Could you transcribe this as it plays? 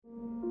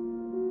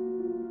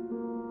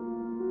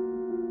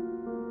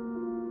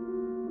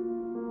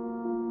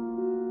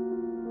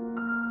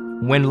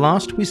When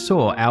last we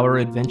saw our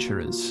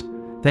adventurers,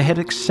 they had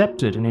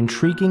accepted an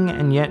intriguing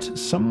and yet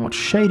somewhat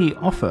shady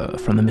offer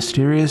from the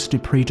mysterious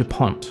Dupree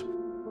Dupont.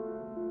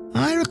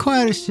 I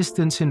require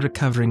assistance in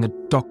recovering a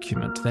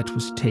document that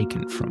was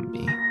taken from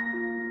me.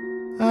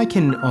 I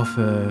can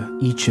offer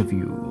each of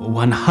you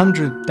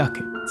 100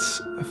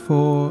 ducats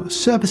for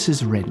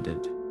services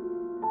rendered.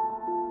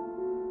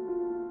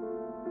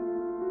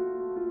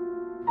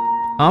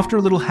 After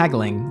a little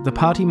haggling, the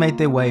party made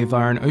their way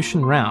via an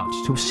ocean route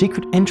to a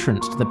secret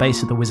entrance to the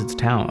base of the Wizard's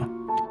Tower.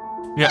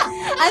 Yeah.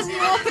 As you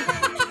walk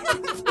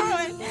throw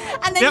it.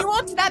 And then you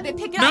walk to that bit,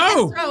 pick it up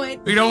and throw it.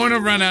 We don't want to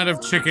run out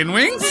of chicken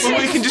wings. Well,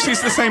 we can just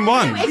use the same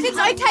one. If it's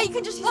okay, you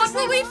can just use What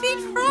will we feed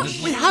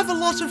Frosh? We have a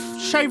lot of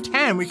shaved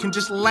ham. We can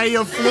just lay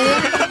a floor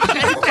of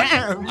shaved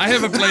ham. I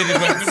have a bladed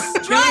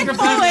weapon. stride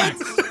forward.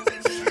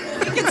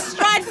 You can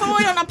stride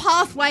forward on a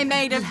pathway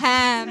made of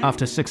ham.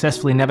 After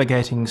successfully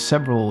navigating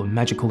several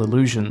magical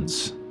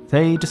illusions,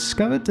 they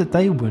discovered that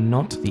they were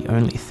not the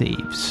only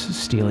thieves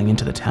stealing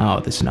into the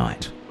tower this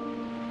night.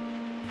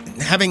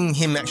 Having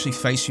him actually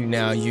face you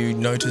now, you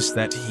notice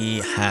that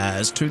he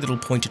has two little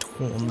pointed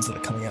horns that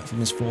are coming out from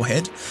his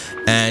forehead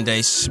and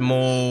a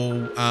small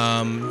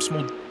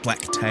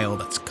black tail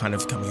that's kind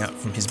of coming out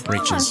from his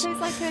breeches. So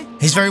it's like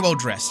He's very well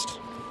dressed.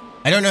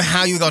 I don't know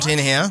how you got in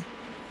here,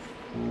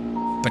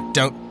 but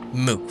don't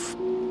move.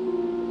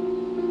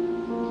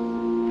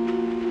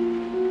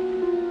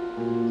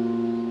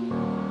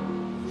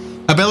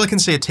 Abella can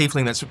see a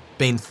tiefling that's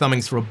been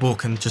thumbing through a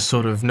book and just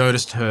sort of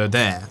noticed her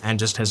there and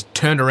just has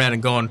turned around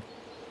and gone,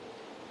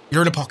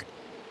 "You're in a pocket.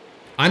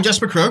 I'm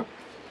Jasper Crow.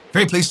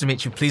 Very pleased to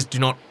meet you. Please do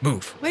not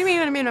move." What do you mean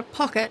I'm in a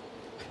pocket?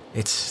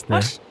 It's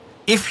the...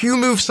 If you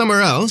move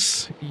somewhere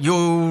else,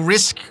 you'll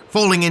risk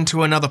falling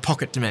into another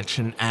pocket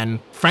dimension, and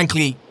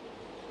frankly,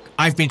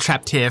 I've been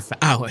trapped here for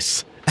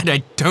hours, and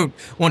I don't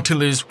want to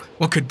lose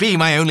what could be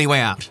my only way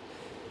out.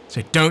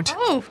 So don't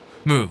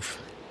move.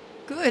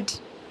 Good.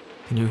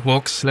 Can you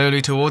walk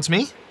slowly towards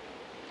me?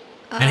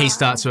 And he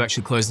starts to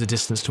actually close the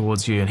distance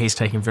towards you, and he's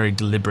taking very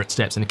deliberate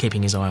steps and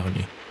keeping his eye on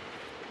you.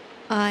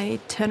 I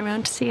turn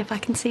around to see if I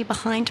can see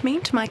behind me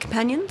to my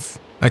companions.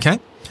 Okay.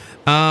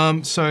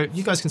 So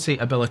you guys can see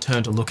Abella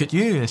turn to look at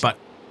you, but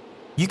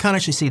you can't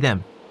actually see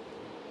them.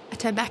 I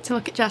turn back to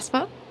look at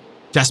Jasper.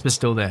 Jasper's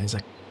still there. He's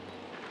like,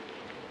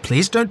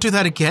 "Please don't do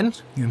that again.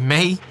 You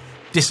may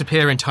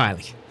disappear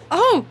entirely."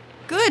 Oh,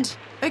 good.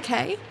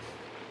 Okay.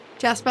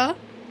 Jasper,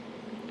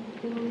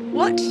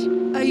 what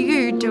are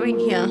you doing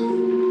here?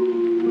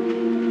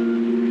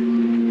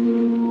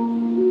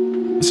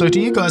 So to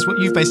you guys, what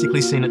you've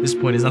basically seen at this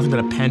point is nothing but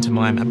a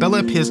pantomime. Abella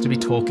appears to be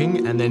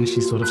talking, and then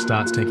she sort of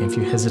starts taking a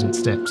few hesitant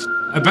steps.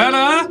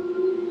 Abella,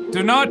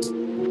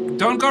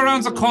 don't go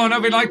around the corner.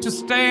 We like to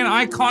stay in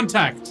eye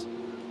contact.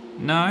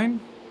 9.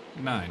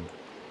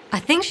 I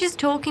think she's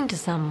talking to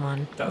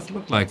someone. Does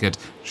look like it.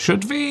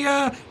 Should we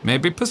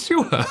maybe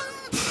pursue her?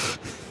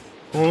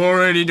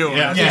 Already doing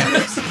it.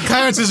 Yeah.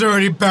 Clarence is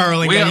already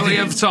barreling.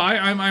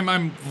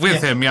 I'm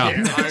with him, yeah.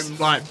 I'm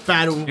like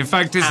battle. In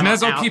fact, is hammer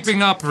Nezo out.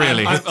 keeping up,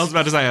 really? I was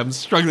about to say, I'm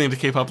struggling to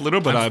keep up a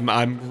little, but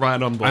I'm right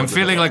on board. I'm with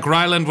feeling it. like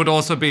Ryland would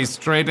also be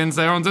straight in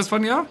there on this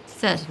one, yeah?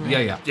 Certainly.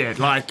 Yeah. Yeah,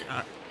 like...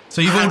 So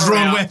you've all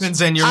drawn out.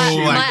 weapons and you're all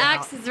My like...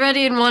 axe is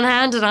ready in one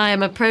hand and I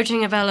am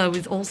approaching Avella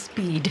with all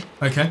speed.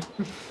 Okay.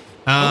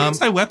 I wouldn't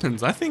say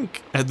weapons. I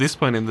think at this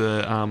point in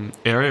the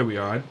area we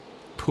are, I'd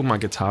pull my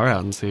guitar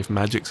out and see if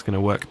magic's going to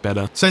work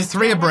better. So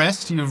 3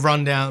 abreast, you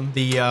run down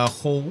the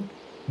hall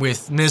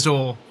with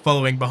Nizor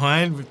following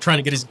behind, trying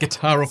to get his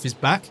guitar off his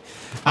back.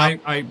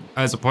 I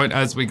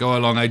as we go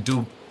along, I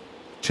do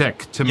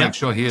check to make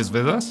sure he is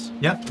with us.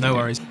 Yeah, no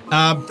worries.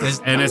 There's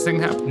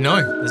Anything happen?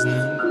 no,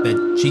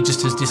 she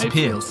just has I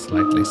disappeared. feel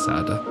slightly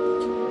sadder.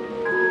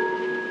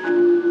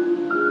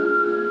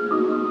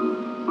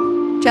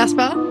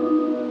 Jasper,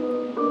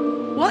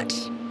 what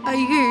are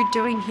you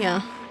doing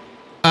here?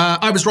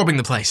 I was robbing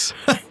the place.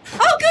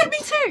 Oh, good, me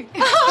too.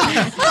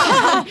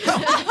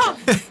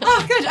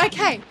 Oh, good,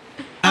 okay.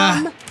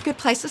 Good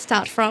place to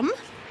start from.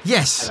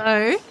 Yes.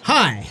 Hello,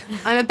 Hi.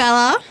 I'm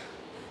Abella.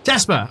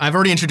 Jasper, I've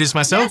already introduced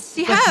myself. Yes,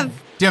 you have.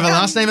 Do you have a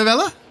last name,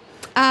 Abella?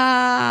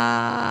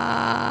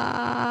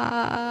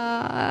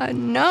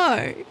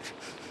 No.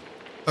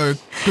 Oh,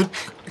 good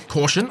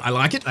caution. I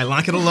like it. I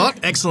like it a lot.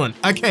 Excellent.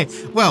 Okay.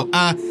 Well,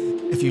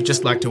 if you'd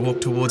just like to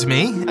walk towards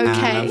me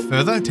Okay.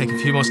 further, take a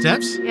few more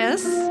steps.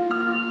 Yes.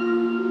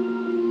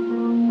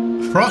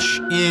 Frosh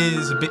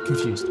is a bit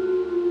confused.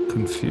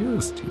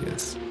 Confused,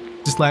 yes.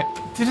 Just like,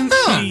 Didn't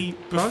she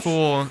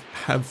before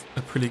have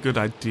a pretty good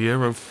idea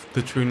of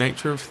the true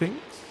nature of things?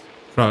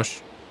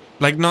 Frosh.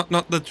 Like, not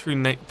the true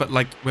nature, but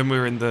like when we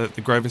were in the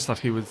grove and stuff,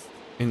 he was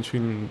in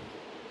tune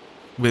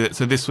with it.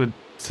 So this would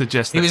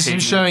suggest he that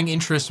was showing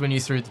interest when you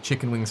threw the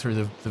chicken wing through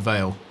the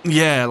veil.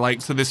 Yeah,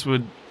 like, so this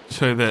would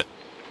show that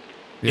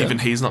Yeah. even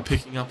he's not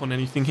picking up on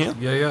anything here.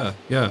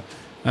 Yeah.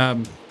 I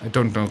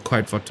don't know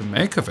quite what to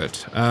make of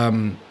it.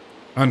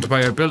 And my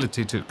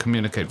ability to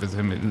communicate with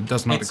him, it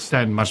does not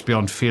extend much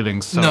beyond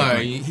feelings. So No,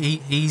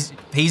 he's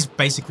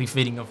basically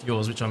feeding off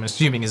yours, which I'm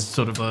assuming is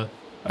sort of a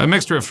A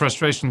mixture of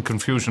frustration,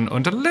 confusion,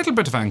 and a little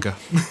bit of anger.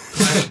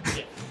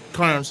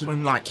 Kind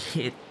of like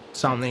hit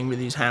something with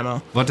his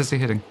hammer. What is he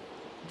hitting?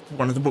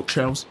 One of the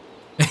bookshelves.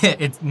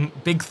 It's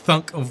big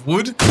thunk of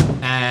wood,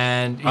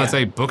 and Are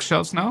they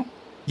bookshelves now?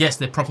 yes,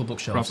 they're proper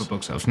bookshelves. Proper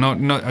bookshelves. No,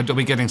 are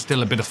we getting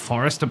still a bit of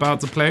forest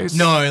about the place?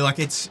 No, like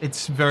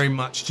it's very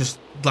much just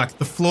like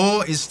the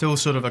floor is still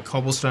sort of a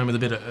cobblestone with a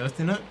bit of earth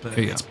in it, but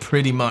Yeah. it's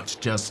pretty much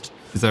just.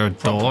 Is there a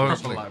door?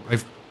 proper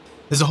library.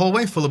 There's a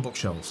hallway full of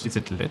bookshelves. Is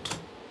it lit?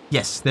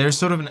 Yes, there's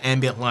sort of an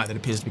ambient light that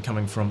appears to be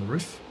coming from the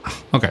roof,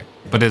 Okay,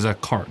 but there's a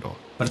corridor.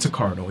 but it's a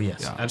corridor.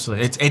 Yes, Yeah.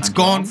 absolutely. It's And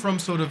gone long? from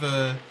sort of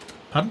a.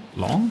 Pardon?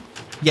 Long?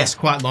 Yes,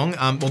 quite long.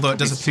 Although it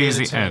does It's appear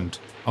the to turn. end.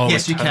 Oh,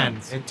 Yes, it you can.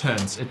 turns. It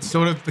turns. It's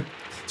sort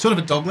of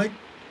a dog leg.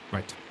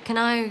 Right. Can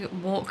I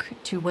walk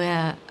to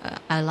where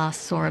I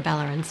last saw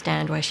Abella and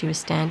stand where she was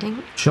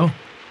standing? Sure.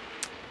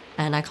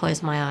 And I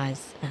close my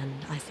eyes and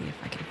I see if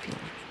I can feel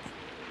anything.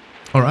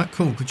 All right,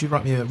 cool. Could you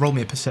roll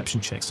me a perception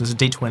check? So there's a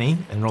d20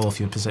 and roll off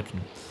your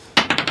perception.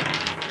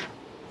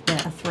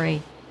 Yeah, a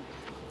 3.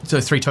 So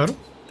 3 total.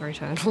 3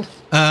 total.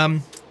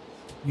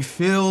 You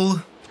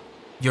feel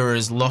you're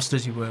as lost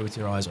as you were with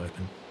your eyes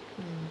open.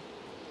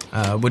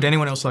 Would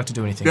anyone else like to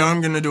do anything? Yeah,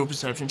 I'm going to do a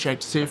perception check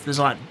to see if there's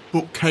like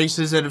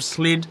bookcases that have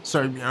slid,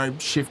 so,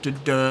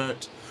 shifted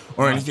dirt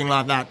or anything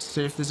like that, to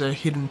see if there's a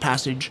hidden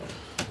passage.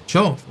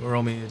 Sure.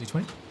 Roll me a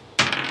d20.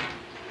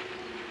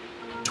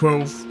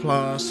 12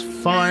 plus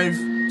 5,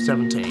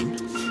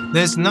 17.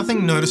 There's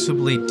nothing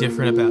noticeably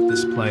different about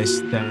this place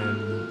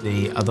than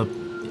the other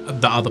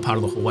part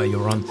of the hallway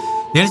you're on.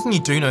 The only thing you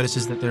do notice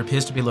is that there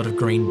appears to be a lot of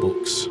green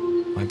books.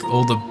 Like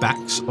all the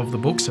backs of the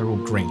books are all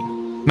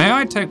green. May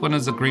I take one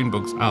of the green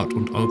books out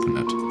and open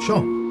it? Sure.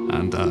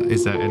 And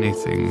is there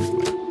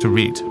anything to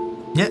read?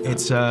 Yeah,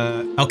 it's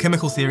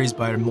Alchemical Theories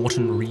by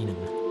Morton Reenan.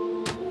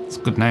 It's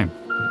a good name.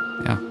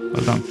 Yeah,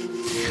 well done.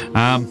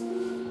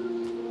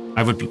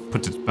 I would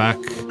put it back.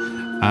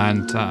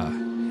 And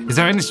is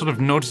there any sort of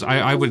notice?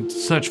 I would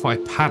search for a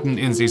pattern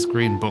in these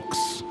green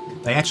books,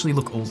 They actually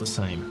look all the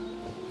same.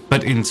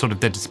 but in sort of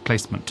their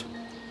displacement.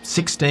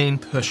 16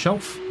 per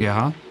shelf,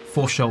 Yeah.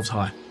 4 shelves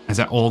high. Is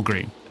that all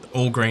green?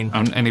 All green.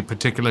 On any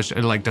particular,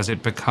 like, does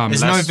it become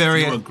There's less no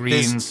fewer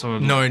greens? Or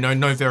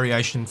no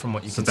variation from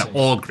what you so can they're see.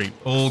 all green.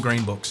 All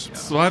green books.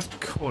 So I've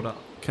caught up.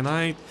 Can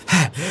I?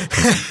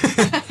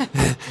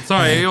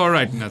 Sorry, you're all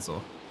right,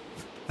 Netzel.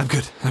 I'm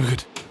good.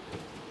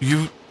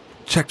 You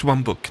checked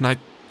one book. Can I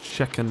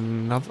check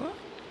another?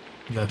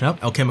 You open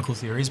up Alchemical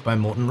Theories by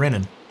Morton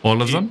Reenan.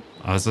 All of them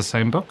are the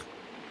same book?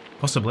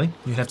 Possibly.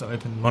 You'd have to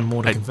open one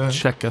more to I confirm.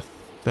 check a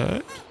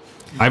third.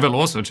 I will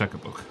also check a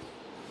book.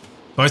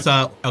 Both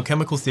are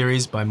Alchemical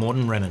Theories by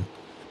Morton Reenan.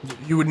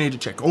 You would need to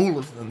check all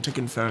of them to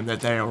confirm that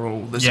they are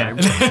all the same.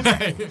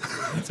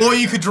 Or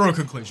you could draw a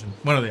conclusion.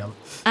 One or the other.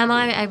 Am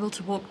I able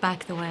to walk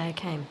back the way I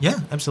came?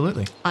 Yeah,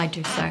 absolutely. I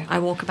do so. I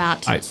walk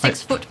about I-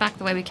 6 foot back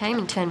the way we came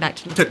and turn back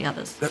to look at the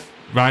others.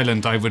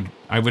 Ryland, I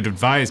would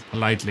advise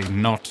politely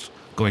not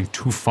going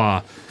too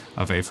far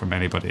away from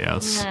anybody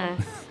else. No.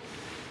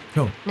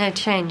 Cool. No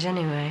change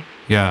anyway.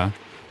 Yeah.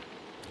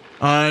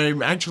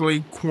 I'm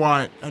actually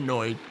quite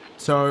annoyed,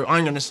 so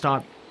I'm going to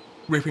start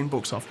ripping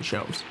books off the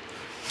shelves.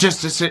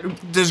 Just to see,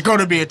 there's got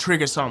to be a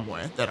trigger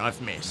somewhere that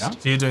I've missed.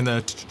 So you're doing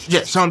the...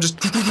 Yeah, so I'm just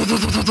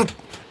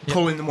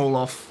pulling them all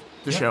off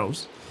the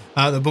shelves.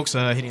 The books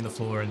are hitting the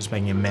floor and just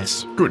making a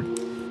mess. Good.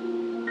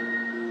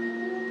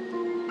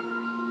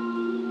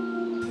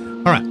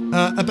 All right,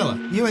 Abella,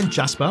 you and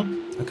Jasper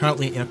are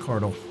currently in a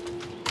corridor.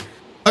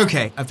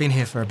 Okay, I've been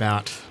here for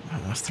about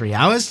 3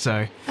 hours,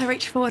 so I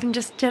reach forward and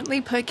just gently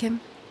poke him.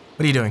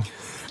 what are you doing?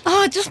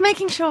 Oh, just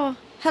making sure.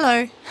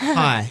 Hello.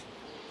 Hi.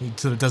 He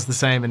sort of does the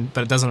same,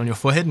 but it does it on your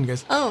forehead and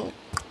goes, Oh.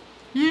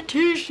 You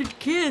two should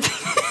kiss.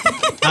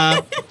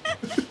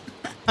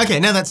 okay,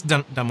 now that's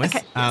done with.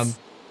 Okay, yes.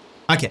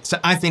 Okay, so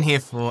I've been here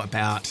for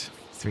about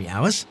 3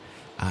 hours.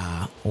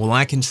 All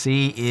I can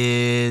see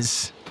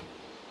is,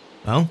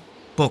 well,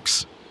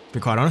 books. To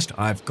be quite honest,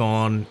 I've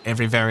gone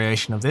every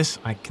variation of this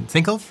I can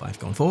think of. I've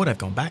gone forward, I've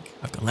gone back,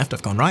 I've gone left,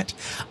 I've gone right.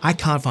 I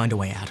can't find a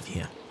way out of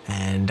here.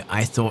 And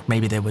I thought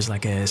maybe there was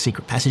like a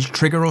secret passage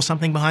trigger or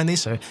something behind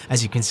this. So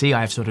as you can see,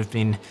 I've sort of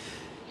been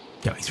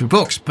going through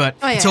books, but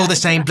it's all the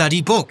same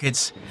bloody book.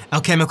 It's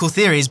Alchemical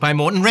Theories by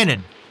Morton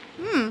Reenan.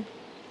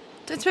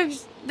 Don't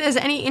suppose there's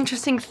any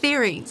interesting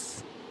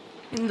theories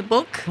in the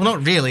book? Well,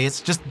 not really. It's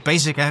just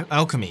basic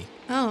alchemy.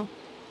 Oh.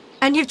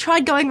 And you've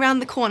tried going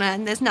round the corner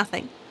and there's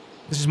nothing?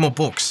 This is more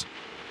books.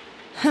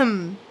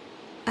 I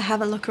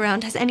have a look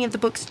around. Has any of the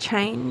books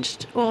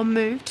changed or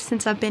moved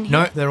since I've been here?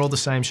 No, they're all the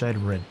same shade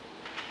of red.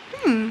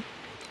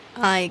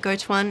 I go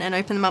to one and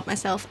open them up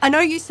myself. I know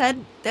you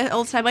said they're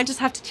all the same. I just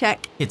have to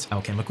check. It's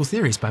Alchemical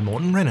Theories by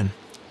Morton Reenan.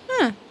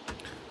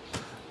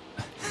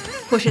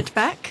 Push it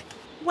back.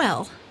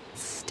 Well,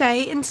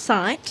 stay in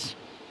sight.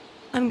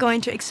 I'm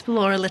going to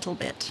explore a little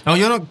bit. Oh,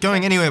 you're not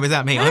going anywhere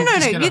without me. No, I'm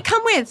just no. gonna- You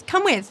come with.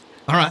 Come with.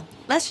 All right.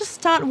 Let's just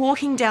start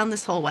walking down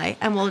this hallway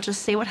and we'll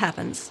just see what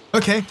happens.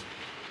 Okay.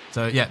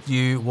 So, yeah,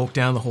 you walk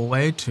down the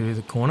hallway to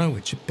the corner,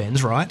 which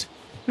bends right.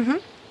 Mm-hmm.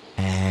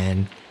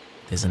 And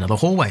there's another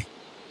hallway,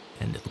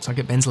 and it looks like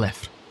it bends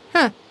left.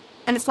 Huh.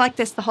 And it's like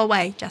this the whole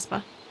way,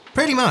 Jasper.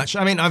 Pretty much.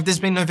 I mean, there's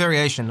been no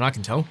variation that I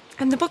can tell.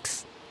 And the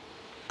books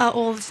are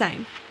all the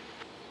same.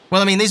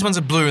 Well, I mean, these ones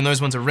are blue and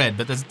those ones are red,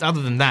 but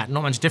other than that,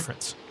 not much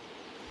difference.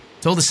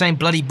 It's all the same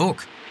bloody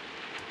book.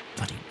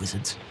 Bloody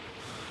wizards.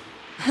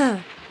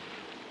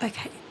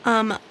 Okay.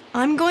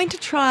 I'm going to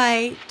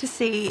try to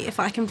see if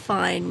I can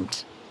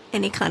find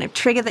any kind of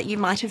trigger that you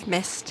might have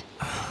missed.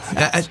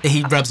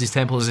 He rubs his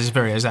temples, is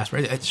very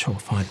exasperated. Sure,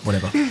 fine,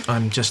 whatever.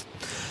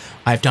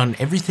 I've done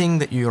everything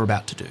that you're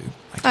about to do.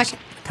 I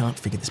can't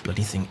figure this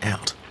bloody thing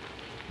out.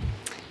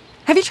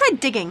 Have you tried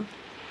digging?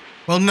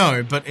 Well,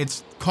 no, but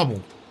it's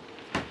cobble.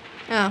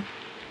 Oh,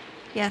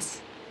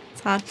 yes.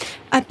 It's hard.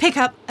 I pick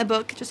up a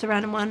book, just a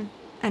random one,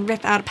 and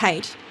rip out a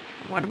page.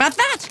 What about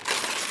that?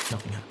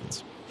 Nothing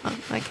happens. Oh,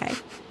 okay.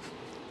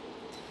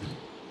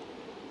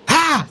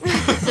 Ha!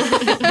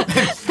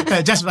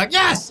 Jasper's like,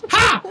 yes!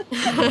 Ha!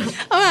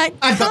 All right.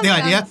 I've got the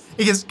idea.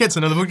 He gets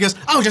another book. He goes,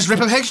 oh, just rip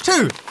a page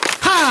too.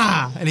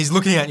 Ha! And he's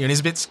looking at you, and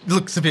he's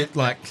looks a bit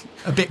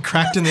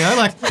cracked in the eye,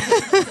 like.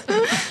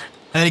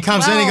 And then he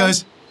comes in and he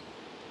goes,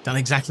 done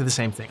exactly the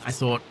same thing. I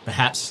thought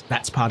perhaps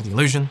that's part of the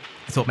illusion.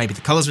 I thought maybe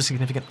the colours were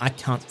significant. I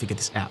can't figure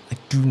this out. I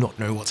do not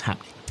know what's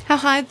happening. How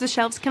high are the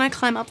shelves? Can I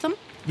climb up them?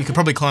 You could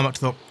probably climb up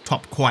to the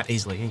top quite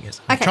easily. He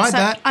goes, I've Okay, tried so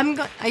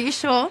that. Are you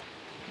sure?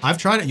 I've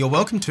tried it. You're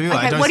welcome to. Okay,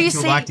 I don't what do think you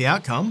you'll see? like the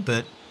outcome,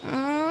 but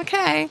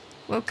Okay.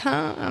 Well,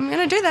 I'm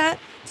going to do that.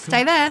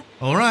 Stay there.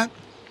 all right.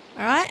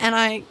 All right. And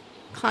I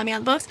climb out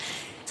the books.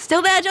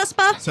 Still there,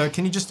 Jasper? So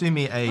can you just do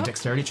me a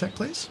dexterity check,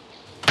 please?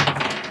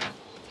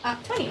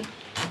 20.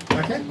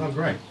 Okay, well,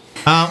 great.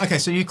 Okay,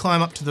 so you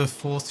climb up to the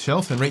fourth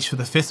shelf and reach for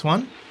the fifth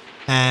one,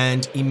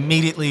 and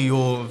immediately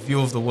your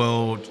view of the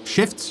world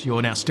shifts.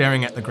 You're now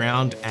staring at the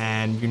ground,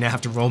 and you now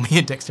have to roll me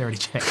a dexterity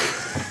check.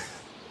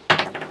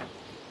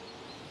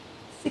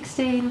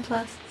 16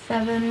 plus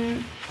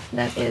 7.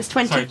 That is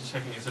 20. Sorry, just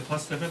checking. Is it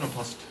 +7 or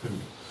 +2?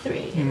 3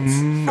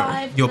 is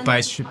 5. Your and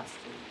base then should- plus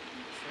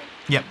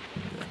 2. Yep.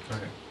 Okay.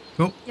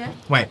 Cool. Yeah.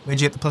 Wait, where'd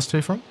you get the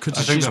 +2 from? Because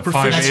I think she's the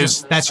proficient.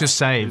 five That's your Is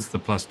save. the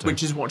 +2.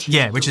 Which is what she's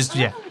Yeah, which is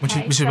okay, which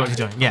is what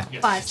you're doing. Yeah.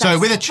 5. So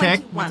with a that's check,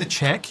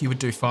 21. you would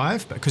do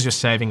 5, but because you're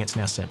saving, it's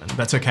now 7.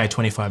 That's okay.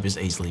 25 is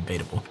easily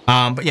beatable.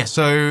 But yeah,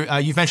 so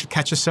you've managed to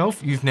catch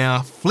yourself. You've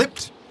now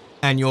flipped,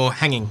 and you're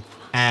hanging,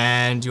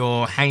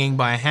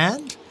 by a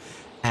hand,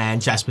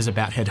 and Jasper's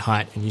about head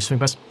height, and you swing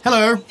past.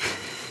 Hello.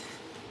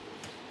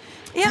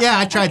 Yep. Yeah,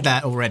 I tried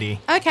that already.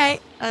 Okay.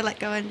 I let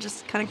go and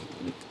just kind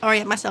of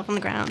orient myself on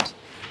the ground.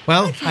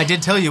 Well, I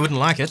did tell you wouldn't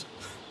like it.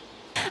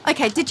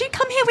 Okay, did you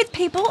come here with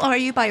people or are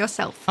you by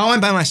yourself? Oh,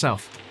 I'm by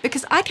myself.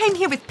 Because I came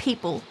here with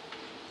people.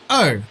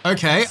 Oh,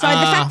 okay. So the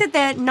fact that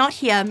they're not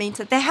here means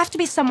that they have to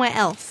be somewhere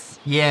else.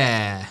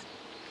 Yeah.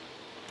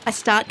 I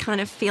start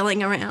kind of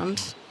feeling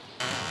around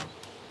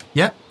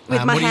Yep.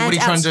 with my what hands are you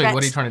trying to do? outstretched.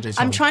 What are you trying to do?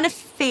 Tell I'm me. trying to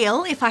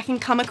feel if I can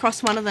come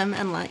across one of them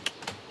and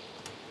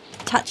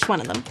touch one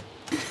of them.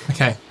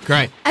 Okay,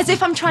 great. As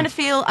if I'm trying to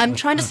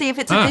see if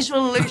it's a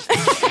visual illusion.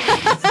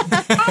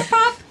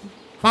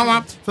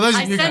 For those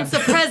of I you sense a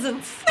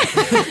presence.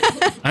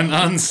 An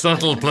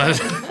unsubtle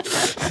pleasure.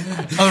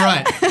 All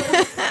right.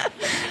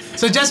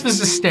 So Jasper's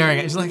just staring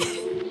at you. He's like,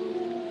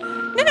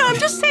 No, I'm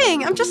just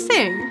seeing.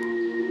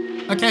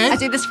 okay. I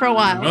do this for a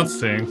while. Not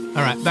seeing.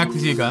 All right, back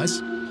with you guys.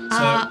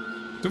 So,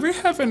 Do we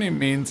have any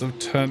means of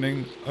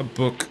turning a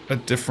book a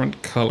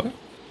different colour?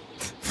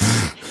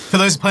 for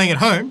those playing at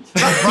home,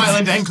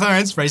 Ryland and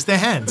Clarence raise their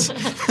hands.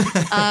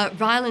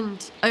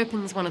 Ryland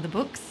opens one of the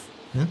books.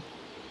 Yeah.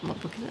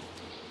 What book is it?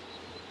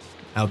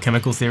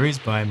 Alchemical Theories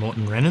by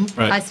Morton Rennan.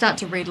 Right. I start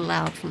to read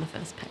aloud from the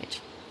first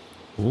page.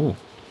 Ooh.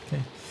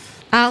 Okay.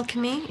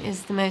 Alchemy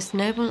is the most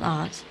noble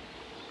art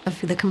of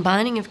the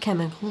combining of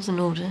chemicals in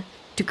order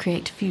to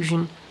create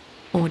fusion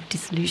or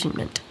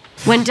disillusionment.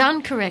 When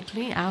done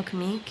correctly,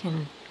 alchemy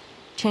can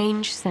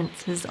change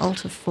senses,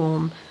 alter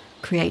form,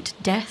 create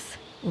death,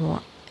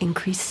 or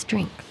increase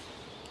strength,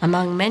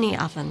 among many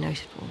other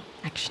notable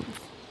actions.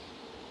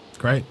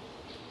 Great.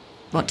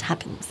 What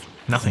happens?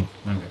 Nothing.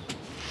 Okay.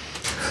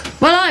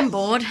 Well, I'm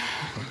bored.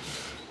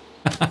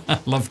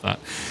 Love that.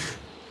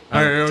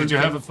 Did you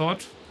have a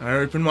thought? I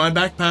open my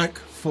backpack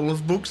full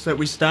of books that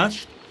we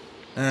stashed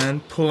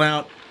and pull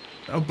out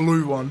a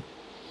blue one.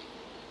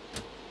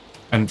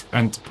 And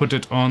put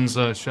it on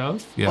the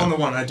shelf? Yeah. On the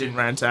one I didn't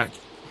ransack.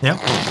 Yep.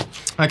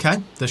 Okay.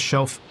 The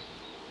shelf,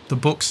 the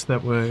books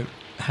that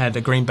had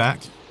a green back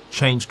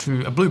changed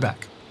to a blue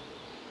back.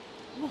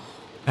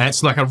 And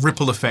it's like a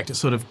ripple effect. It's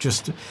sort of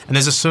and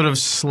there's a sort of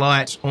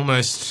slight,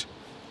 almost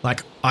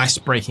like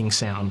ice-breaking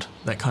sound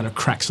that kind of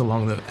cracks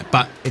along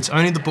but it's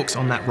only the books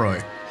on that row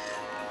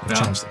that Yeah.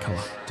 change the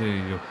colour. Do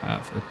you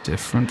have a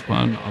different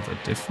one of a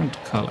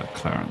different colour,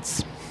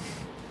 Clarence?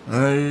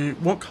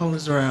 What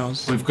colours are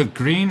ours? We've got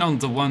green on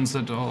the ones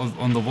that are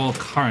on the wall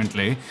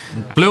currently,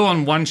 blue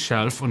on one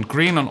shelf, and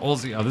green on all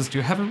the others. Do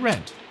you have a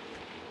red?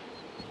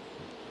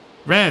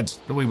 Red.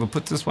 We will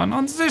put this one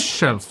on this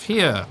shelf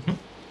here.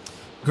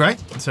 Great.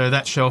 So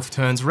that shelf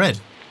turns red.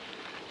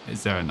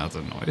 Is there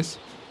another noise?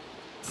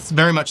 It's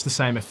very much the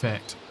same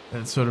effect.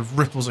 It sort of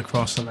ripples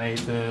across and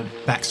the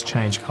backs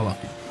change colour.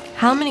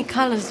 How many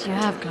colours do you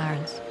have,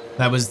 Clarence?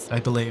 That was, I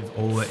believe,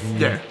 all that you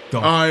Yeah.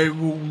 got. I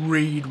will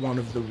read one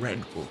of the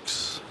red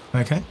books.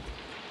 Okay.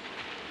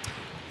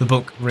 The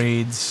book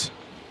reads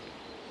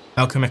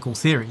Alchemical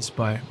Theories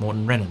by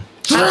Morton Rennan.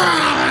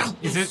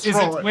 Is it? Is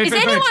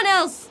anyone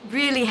else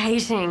really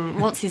hating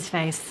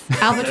what's-his-face?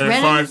 Albert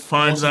Rennan?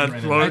 Finds that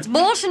Rennan. bloke.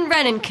 Morton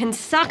Rennan can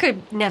suck a...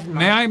 Never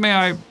mind.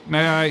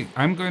 May I?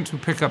 I'm going to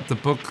pick up the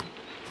book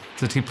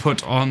that he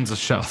put on the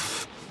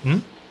shelf.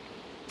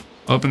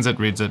 Opens it,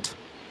 reads it.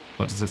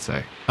 What does it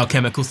say?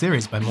 Alchemical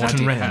Theories by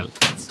Morton Bloody Rennan. hell.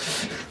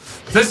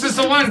 This is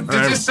the one.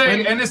 Did you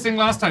say anything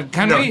last time?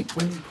 Can No. we?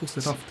 When you pulls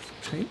it off,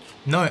 change?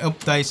 No,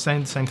 they say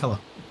the same colour.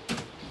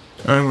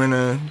 I'm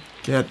gonna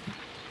get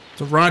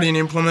the writing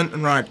implement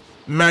and write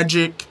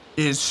Magic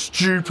is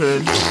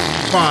Stupid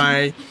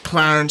by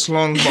Clarence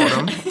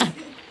Longbottom.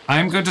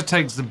 I'm going to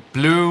take the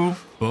blue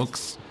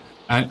books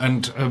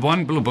and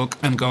one blue book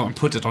and go and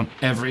put it on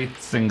every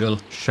single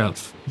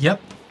shelf.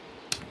 Yep.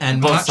 And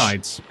Both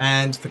sides.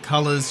 And the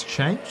colours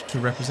change to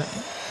represent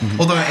them.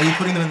 Although, are you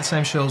putting them in the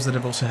same shelves that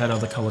have also had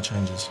other colour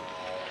changes?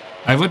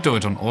 I would do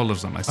it on all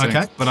of them, I think.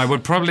 Okay. But I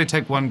would probably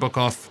take one book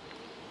off.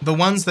 The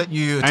ones that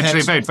you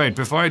Actually, wait.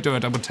 Before I do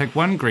it, I would take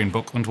one green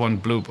book and one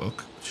blue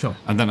book. Sure.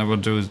 And then I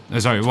would do,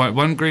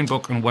 one green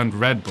book and one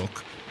red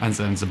book, and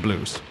then the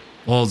blues.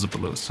 All the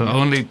blues. So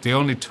the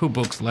only two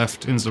books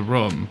left in the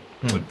room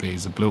would be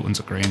the blue and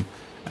the green,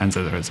 and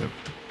there is a...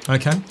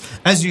 Okay.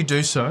 As you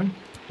do so,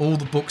 all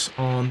the books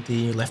on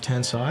the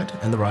left-hand side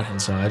and the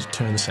right-hand side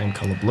turn the same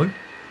colour blue,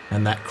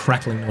 and that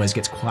crackling noise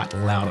gets quite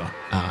louder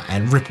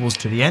and ripples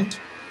to the end,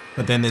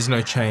 but then there's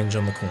no change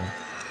on the corner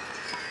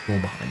wall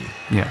behind you.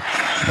 Yeah.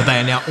 But they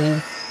are now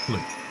all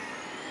blue.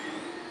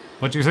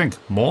 What do you think?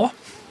 More?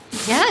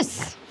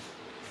 Yes.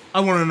 I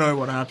want to know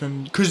what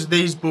happened, because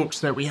these books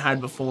that we had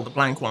before, the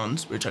blank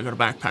ones, which I got a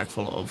backpack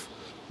full of,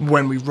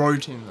 when we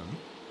wrote in them,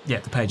 Yeah,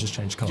 the pages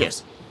change colour.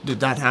 yes, did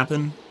that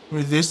happen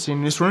with this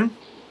in this room?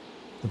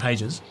 The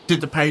pages.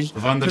 Did the page, The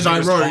one that because he I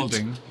was wrote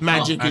holding.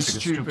 Magic is Magic is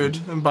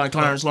Stupid by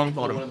Clarence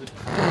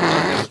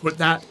Longbottom. Put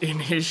that in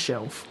his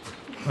shelf.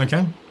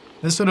 Okay.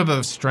 There's sort of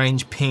a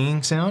strange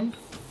pinging sound.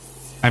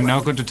 I'm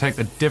now going to take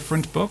a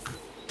different book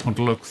and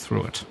look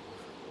through it.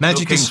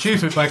 Magic is Looking-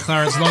 Stupid by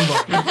Clarence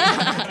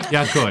Longbottom.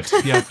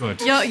 Yeah,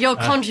 good. Your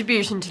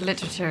contribution to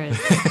literature is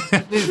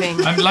moving.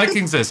 I'm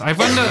liking this. I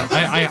wonder,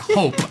 I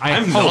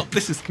hope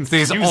This is these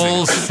confusing.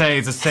 all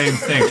say the same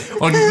thing.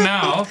 And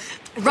now,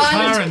 Ryland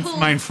Clarence, Poole.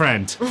 my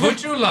friend,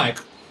 would you like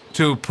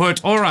to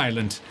put, or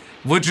Island,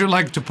 would you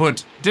like to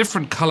put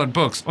different coloured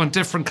books on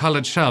different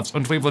coloured shelves,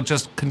 and we will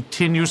just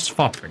continue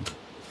swapping?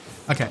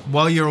 Okay,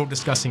 while you're all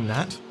discussing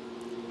that,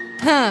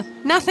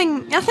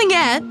 Nothing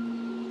yet.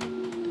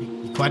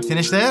 you quite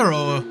finished there,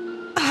 or?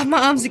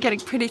 My arms are getting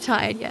pretty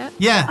tired yet.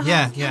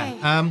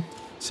 Yeah.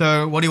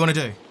 So what do you want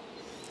to do?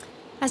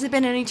 Has there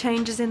been any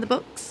changes in the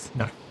books?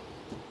 No.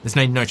 There's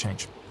no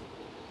change.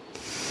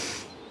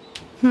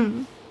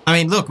 I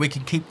mean, look, we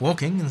can keep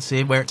walking and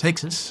see where it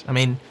takes us. I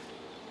mean,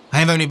 I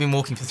have only been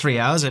walking for 3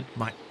 hours. It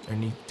might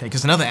only take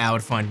us another hour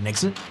to find an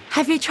exit.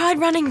 Have you tried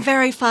running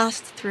very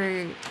fast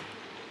through?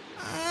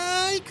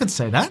 You could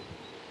say that.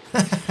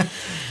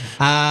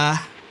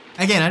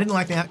 Again, I didn't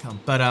like the outcome,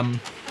 but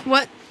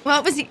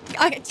What was it?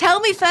 Tell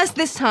me first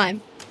this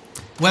time.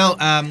 well,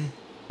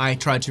 I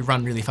tried to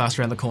run really fast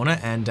around the corner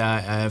and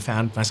I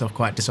found myself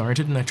quite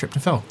disoriented and I tripped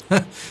and fell.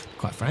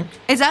 Quite frank.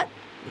 Is that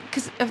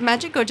because of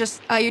magic, or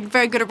just are you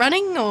very good at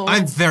running? Or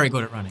I'm very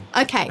good at running.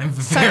 okay, I'm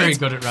so very it's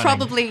good at running.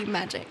 Probably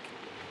magic.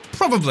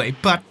 Probably,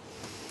 but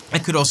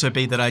it could also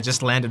be that I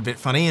just landed a bit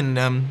funny and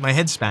my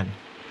head span.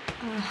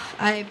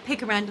 I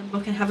pick a random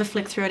book and have a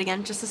flick through it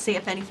again just to see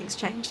if anything's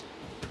changed.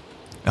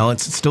 Well,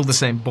 it's still the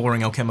same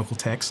boring alchemical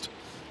text.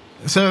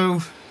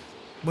 So,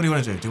 what do you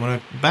want to do? Do you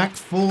want to back,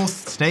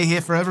 forth, stay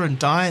here forever and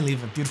die and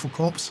leave a beautiful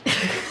corpse?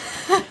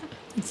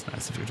 It's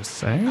nice of you to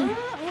say.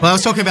 Well, I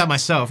was talking about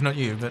myself, not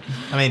you, but,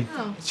 I mean,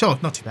 sure,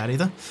 not too bad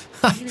either.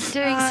 You're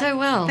doing so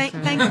well.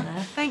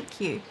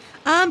 Thank you.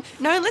 No,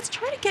 let's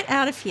try to get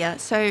out of here.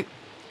 So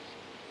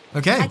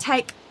Okay. I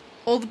take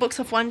all the books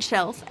off one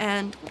shelf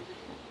and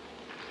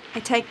I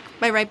take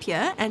my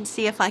rapier and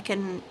see if I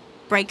can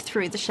break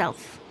through the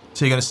shelf.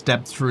 So you're going to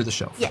stab through the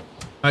shelf? Yeah.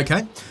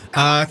 Okay.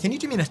 Can you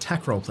do me an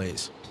attack roll,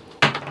 please?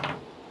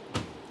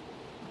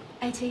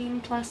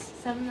 18 plus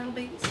 7, that'll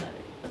be, so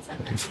what's that?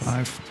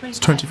 25. It's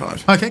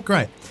 25. Okay,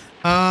 great.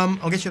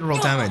 I'll get you to roll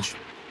damage.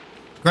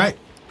 Great.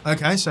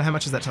 Okay, so how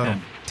much is that total?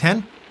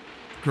 10?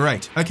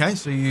 Great. Okay,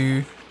 so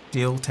you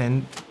deal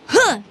 10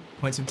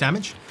 points of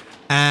damage,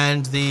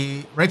 and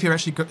the rapier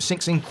actually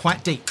sinks in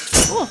quite deep.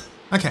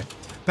 Okay,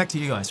 back to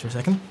you guys for a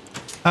second.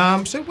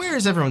 So where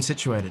is everyone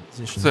situated?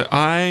 Position? So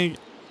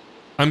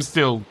I'm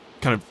still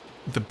kind of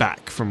the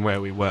back from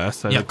where we were,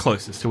 so Yep. the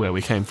closest to where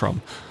we came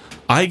from.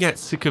 I get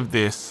sick of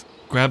this,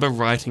 grab a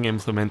writing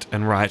implement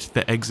and write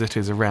the exit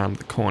is around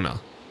the corner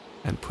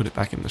and put it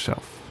back in the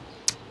shelf.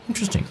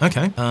 Interesting.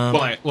 Okay.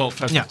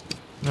 First, yeah.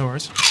 No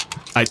worries.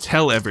 I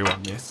tell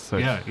everyone this. So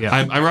Yeah.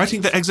 I'm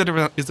writing the exit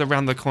is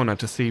around the corner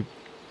to see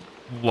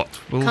what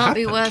will Can't happen.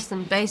 be worse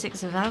than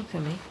basics of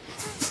alchemy.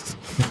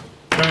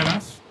 Fair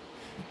enough.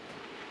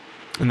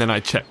 And then I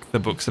check the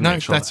books and No,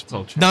 make sure that's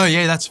all checked. No,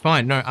 yeah, that's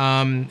fine. No,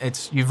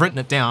 you've written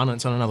it down.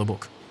 It's on another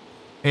book.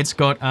 It's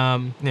got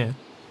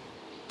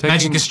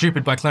Magic is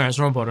Stupid by Clarence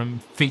Rombottom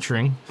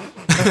featuring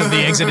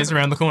the exit is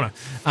around the corner.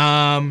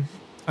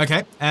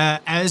 Okay,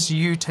 as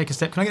you take a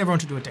step, can I get everyone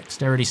to do a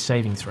dexterity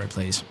saving throw,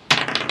 please?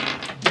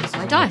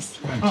 My dice.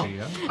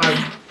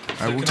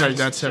 I will take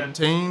that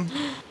 17.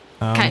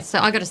 Okay, so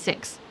I got a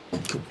 6.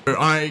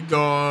 I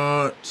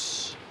got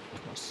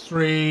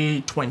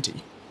 +3, 20.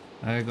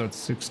 I got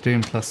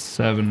 16 plus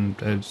 7,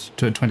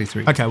 to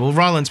 23. Okay, well,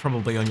 Ryland's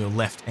probably on your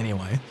left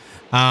anyway.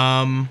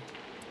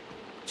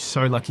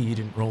 So lucky you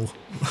didn't roll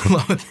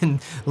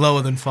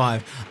lower than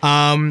 5.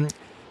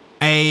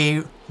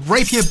 A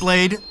rapier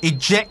blade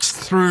ejects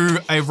through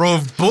a row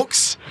of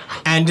books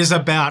and is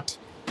about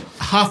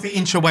half an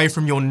inch away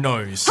from your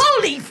nose.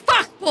 Holy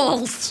fuck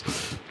balls!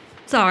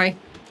 Sorry.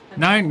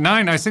 Nine.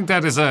 I think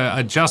that is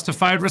a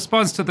justified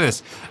response to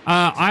this.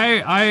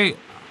 I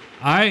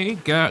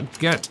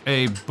get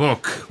a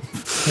book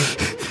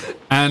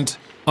and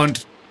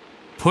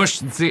push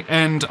the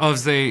end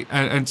of the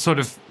and sort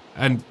of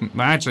and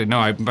actually no,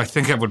 I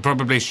think I would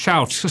probably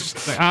shout.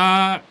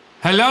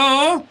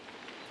 Hello.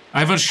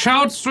 I will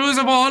shout through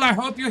the wall. I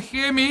hope you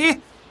hear me.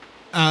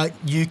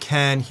 You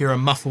can hear a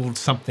muffled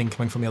something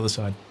coming from the other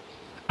side.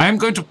 I'm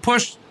going to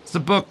push the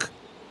book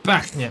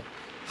back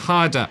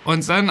harder,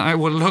 and then I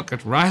will look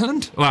at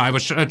Ryland. Well, I will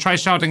try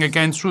shouting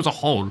again through the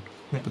hole,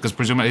 because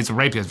presumably it's a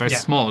rapier. It's very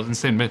small and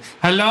thin. But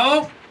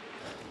hello?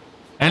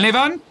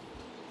 Anyone?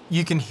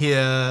 You can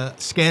hear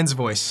Scan's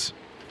voice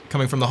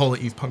coming from the hole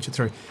that you've punctured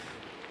through.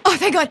 Oh,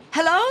 thank God.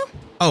 Hello?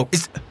 Oh,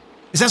 is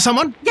that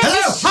someone? Yes.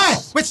 Hello! Hi!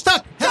 We're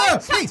stuck! Hello!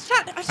 Please!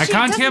 I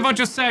can't hear what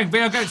you're saying. We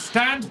are going to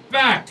stand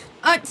back.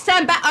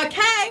 Stand back.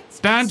 Okay.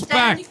 Stand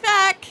back. Standing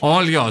back.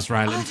 All yours,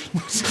 Ryland.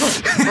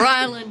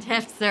 Ryland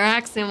hefts their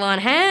axe in one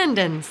hand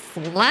and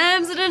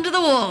slams it into the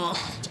wall.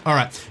 All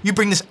right, you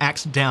bring this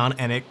axe down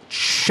and it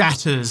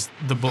shatters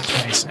the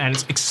bookcase and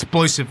it's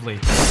explosively.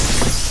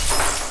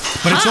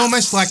 But it's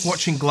almost like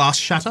watching glass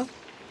shatter.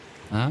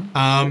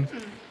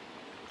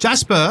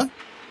 Jasper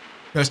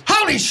goes,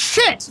 holy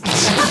shit!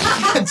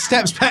 and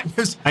steps back and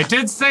goes, I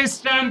did say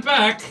stand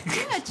back.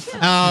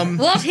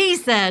 What he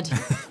said.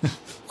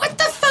 what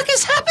the fuck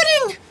is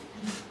happening?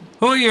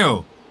 Who are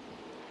you?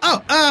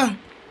 Oh, Oh,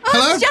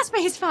 hello? it's Jasper.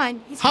 He's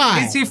fine. He's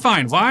Hi. Is he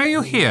fine? Why are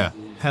you here?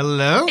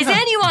 Hello? Is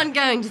anyone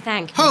going to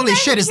thank you? Holy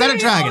shit, is that a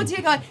dragon? Oh,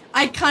 dear God.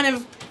 I kind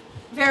of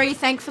very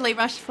thankfully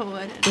rushed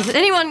forward. Is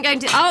anyone going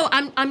to... Oh,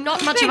 I'm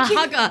not much of a Thank you.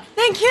 hugger.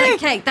 Thank you.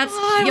 Okay, that's...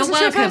 Oh, I you're wasn't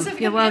sure if I was welcome.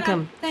 ever You're gonna get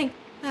welcome. out. Thank.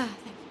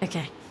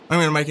 Okay. I'm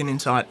going to make an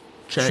insight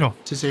check Sure.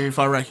 to see if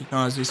I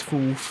recognise this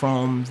fool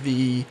from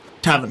the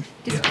tavern.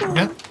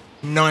 Yeah,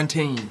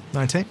 19.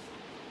 19.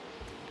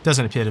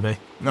 Doesn't appear to be.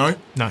 No?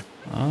 No.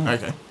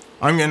 Okay.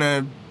 I'm going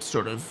to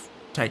sort of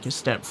take a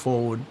step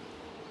forward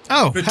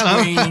Oh,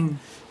 hello. between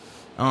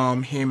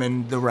him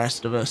and the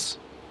rest of us.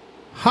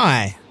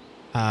 Hi.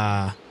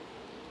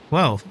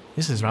 Well,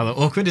 this is rather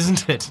awkward,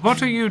 isn't it?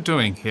 What are you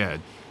doing here?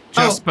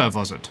 Jasper,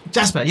 was it?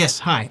 Jasper, yes,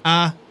 hi.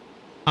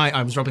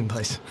 I was robbing the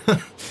place.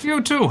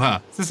 You too, huh?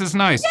 This is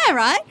nice. Yeah,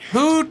 right.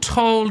 Who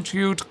told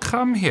you to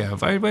come here?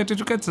 Where did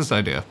you get this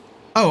idea?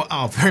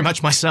 Oh, very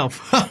much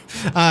myself.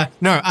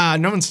 No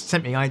one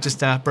sent me. I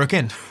just broke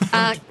in.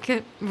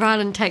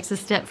 Ryland takes a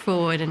step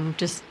forward and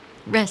just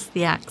rests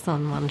the axe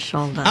on one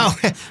shoulder. Oh,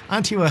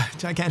 aren't you a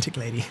gigantic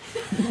lady?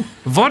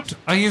 What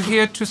are you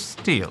here to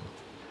steal?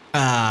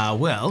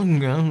 Well,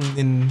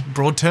 in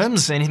broad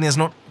terms, anything that's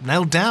not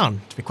nailed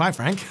down, to be quite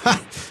frank.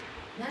 That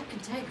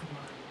could take a while.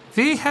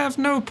 We have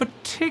no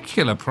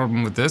particular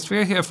problem with this. We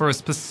are here for a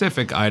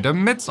specific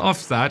item. It's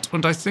off that,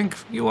 and I think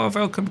you are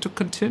welcome to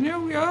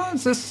continue. Yeah,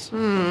 is this...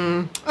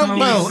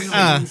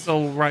 It's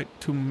all right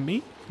to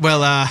me.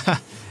 Well,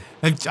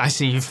 I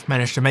see you've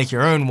managed to make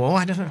your own wall.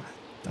 I don't know.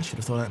 I should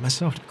have thought of that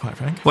myself, to be quite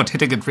frank. What,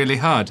 hitting it really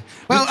hard?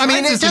 Well, We've I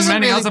mean, tried it this in doesn't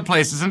many really- other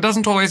places and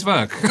doesn't always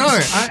work. No,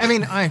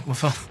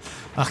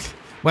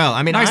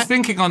 Nice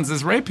thinking on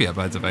this rapier,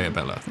 by the way,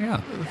 Bella.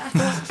 Yeah.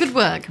 Good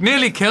work.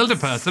 Nearly killed a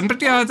person,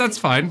 but yeah, that's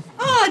fine.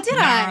 Oh, did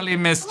I? Narrowly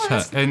missed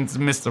her and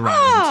missed the round.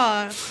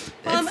 Oh,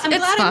 well, I'm It's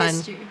glad I fine.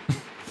 missed you.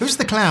 Who's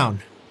the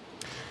clown?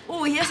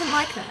 Oh, he doesn't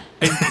like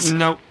that.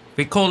 No.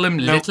 We call them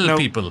little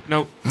people.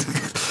 No,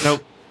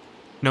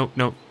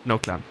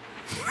 clown.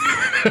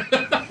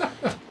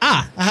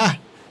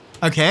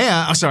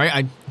 Okay, sorry,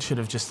 I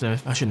shouldn't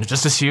have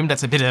just assumed.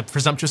 That's a bit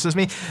presumptuous of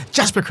me.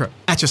 Jasper Crow,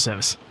 at your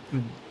service.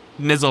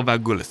 Nizzle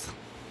Vagulis.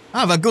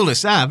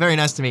 Vagulis, very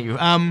nice to meet you.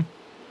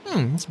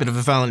 It's a bit of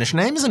a Valenish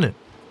name, isn't it?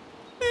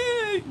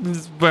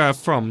 Where I'm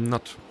from,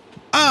 not...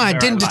 I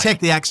didn't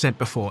detect the accent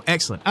before.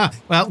 Excellent.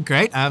 Well,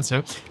 great.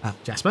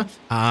 Jasper.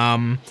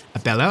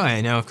 Bella,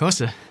 I know, of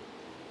course.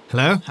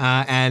 Hello.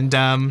 And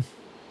I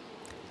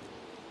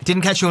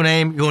didn't catch your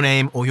name,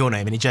 or your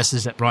name. And he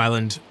gestures at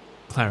Ryland,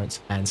 Clarence,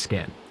 and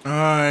Scan.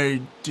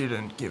 I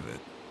didn't give it.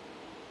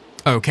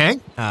 Okay.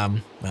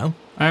 Well,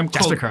 I am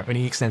Jasper called... Crow, and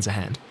he extends a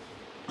hand.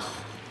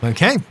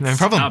 Okay, no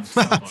problem.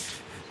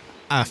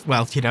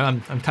 Well,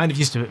 I'm kind of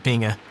used to it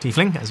being a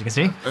tiefling, as you can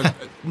see.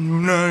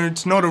 No,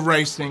 it's not a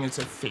race thing, it's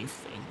a thief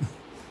thing.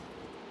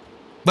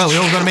 Well, we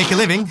all got to make a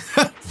living.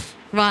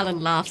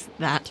 Ryland laughs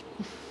at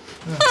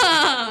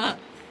that.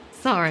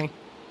 Sorry.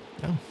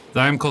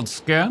 I am called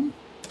Scan.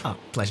 Oh,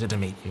 pleasure to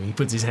meet you. He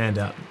puts his hand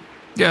up.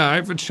 Yeah, I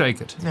would shake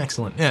it.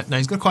 Excellent. Yeah, no,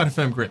 he's got quite a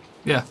firm grip.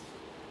 Yeah.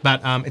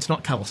 But it's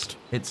not calloused.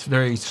 It's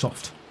very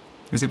soft.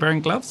 Is he wearing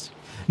gloves?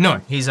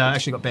 No, he's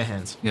actually got bare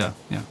hands. Yeah.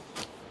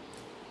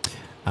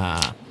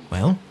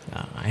 Well,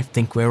 I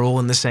think we're all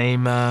in the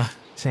same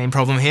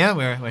problem here.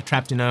 We're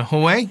trapped in a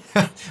hallway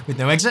with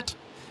no exit,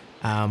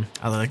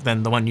 other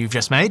than the one you've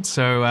just made.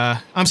 So,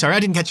 I'm sorry, I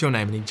didn't catch your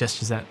name. And he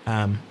gestures at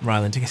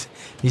Ryland.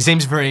 He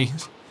seems very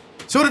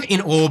sort of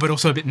in awe, but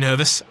also a bit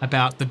nervous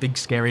about the big,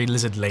 scary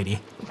lizard lady.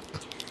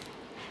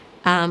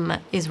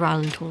 Is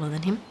Ryland taller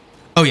than him?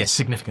 Oh, yes,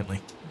 significantly.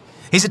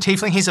 He's a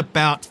tiefling. He's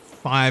about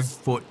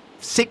 5'6",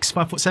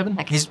 5'7".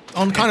 Okay. He's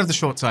on kind of the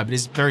short side, but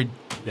he's very...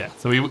 Yeah,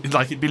 so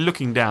he'd be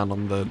looking down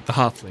on the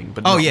halfling,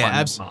 but Oh, not yeah, by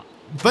absolutely.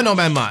 much. But not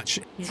by much.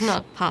 He's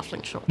not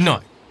halfling short.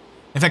 No.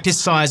 In fact, his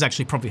size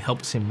actually probably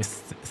helps him with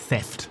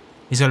theft.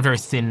 He's got a very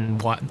thin,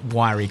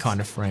 wiry kind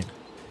of frame.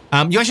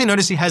 You actually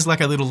notice he has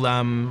like a little,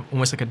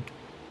 almost like a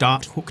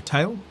dart hook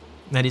tail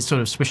that is sort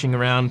of swishing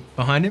around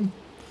behind him.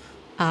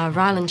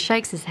 Ryland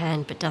shakes his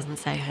hand but doesn't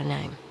say her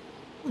name.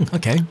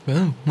 Okay,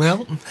 well,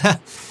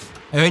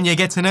 when you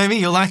get to know me,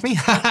 you'll like me.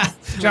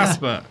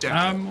 Jasper,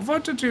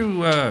 what did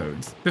you,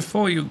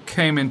 before you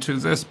came into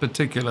this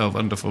particular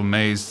wonderful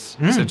maze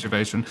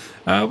situation,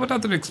 what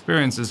other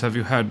experiences have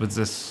you had with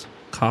this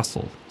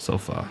castle so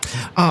far?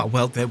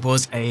 Well, there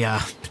was a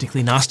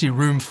particularly nasty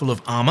room full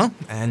of armor,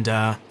 and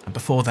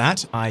before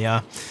that,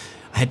 I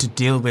had to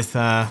deal with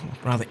a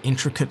rather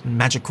intricate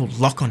magical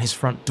lock on his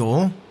front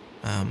door.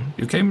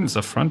 You came in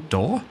the front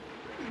door?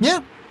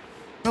 Yeah.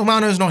 Well,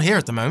 Mano's not here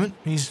at the moment.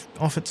 He's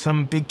off at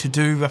some big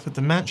to-do up at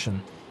the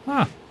mansion.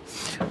 Ah,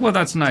 well,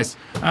 that's nice.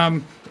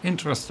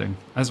 Interesting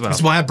as well.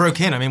 That's why I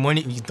broke in. I mean,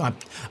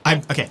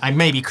 I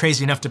may be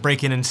crazy enough to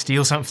break in and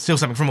steal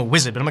something from a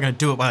wizard, but I'm not going to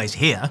do it while he's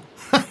here.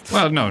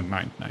 Well, no,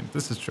 nine.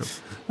 This is true.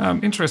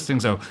 Interesting,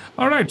 so.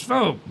 All right,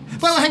 well...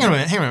 Well, hang on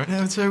a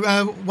minute. So,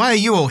 why are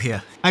you all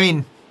here? I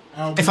mean,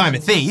 if I'm a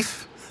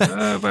thief...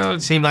 well,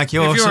 it seemed like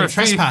you're if you're sort a of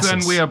thief, trespassers.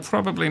 then we are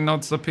probably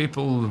not the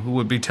people who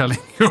would be telling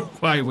you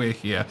why we're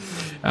here.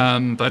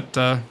 But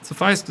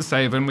suffice to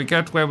say, when we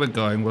get where we're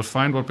going, we'll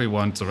find what we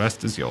want. The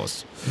rest is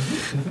yours.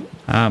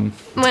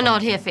 We're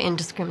not here for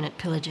indiscriminate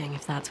pillaging,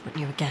 if that's what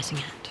you were getting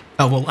at.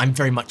 Oh, well, I'm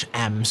very much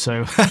am,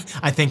 so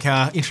I think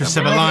our interests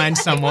have aligned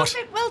somewhat.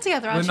 We'll fit well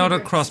together. We're not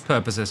at cross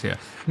purposes here.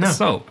 No.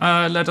 So,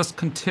 let us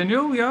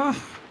continue, yeah?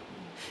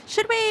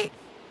 Should we,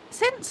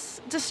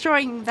 since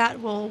destroying that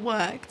wall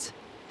worked,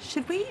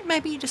 should we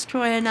maybe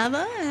destroy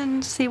another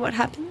and see what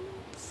happens?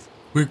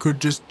 We could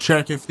just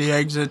check if the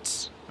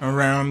exit's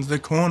around the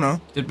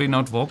corner. Did we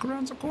not walk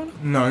around the corner?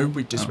 No,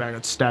 we just about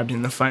got stabbed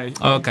in the face.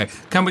 Okay,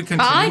 can we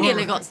continue? I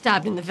nearly got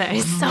stabbed in the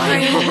face.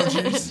 Sorry.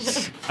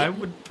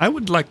 I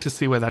would like to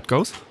see where that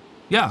goes.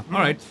 Yeah, all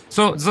right.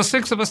 So, the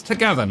six of us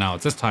together now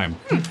at this time.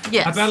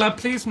 Yes. Abella,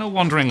 please no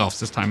wandering off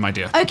this time, my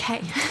dear.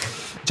 Okay.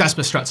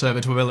 Jasper struts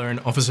over to Abella and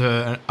offers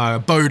her a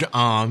bowed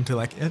arm to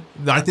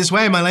right this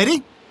way, my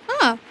lady.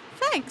 Ah,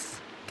 thanks.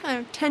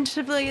 Kind of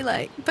tentatively,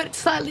 but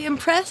slightly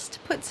impressed,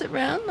 puts it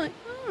round,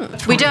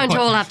 We don't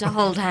all have to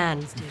hold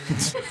hands, do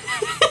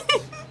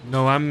we?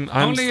 No, I'm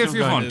Only still if you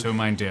going want to,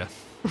 my dear.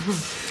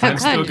 I'm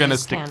still going to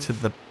Kindness stick can. to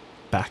the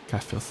back. I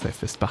feel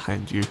safest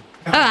behind you.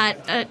 All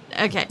right.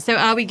 Okay. So,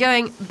 are we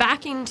going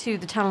back into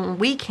the tunnel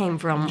we came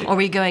from, or are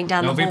we going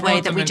down No, the we hallway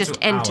brought that them we just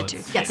into entered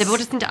ours. to? Yes, they brought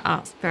us into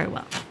ours. Very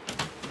well.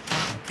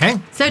 Okay,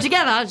 So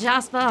together,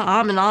 Jasper,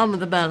 arm in arm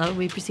with Abella,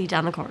 we proceed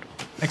down the corridor.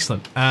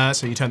 excellent.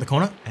 So you turn the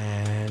corner,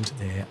 and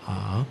there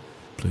are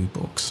blue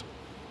books.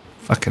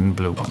 Fucking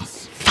blue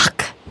ones.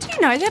 Fuck. Do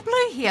you know they're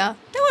blue here?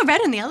 They were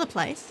red in the other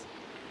place.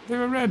 They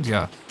were red,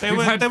 yeah. They We've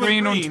were had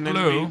green and and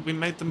blue. we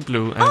made them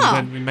blue, and Oh.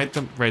 when we made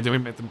them red, we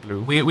made them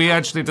blue. We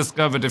actually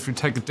discovered if you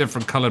take a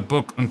different colored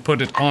book and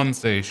put it on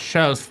the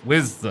shelf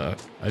with a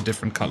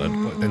different colored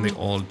book, then they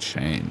all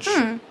change.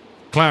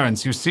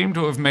 Clarence, you seem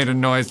to have made a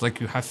noise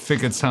like you have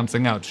figured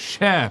something out.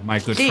 Share, my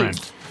good Please.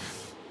 friend.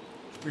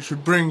 We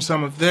should bring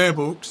some of their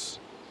books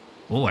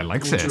Oh, I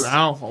like this. into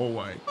our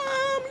hallway.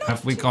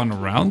 Have we gone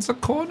around the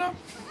corner?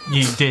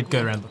 You did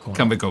go around the corner.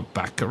 Can we go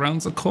back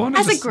around the corner?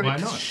 As a Just group. Why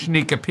not?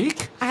 Sneak a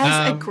peek?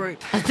 As a group.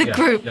 The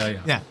group. Yeah.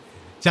 Yeah.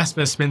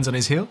 Jasper spins on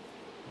his heel.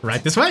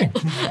 Right this way.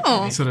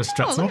 Oh, He sort of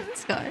struts look off. at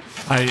this guy.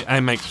 I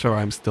make sure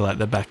I'm still at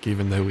the back,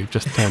 even though we've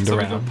just turned So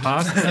we go around.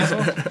 past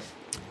that.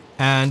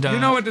 And You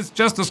know, it is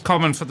just as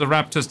common for the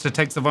raptors to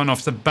take the one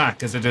off the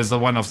back as it is the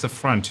one off the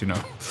front, you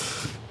know.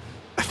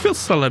 I feel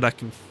solid I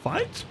can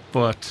fight,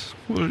 but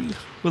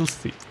we'll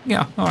see.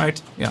 Yeah, all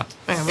right, yeah.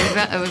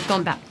 Okay, we've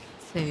gone back.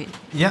 So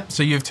yeah,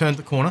 so you've turned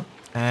the corner,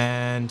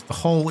 and the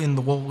hole in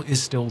the wall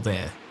is still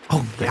there.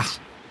 Oh, yeah.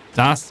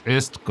 Das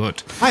ist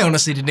gut. I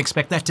honestly didn't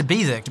expect that to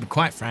be there, to be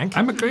quite frank.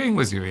 I'm agreeing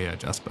with you here,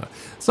 Jasper.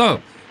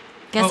 So,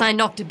 Guess I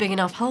knocked a big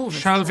enough hole. this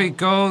shall time. we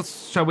go?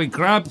 Shall we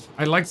grab?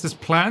 I like this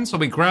plan. So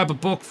we grab a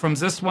book from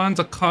this one,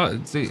 the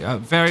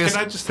various.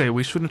 Can I just say,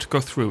 we shouldn't go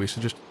through. We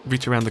should just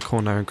reach around the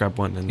corner and grab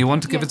one. And You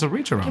want to give it a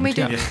reach around? Can we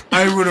do Yeah.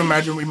 I would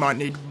imagine we might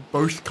need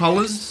both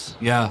colours.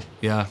 Yeah.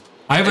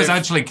 I was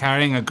actually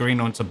carrying a green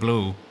onto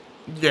blue.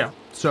 Yeah.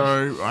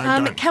 So I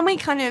don't. Can we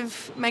kind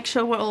of make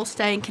sure we're all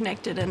staying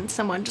connected and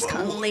someone just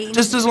kind of leans?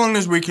 Just as long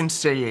as we can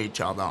see each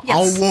other.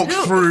 Yes. I'll walk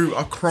through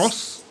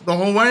across the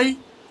hallway,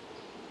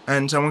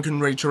 and someone can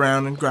reach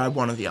around and grab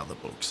one of the other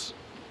books.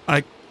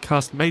 I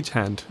cast Mage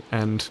Hand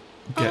and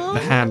get the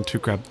hand to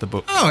grab the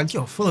book. Oh,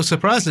 you're full of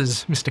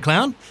surprises, Mr.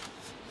 Clown.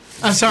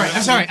 I'm sorry.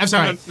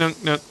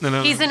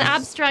 No. He's an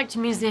abstract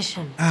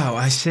musician. Oh,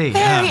 I see.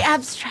 Very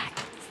abstract.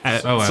 So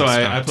so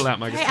I abstract. pull out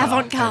my Very guitar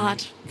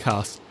avant-garde. and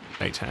cast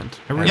Mage Hand.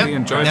 I really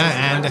enjoyed it.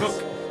 And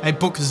a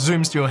book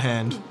zooms to your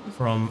hand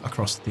from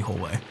across the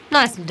hallway.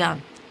 Nicely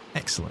done.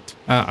 Excellent.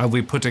 Are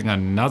we putting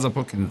another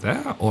book in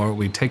there, or are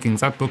we taking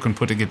that book and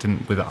putting it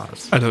in with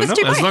ours? I don't Let's know.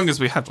 do As both. long as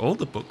we have all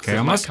the books, Okay, it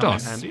I might must come in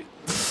start.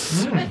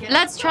 handy.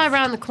 Let's try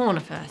around the corner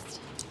first,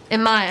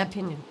 in my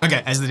opinion.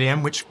 Okay, as the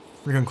DM, which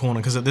friggin' corner?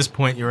 Because at this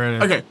point you're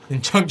at Okay.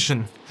 in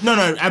junction.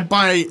 No.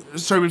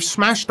 So we've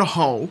smashed a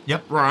hole.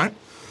 Yep. Right.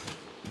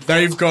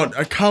 They've got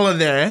a colour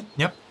there.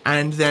 Yep.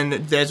 And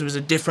then theirs was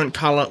a different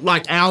colour.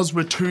 Like ours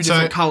were two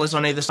different colours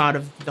on either side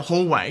of the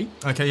hallway.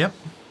 Okay, yep.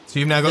 So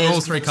you've now got Theirs all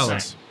was three the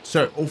colours. same.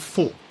 So, or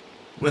four.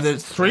 Whether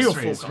it's three or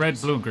four. It's red,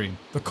 blue, green.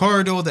 The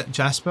corridor that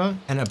Jasper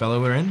and Abella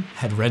were in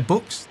had red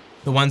books.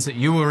 The ones that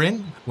you were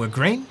in were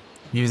green.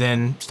 You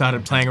then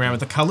started playing around with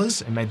the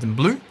colours and made them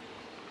blue.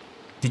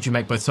 Did you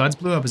make both sides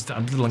blue? I'm a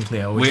little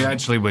unclear. We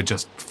actually were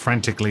just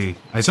frantically.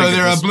 So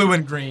there are blue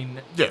and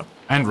green Yeah.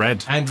 and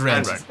red. and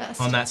red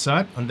Dispersed. on that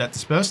side, on that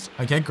dispersed.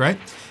 Okay, great.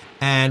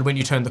 And when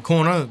you turned the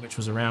corner, which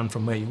was around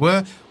from where you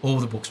were, all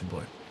the books were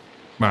blue.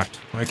 Right.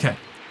 Okay.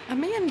 Are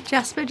me and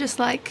Jasper just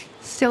like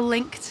still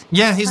linked?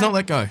 Yeah, he's not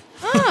let go.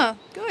 Oh,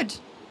 good.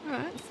 All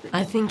right.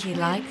 I think he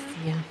likes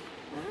you.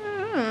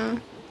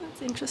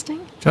 That's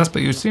interesting. Jasper,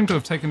 you seem to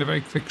have taken a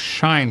very quick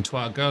shine to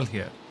our girl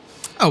here.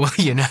 Oh, well,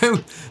 you know.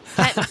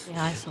 Technically,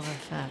 I saw her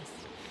first.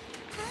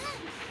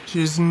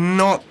 She's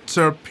not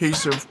a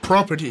piece of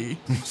property.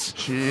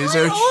 She is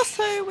a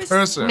Also, was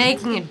person.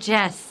 Making a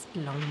jest,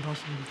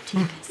 long-bottomed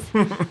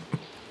teepers.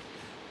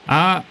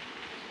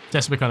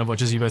 Jasper kind of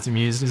watches you both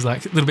amused. He's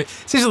like a little bit,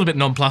 seems a little bit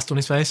nonplussed on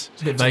his face.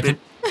 It's a bit vacant.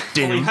 Well, he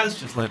Dim. has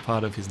just learnt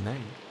part of his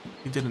name.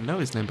 He didn't know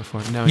his name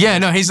before. No. Yeah,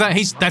 no, he's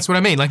that's what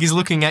I mean. Like he's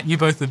looking at you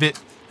both a bit.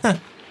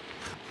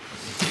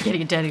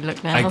 Getting a dirty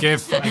look now.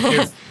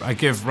 I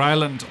give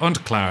Ryland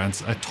and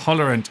Clarence a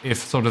tolerant, if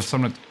sort of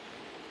somewhat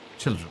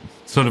children,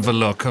 sort of a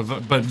look,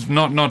 but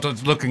not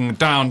looking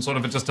down. Sort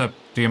of just a.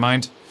 Do you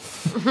mind?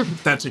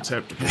 That's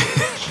acceptable.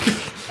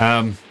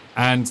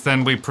 And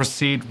then we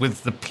proceed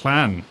with the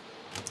plan.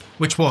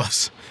 Which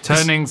was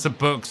Turning the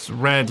books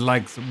red,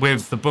 like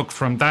with the book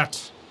from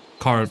that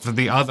corridor,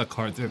 the other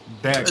corridor,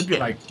 their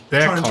Trying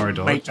to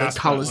corridor. make the Jasper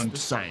colours and- the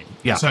same.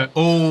 Yeah. so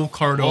all all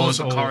corridors.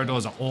 the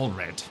corridors are all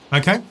red.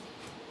 Okay.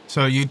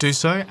 So you do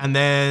so, and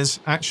there's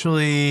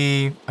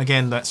actually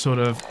again that sort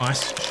of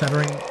ice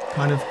shattering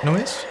kind of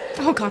noise.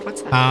 oh god,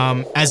 what's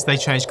that? As they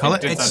change color,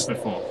 Did it's that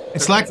before.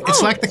 it's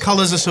like the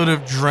colors are sort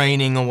of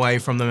draining away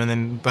from them, and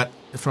then but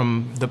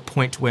from the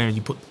point where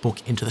you put the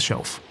book into the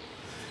shelf,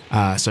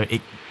 so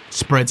it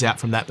spreads out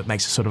from that, but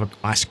makes a sort of an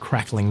ice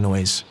crackling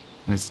noise.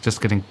 And it's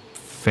just getting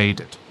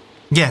faded.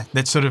 Yeah,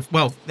 that's sort of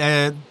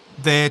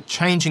they're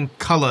changing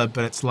color,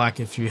 but it's like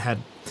if you had,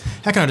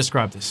 how can I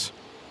describe this?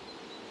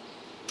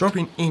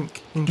 Dropping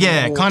ink into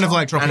Yeah, the kind of water,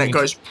 like dropping and it ink.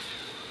 goes.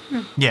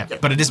 Yeah,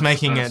 but it is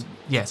making Nice. it.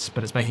 Yes,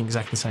 but it's making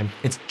exactly the same.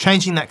 It's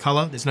changing that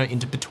color. There's no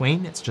inter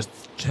between. It's just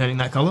turning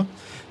that color,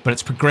 but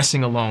it's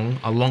progressing along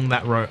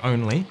that row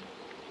only,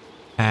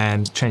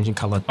 and changing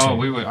color. Too.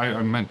 Oh,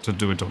 I meant to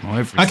do it on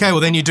everything. Okay,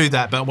 well then you do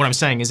that. But what I'm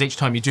saying is, each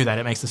time you do that,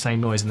 it makes the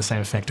same noise and the same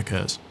effect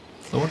occurs.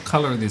 So what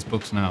color are these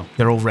books now?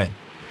 They're all red.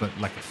 But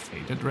like a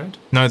faded red?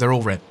 No, they're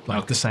all red, like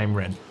Okay. the same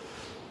red.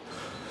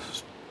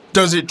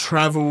 Does it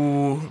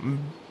travel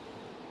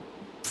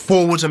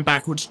forwards and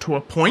backwards to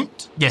a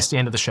point? Yes, the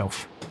end of the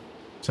shelf.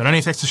 So it only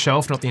affects the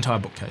shelf, not the entire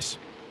bookcase.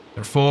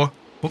 There are 4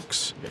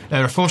 books.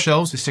 There are 4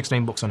 shelves with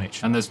 16 books on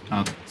each. And there's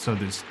so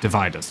there's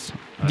dividers.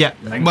 Yeah.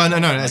 Well,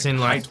 no, as in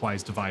like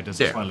height-wise dividers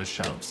Yeah. as well as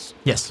shelves.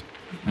 yes.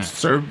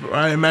 So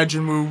I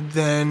imagine we'll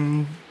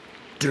then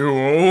do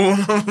all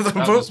of the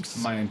That books. was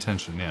my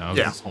intention, of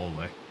Yeah. this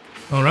hallway.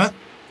 All right.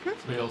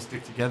 We all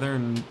stick together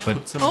and But-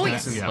 put some Oh,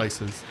 pieces yes.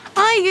 places.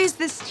 I use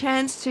this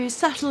chance to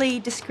subtly,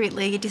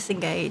 discreetly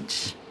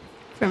disengage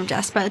from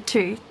Jasper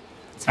to.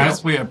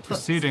 As we are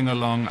proceeding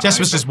along, Jess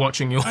was just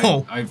watching you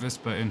all. I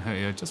whisper in her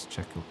ear, just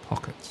check your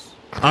pockets.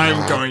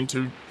 I'm going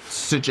to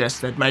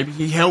suggest that maybe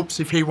he helps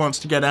if he wants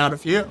to get out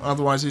of here.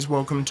 Otherwise, he's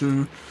welcome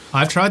to.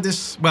 I've tried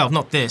this. Well,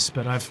 not this,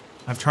 but I've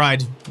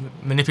tried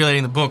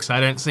manipulating the books. I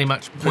don't see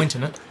much point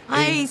in it.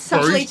 I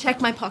subtly check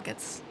my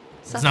pockets.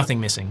 There's nothing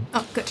missing.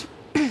 Oh, good.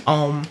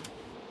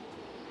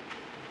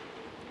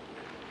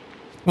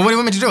 Well, what do you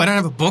want me to do? I don't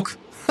have a book.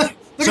 Look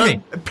So at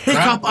me. pick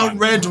up a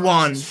red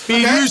one.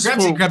 Be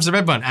useful. Grabs the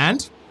red one.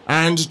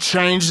 And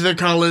change the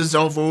colours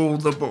of all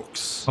the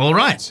books. All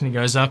right. And he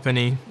goes up and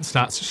he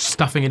starts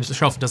stuffing into the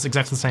shelf and does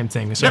exactly the same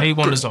thing. So Yep, he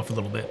wanders off a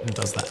little bit and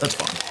does that. That's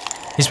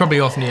fine. He's probably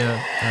off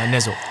near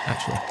Nezel,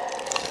 actually.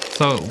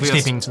 So we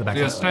Sneaking to the back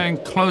we are of it. staying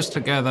close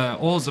together.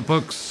 All the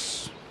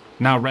books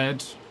now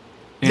read.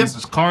 In Yep.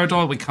 this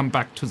corridor, we come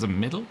back to the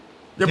middle.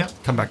 Yep.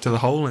 Come back to the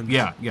hole and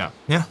Yeah.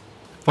 Yeah.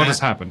 What has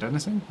happened?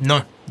 Anything?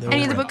 No.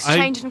 Any of the books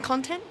change in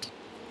content?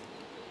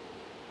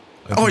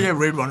 Oh yeah,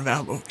 read one of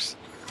our books.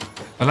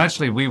 Well,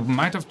 actually, we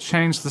might have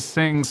changed the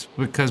things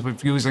because we're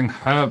using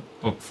her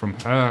book from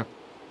her.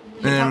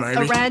 Yeah, A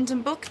maybe.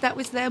 random book that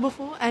was there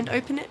before and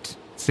open it?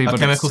 See, but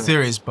Chemical it's,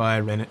 Theories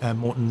by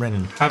Morton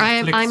Rennan. Have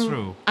a flick I'm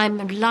through.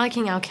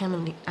 liking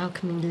alchemy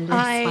less.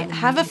 I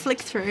have a flick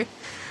through.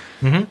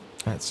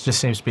 That just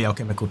seems to be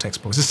alchemical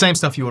textbooks. The same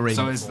stuff you were reading.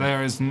 So before.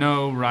 there is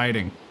no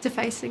writing.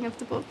 Defacing of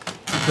the book.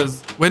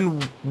 because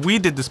when we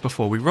did this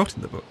before, we wrote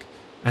in the book,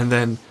 and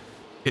then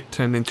it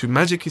turned into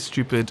magic is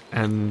stupid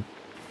and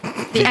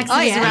The exit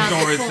is yeah. around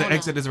door the is corner. the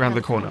exit is around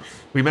the corner.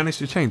 We managed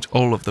to change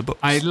all of the books.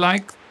 I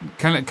like.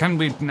 Can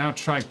we now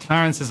try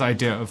Clarence's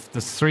idea of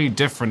the 3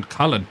 different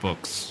colored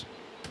books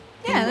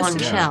Yeah, that's One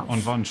good. shelf. on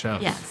one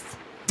shelf? Yes.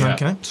 Yeah.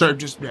 Okay. So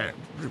just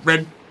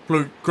red,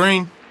 blue,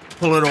 green.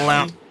 Pull it all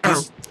out.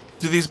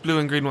 Do these blue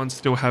and green ones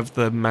still have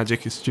the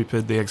magic is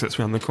stupid, the exits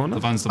around the corner?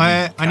 The ones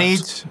that we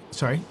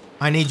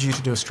I need you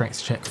to do a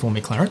strength check for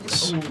me,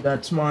 Clarence. Oh,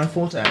 that's my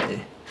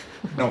forte.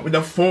 Not with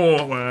the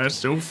 4, we're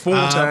still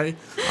forte.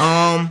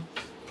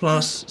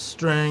 Plus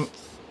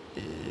strength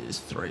is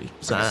 3.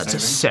 So that's a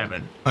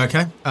 7.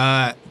 Okay.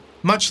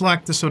 Much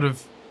like the sort of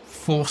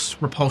force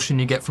repulsion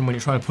you get from when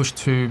you try to push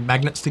 2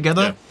 magnets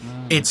together,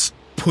 it's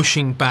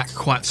pushing back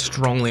quite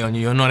strongly on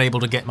you. You're not able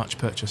to get much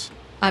purchase.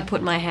 I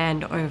put my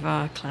hand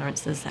over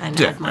Clarence's and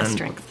Yeah, add my and-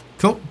 strength.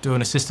 Cool. Do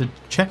an assisted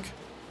check.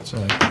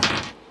 So,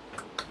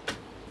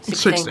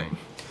 16.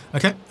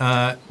 okay.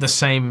 The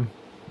same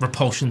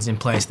repulsion's in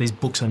place. These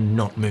books are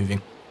not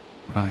moving.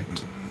 Right.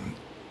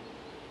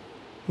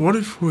 What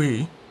if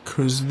we...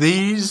 Because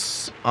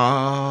these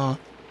are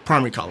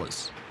primary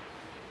colours.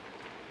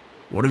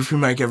 What if we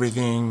make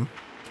everything...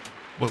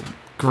 Well,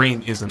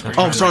 green isn't.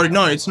 Oh, sorry,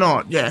 no, it's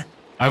not. Yeah.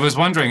 I was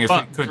wondering if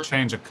But- we could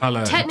change a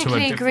color. to a Technically,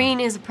 different, green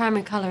is a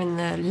primary color in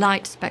the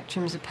light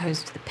spectrum as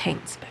opposed to the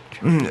paint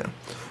spectrum. Yeah.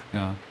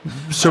 Yeah.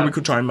 So we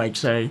could try and make,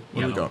 say,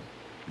 what do we Yellow. got?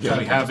 Do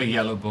we have a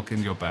yellow book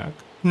in your bag?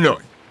 No.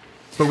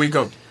 But we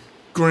got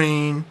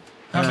green...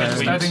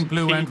 I think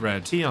blue and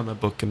red. T on the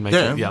book and make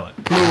Yeah. it yellow.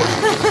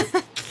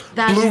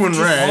 That Blue is and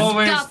red.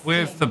 Always disgusting.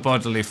 with the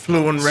bodily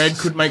fluids. Blue and red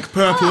could make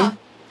purple.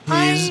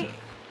 Here's... I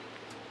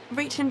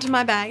reach into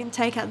my bag and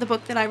take out the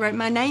book that I wrote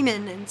my name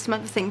in and some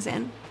other things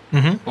in.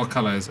 What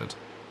color is it?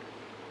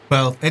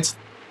 Well, it's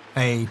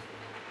a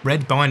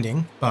red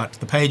binding, but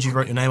the page you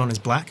wrote your name on is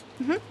black.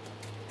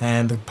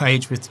 And the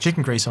page with the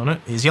chicken grease on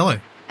it is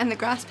yellow. And the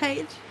grass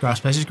page,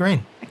 Grass page is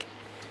green.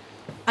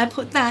 I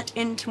put that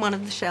into one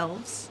of the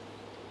shelves.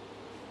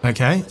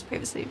 Okay. It's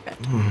previously read.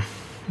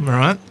 All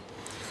right.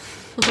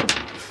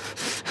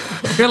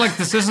 I feel like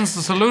this isn't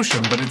the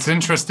solution, but it's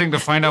interesting to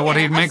find out what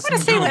he I makes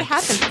just him want to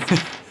see do. what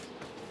happens.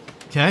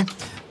 Okay.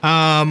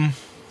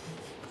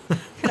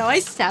 Can I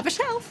always stab a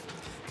shelf?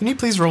 Can you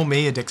please roll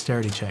me a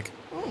dexterity check?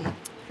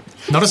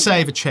 Not a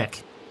save, a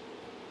check.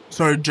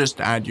 So just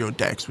add your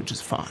dex, which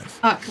is 5.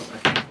 Oh, cool.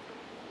 Okay.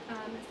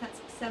 That's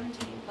 17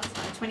 plus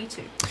 5,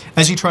 22.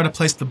 As you try to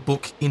place the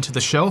book into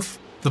the shelf,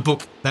 the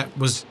book that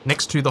was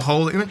next to the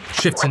hole that you went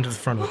shifts into the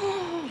front of it.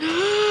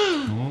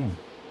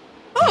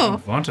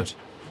 Oh, Want it?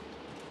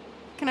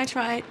 can I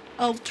try it?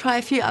 I'll try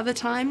a few other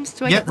times.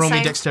 Do I Yep, get the roll me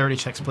same? dexterity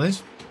checks,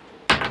 please.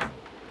 That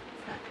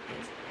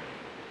is-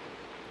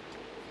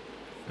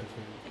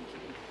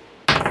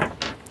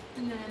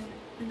 And then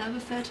another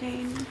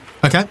 13.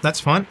 Okay, that's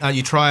fine.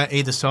 You try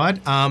either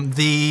side.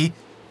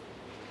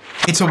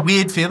 It's a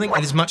weird feeling.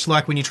 It is much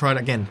like when you try to,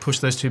 again, push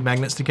those 2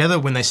 magnets together.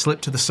 When they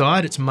slip to the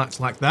side, it's much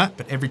like that.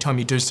 But every time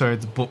you do so,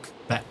 the book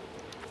that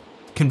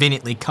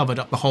conveniently covered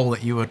up the hole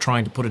that you were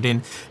trying to put it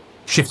in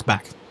shifts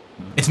back.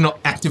 It's not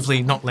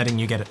actively not letting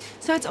you get it.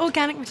 So it's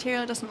organic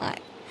material, it doesn't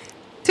like.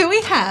 Do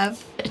we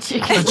have A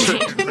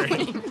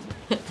chicken.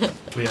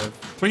 We have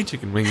 3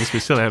 chicken wings. We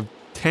still have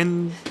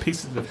 10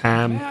 pieces of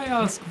ham. May I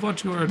ask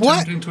what you were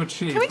What? attempting to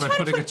achieve Can we by try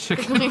to putting a put-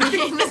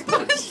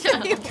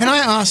 chicken? Can I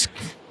ask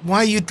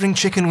why you'd bring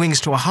chicken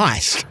wings to a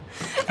heist?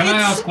 Can I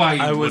ask why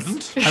you I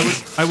wouldn't?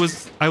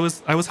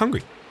 was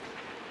hungry.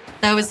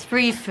 That was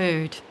free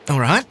food. All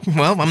right.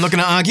 Well, I'm not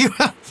going to argue.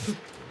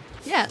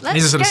 Yeah, These are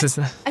let's sort of get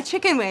sister- a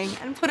chicken wing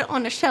and put it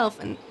on a shelf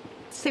and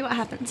see what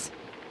happens.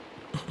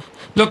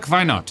 Look,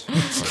 why not? So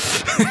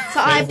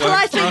I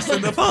politely,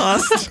 In the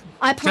past.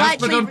 I Jasper,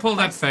 politely, don't pull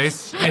that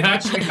face. It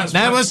actually has.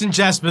 That wasn't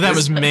Jasper. That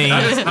was me.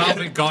 That is how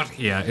we got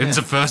here in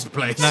the first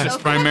place. No. It's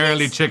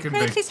primarily chicken Can I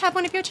wings. please have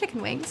one of your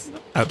chicken wings?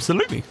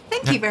 Absolutely.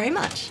 Thank you very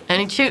much.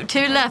 Only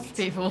two left,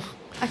 people.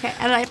 Okay,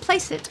 and I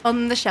place it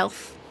on the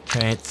shelf.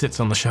 Okay, it sits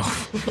on the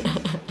shelf.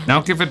 Now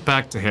give it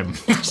back to him.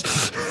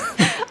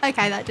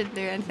 Okay, that didn't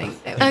do anything.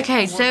 There we go.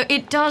 Okay, so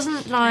it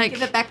doesn't like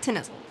Give it back to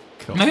Nizzle.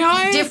 May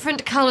I?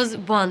 different colours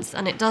at once,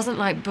 and it doesn't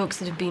like books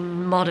that have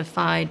been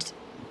modified.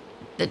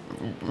 That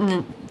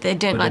they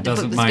don't But like it the book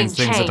doesn't that's mind been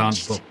things that aren't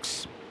changed.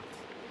 books.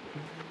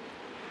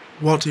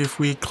 What if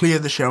we clear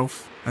the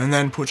shelf and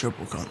then put your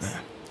book on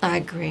there? I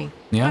agree.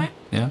 Yeah,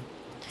 yeah.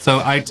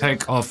 So I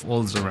take off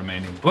all the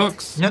remaining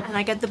books. Yep. And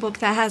I get the book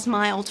that has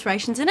my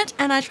alterations in it,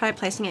 and I try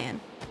placing it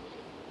in.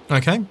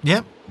 Okay,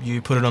 yep.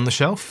 You put it on the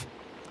shelf.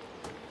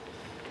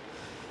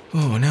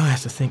 Oh, now I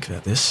have to think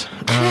about this.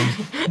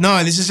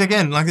 No, this is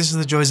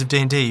the joys of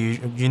D&D.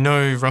 You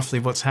know roughly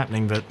what's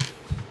happening, but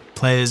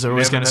players are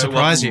always going to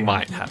surprise you.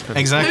 Might happen.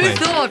 Exactly. Who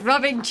thought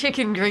rubbing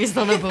chicken grease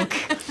on a book?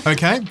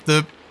 Okay,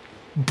 the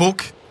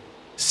book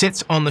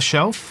sits on the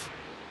shelf,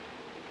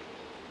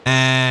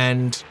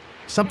 and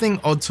something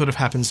odd sort of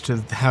happens to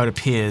how it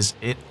appears.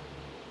 It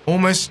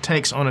almost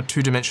takes on a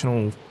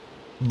two-dimensional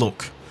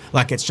look,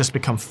 like it's just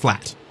become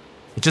flat.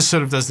 It just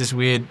sort of does this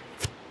weird...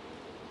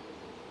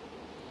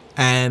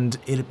 And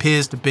it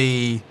appears to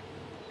be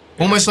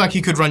almost like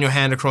you could run your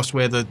hand across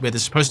where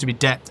there's supposed to be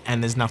depth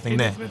and there's nothing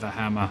there. With a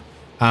hammer.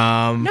 No,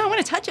 I want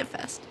to touch it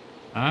first.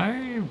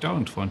 I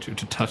don't want you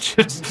to touch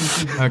it.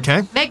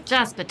 Okay. Make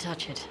Jasper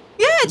touch it.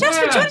 Yeah,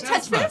 Jasper, do you want to touch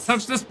Jasper, this?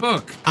 touch this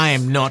book. I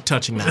am not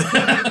touching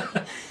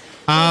that.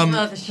 Worth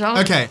a shot.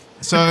 Okay,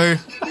 so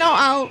No,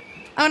 I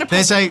want to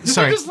there's a...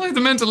 Sorry. Just like the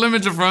mental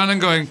image of Ronan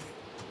going,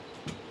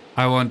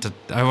 I want to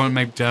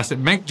make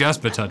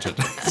Jasper touch it.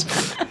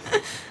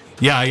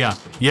 Yeah.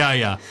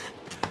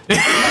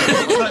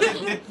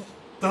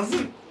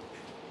 Doesn't.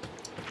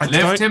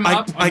 Lift him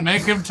up and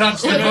make him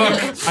touch the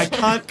book. I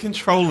can't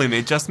control him.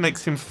 It just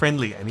makes him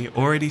friendly, and he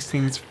already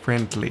seems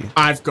friendly.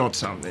 I've got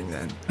something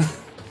then.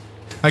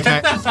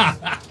 Okay.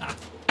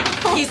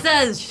 He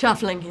says,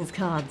 shuffling his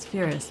cards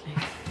furiously.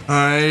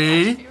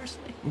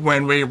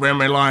 When we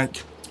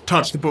like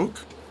touch the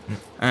book,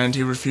 and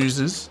he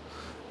refuses,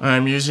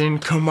 I'm using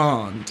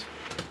command.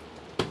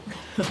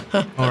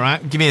 All right,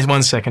 give me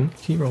 1 second.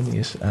 Can you roll me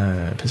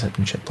a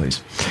perception check,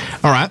 please?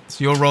 All right,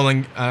 so you're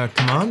rolling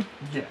command.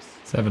 Yes.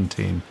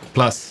 17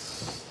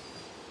 plus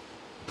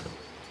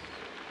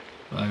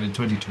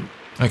 22.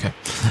 Okay.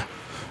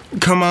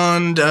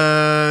 Command,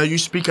 you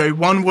speak a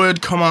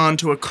one-word command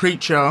to a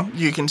creature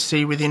you can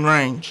see within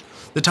range.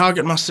 The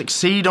target must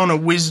succeed on a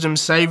wisdom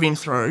saving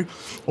throw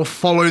or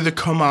follow the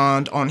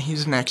command on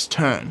his next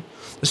turn.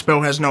 The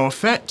spell has no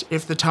effect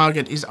if the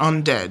target is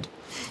undead,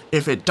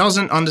 if it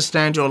doesn't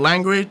understand your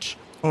language,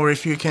 or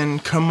if you can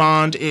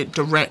command it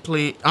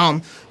directly,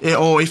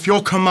 or if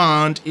your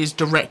command is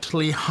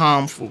directly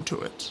harmful to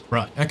it.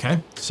 Right,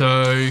 okay.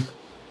 So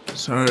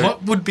So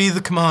what would be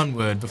the command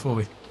word before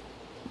we...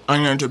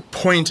 I'm going to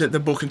point at the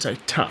book and say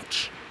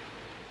touch.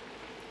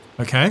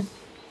 Okay.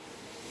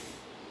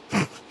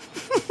 All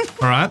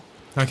right.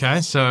 Okay,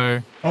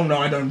 so... Oh no,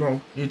 I don't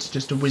roll. It's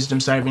just a wisdom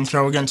saving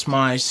throw against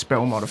my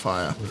spell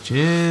modifier. Which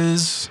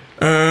is...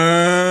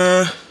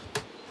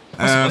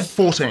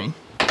 14.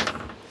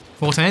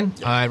 14?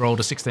 I rolled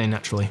a 16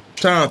 naturally.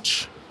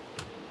 Touch.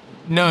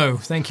 No,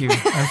 thank you.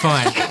 I'm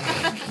fine.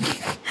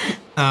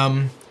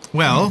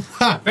 Well...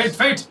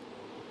 Fate!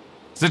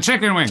 It's a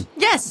chicken wing.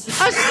 Yes.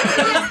 I was just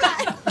gonna use that.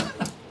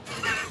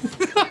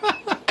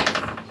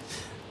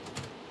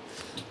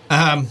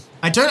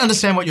 I don't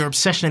understand what your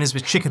obsession is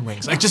with chicken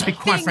wings. I'll just be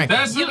quite frank.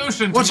 Their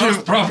solution to What's most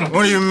your problems.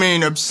 What do you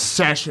mean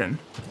obsession?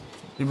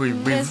 We've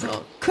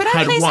Nizzle. Could I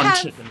had please one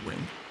have... chicken wing.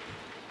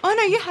 Oh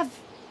no, you have...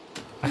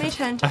 Mage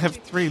hand. I have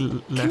 3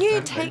 left. Can you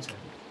take...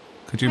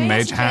 Could you May I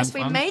mage hand suggest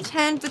we one? mage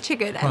hand the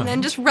chicken and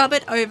then just rub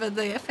it over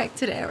the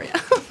affected area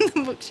on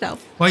the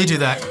bookshelf? While you do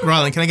that,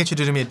 Rylan, can I get you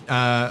to do me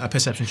a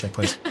perception check,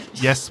 please?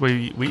 Yes,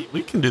 we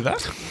can do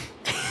that.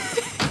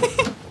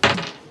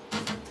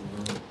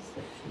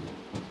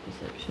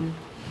 Perception.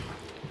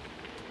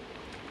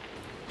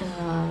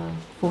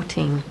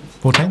 14.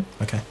 14?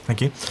 Okay,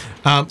 thank you.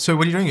 So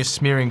what are you doing? You're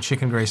smearing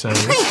chicken grease over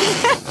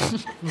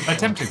this.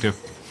 Attempting to.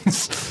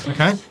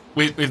 Okay.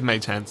 We've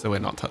made hands, so we're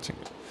not touching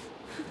it.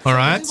 All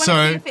right, Just so...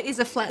 wondering if it is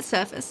a flat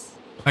surface.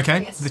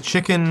 Okay, Yes. the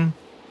chicken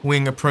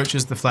wing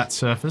approaches the flat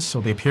surface,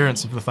 or the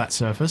appearance of the flat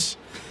surface,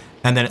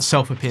 and then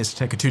itself appears to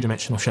take a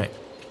two-dimensional shape.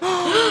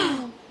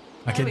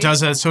 Like it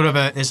does a sort of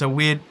a... There's a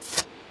weird...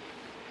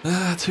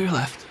 2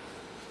 left.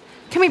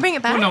 Can we bring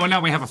it back? Oh no,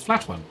 now we have a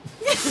flat one.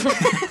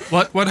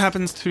 What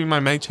happens to my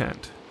mage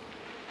hand?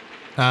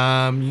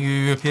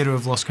 You appear to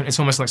have lost... It's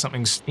almost like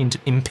something's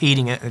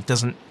impeding it. It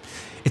doesn't...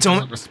 It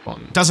Doesn't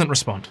respond. doesn't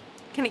respond.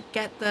 Can it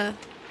get the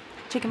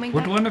chicken wing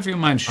Would back? one of you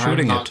mind I'm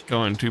shooting not it?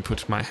 going to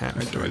put my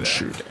hand through there.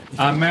 Shoot it.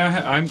 I'm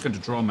going to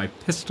draw my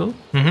pistol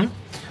and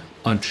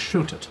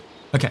shoot it.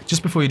 Okay,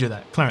 just before you do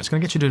that, Clarence, can I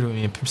get you to do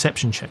me a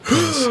perception check,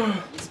 please?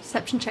 These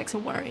perception checks are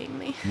worrying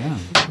me. Yeah.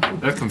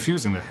 They're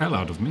confusing the hell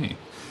out of me.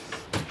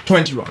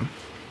 21.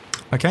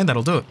 Okay,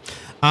 that'll do it.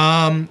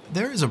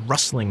 There is a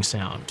rustling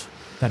sound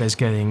that is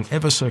getting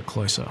ever so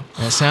closer.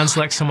 And it sounds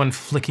like someone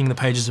flicking the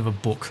pages of a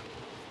book.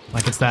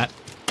 Like it's that.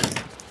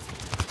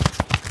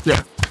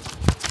 Yeah.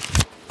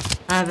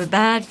 I have a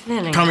bad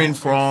feeling. Coming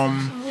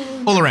from...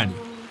 All around you.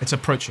 It's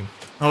approaching.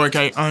 Oh,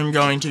 okay, I'm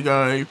going to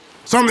go.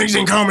 Something's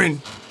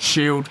incoming!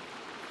 Shield.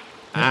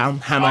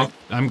 Hammer.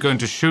 I'm going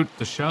to shoot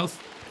the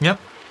shelf. Yep.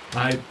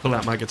 I pull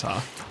out my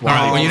guitar. All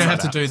right. Well, you don't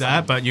have to do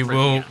that, but you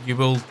will.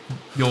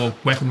 Your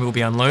weapon will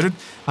be unloaded.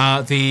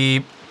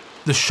 The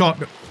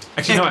shot.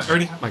 Actually, no, I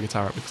already have my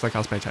guitar up because I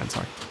cast Mage Hand,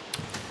 sorry.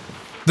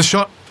 The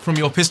shot from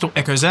your pistol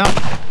echoes out,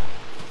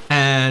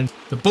 and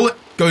the bullet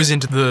goes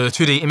into the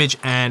 2D image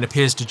and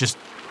appears to just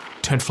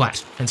turn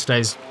flat and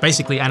stays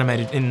basically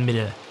animated in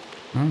midair.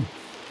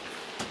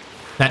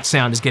 That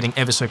sound is getting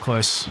ever so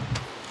close.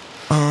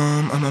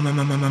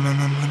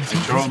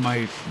 I draw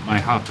my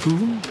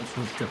harpoon.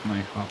 Let's get my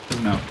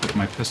harpoon out. Put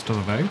my pistol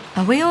away.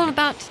 Are we all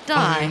about to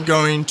die? I'm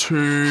going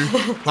to,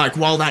 like,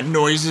 while that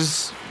noise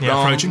is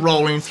approaching.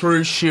 rolling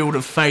through, Shield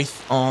of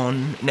Faith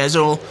on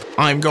Nezor,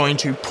 I'm going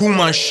to pull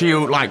my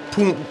shield,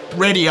 pull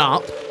ready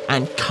up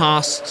and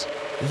cast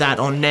that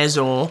on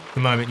Nezor The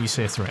moment you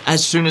see a threat.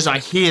 as soon as I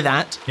hear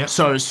that. Yep.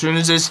 So as soon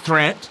as there's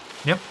threat,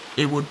 Yep.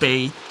 it would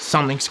be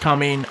something's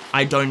coming,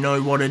 I don't know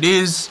what it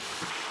is.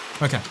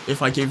 Okay.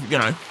 If I give,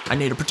 I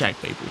need to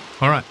protect people.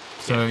 All right.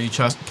 So you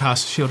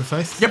cast Shield of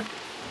Faith. Yep.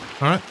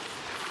 All right.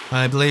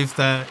 I believe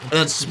that.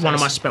 That's one of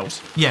my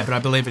spells. Yeah, but I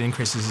believe it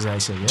increases his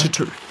AC. Yeah. To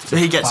 2. So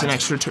he gets an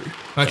extra 2.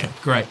 Okay,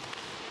 great.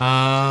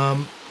 All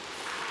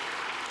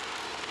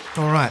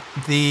right.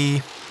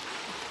 The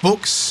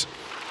books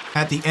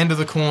at the end of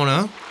the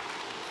corner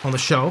on the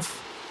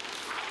shelf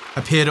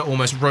appear to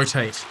almost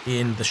rotate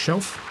in the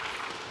shelf,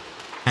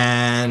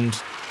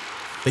 and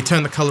they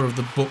turn the color of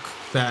the book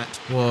that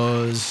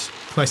was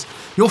placed.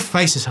 Your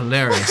face is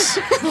hilarious.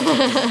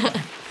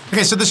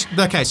 Okay, so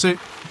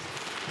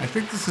I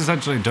think this is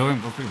actually doing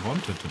what we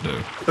wanted to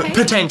do.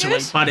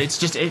 Potentially, but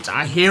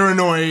I hear a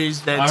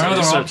noise. Our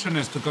other option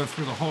is to go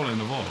through the hole in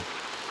the wall.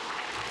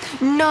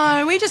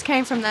 No, we just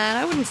came from that.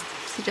 I wouldn't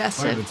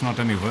suggest Well, it. it's not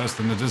any worse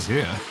than it is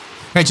here.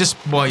 Okay, just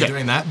while you're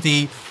doing that,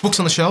 the books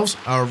on the shelves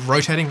are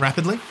rotating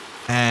rapidly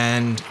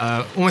and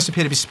almost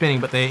appear to be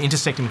spinning, but they're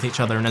intersecting with each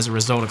other, and as a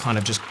result are kind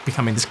of just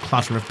becoming this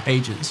clutter of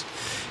pages.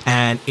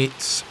 And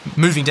it's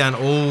moving down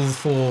all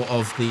 4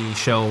 of the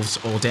shelves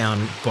or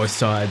down both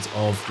sides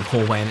of the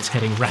hallway, and it's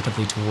heading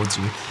rapidly towards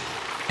you.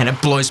 And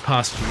it blows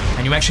past you,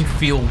 and you actually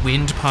feel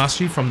wind past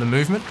you from the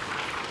movement,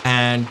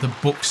 and the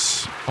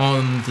books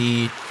on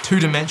the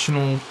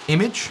 2-dimensional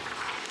image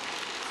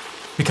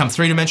become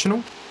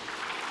 3-dimensional.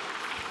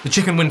 The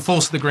chicken wing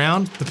falls to the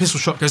ground. The pistol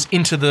shot goes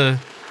into the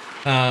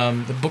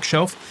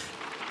bookshelf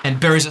and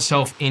buries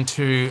itself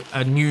into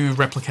a new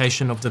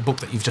replication of the book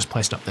that you've just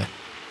placed up there,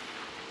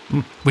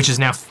 which is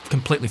now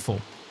completely full.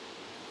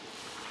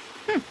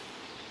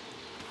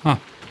 Huh.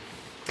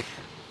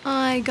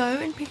 I go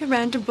and pick a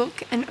random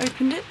book and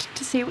open it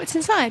to see what's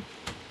inside.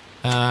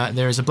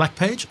 There is a black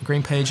page, a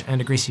green page,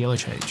 and a greasy yellow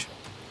page.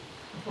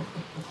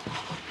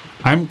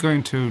 I'm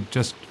going to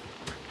just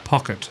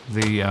pocket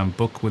the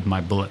book with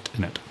my bullet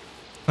in it.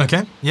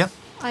 Okay, yep.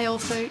 I'm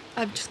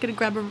just going to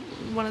grab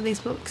one of these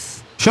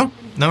books. Sure,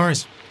 no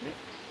worries.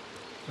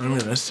 I'm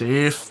going to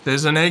see if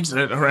there's an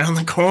exit around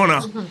the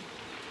corner.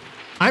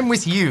 I'm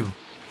with you.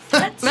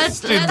 Let's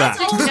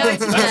all go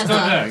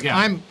together.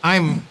 Yeah.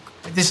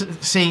 This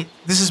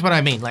is what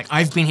I mean. Like,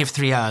 I've been here for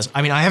 3 hours.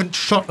 I mean, I haven't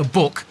shot a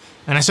book,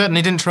 and I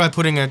certainly didn't try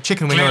putting a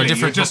chicken wing or a Clearly,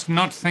 different... you're just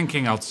not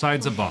thinking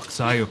outside the box,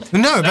 are you?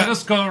 No, Let but...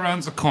 us go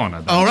around the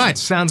corner. Then. All right,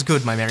 sounds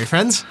good, my merry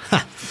friends.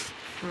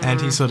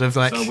 And he sort of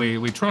like... So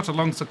we trot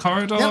along the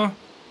corridor.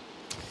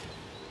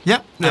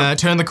 Yep.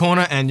 Turn the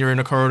corner, and you're in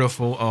a corridor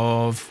full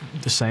of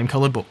the same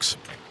coloured books.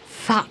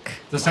 Fuck.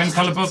 The same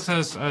colour books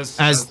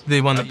as the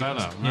one that...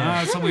 Bella.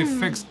 Yeah. So we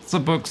fixed the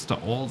books to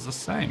all the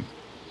same.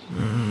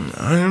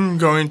 I'm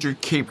going to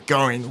keep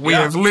going. We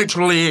have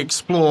literally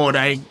explored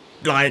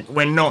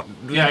we're not...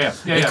 Yeah.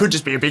 It could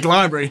just be a big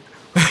library.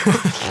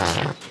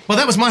 Well,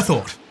 that was my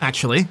thought,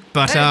 actually.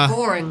 But, Very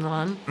boring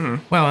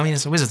one. well, I mean,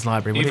 it's a wizard's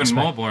library. What do you Even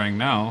expect? more boring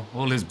now.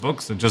 All his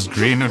books are just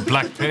green and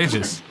black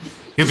pages.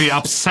 He'll be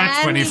upset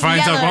And when he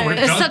finds out what we've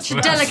There's done. such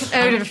a delicate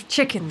odour of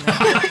chicken.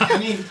 I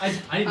mean, I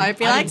didn't... I hope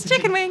he likes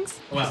chicken wings.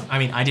 Well, I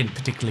mean, I didn't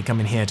particularly come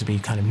in here to be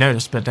kind of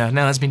noticed, but now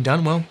that's been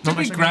done, well... Did Not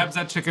we much grab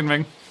that chicken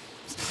wing?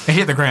 It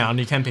hit the ground.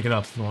 You can pick it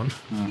up if you want.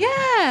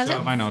 Yeah.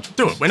 So why not?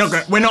 Do it.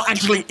 We're not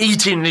actually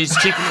eating these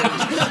chicken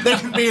wings. They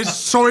can be as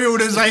soiled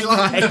as they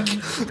like.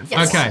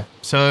 Okay,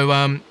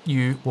 so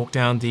you walk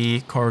down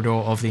the corridor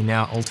of the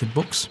now altered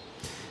books,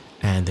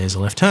 and there's a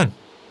left turn.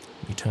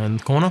 You turn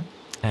the corner,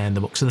 and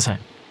the books are the same.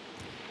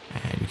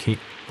 And you keep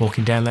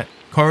walking down that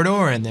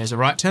corridor, and there's a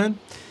right turn,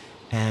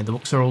 and the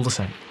books are all the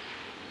same.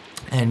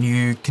 And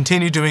you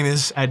continue doing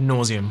this ad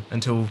nauseum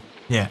until,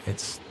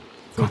 it's...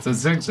 So it's a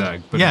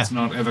zigzag, but Yeah. it's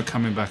not ever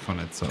coming back on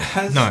itself.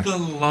 Has No. the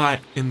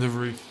light in the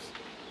roof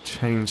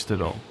changed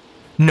at all?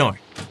 No,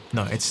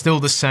 it's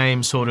still the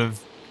same sort of...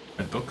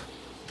 Red book.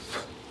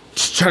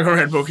 Just chuck a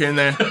red book in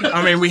there.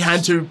 I mean, we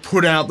had to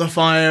put out the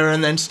fire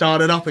and then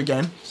start it up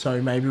again.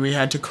 So maybe we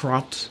had to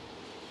corrupt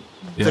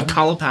the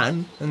colour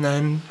pattern and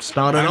then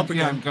start it up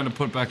Yeah, I'm again. going to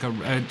put back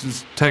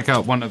just take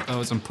out one of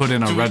those and put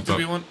in a red Do book.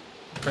 we want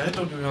red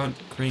or do we want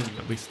green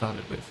that we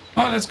started with?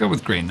 Oh, let's go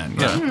with green then.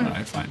 Yeah, all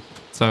right, fine.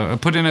 So I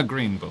put in a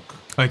green book.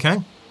 Okay.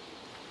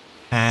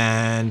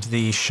 And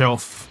the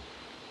shelf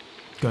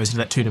goes into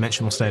that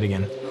two-dimensional state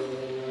again.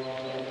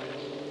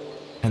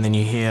 And then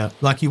you hear,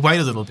 like you wait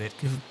a little bit,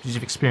 because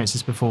you've experienced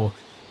this before,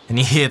 and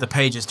you hear the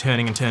pages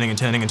turning and turning and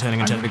turning and turning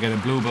and I'm turning. going to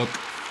get a blue book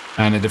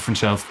and a different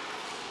shelf.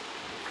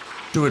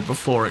 Do it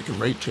before it can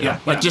reach you. Yeah,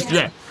 Just.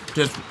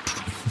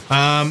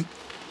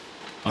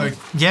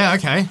 Yeah,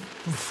 okay.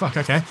 Oh, fuck,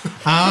 okay.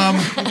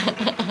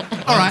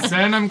 All right.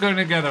 Then I'm going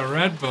to get a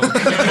red book.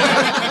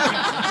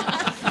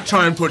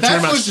 Try and put too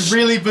That much. was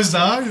really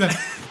bizarre.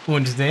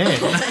 One's there.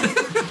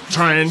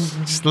 Try and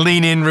Just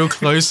lean in real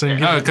close and...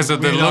 No, because of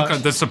the really look,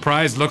 large. the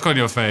surprised look on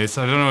your face.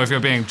 I don't know if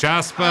you're being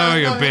Jasper,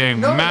 you're being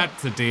Matt,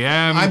 the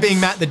DM. I'm being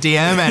Matt the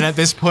DM, and at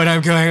this point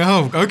I'm going,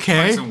 oh,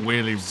 okay. Some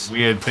really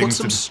weird put things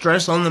some to.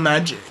 stress on the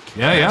magic.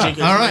 Yeah, yeah. Magic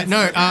is All right,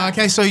 no,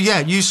 okay, so yeah,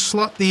 you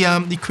slot the,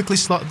 you quickly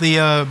slot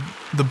the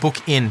book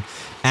in,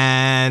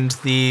 and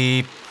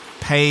the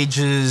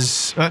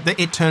pages,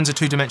 it turns a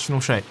two-dimensional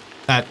shape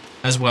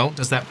as well,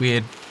 does that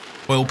weird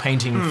oil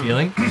painting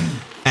feeling,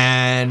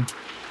 and...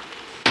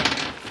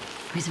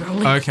 He's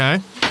rolling. Okay.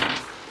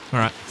 All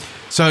right.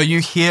 So you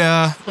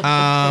hear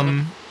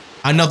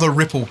another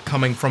ripple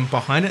coming from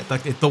behind it.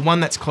 Like the one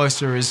that's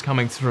closer is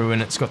coming through,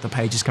 and it's got the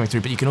pages coming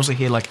through. But you can also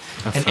hear like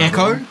an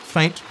echo,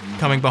 faint,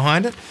 coming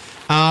behind it.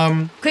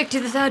 Quick to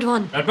the third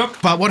one. Red book?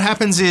 But what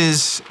happens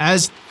is,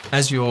 as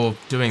you're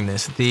doing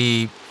this,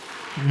 the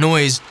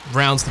noise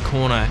rounds the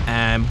corner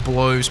and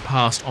blows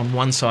past on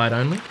one side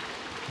only.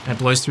 And it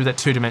blows through that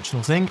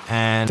two-dimensional thing,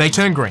 and they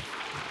turn green.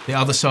 The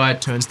other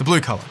side turns the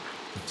blue color.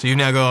 So you've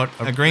now got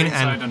a green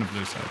side and a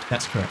blue side.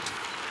 That's correct.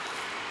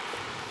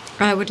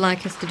 I would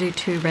like us to do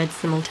 2 reds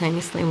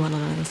simultaneously, one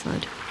on either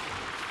side.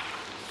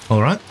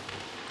 All right.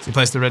 So you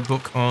place the red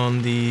book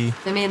on the...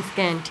 So me and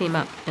Scan team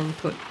up and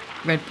put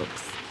red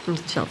books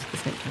into the shelf at the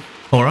same time.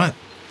 All right.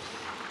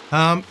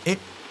 It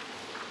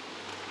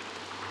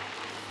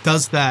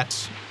does that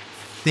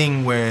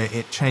thing where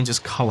it changes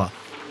color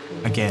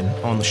again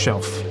on the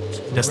shelf.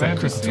 It does that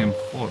Red is quickly. the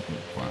important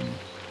one.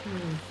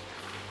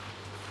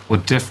 Or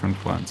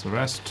different ones, the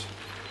rest.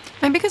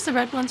 Maybe because the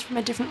red one's from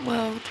a different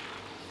world.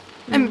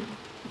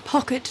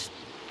 Pocket,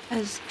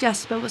 as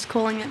Jasper was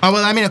calling it. Oh,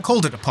 well, I mean, I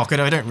called it a pocket.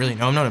 I don't really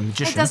know. I'm not a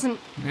magician. It doesn't.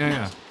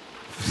 Yeah.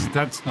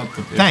 That's not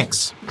the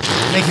Thanks.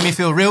 Making me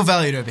feel real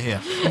valued over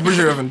here. But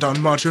you haven't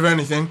done much of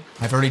anything.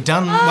 I've already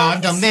done... well,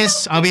 I've done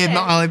this. I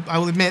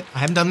will admit, I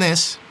haven't done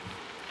this.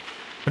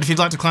 But if you'd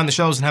like to climb the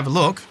shelves and have a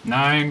look...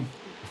 9.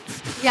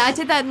 Yeah, I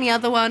did that in the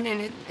other one,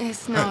 and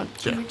it's not.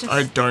 Yeah,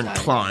 I don't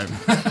climb.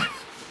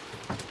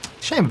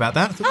 Shame about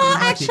that. I thought Oh, you'd like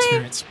the actually,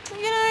 experience.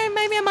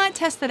 maybe I might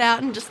test it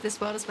out in just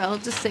this world as well,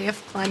 just see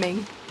if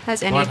climbing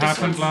has any What difference.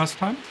 happened last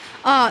time?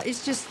 Oh,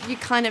 it's just you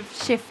kind of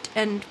shift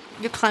and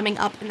you're climbing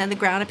up, and then the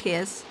ground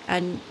appears,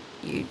 and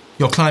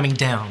You're climbing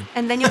down.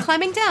 then you're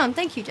climbing down.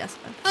 Thank you,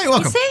 Jasper. Oh, you're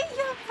welcome. You see,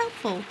 you're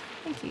helpful.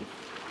 Thank you.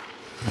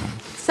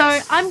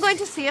 So I'm going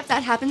to see if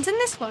that happens in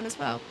this one as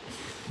well.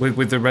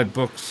 With the red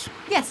books.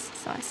 Yes.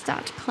 So I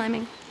start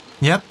climbing.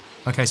 Yep.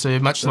 Okay, so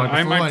much like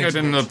I before, might need get to-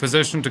 in the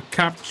position to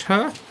catch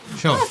her.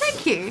 Sure. Oh,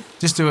 thank you.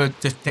 Just do a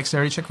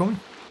dexterity check for me.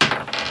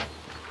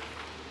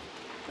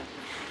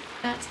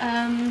 That's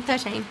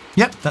 13.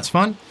 Yep, that's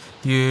fine.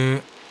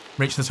 You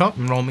reach the top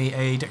and roll me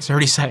a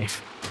dexterity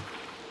save.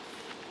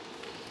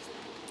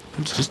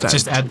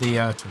 Just add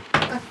the...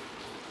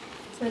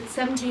 So it's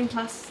 17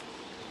 plus.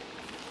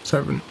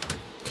 7.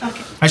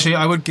 Okay. Actually,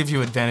 I would give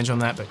you advantage on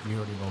that, but you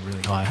already rolled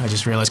really high. I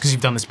just realised because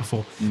you've done this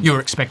before. You were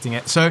expecting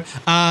it. So,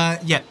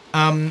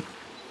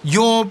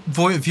 your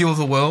view of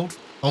the world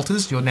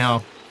alters. You're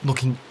now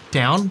looking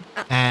down,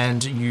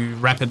 and you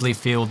rapidly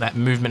feel that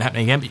movement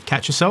happening again, but you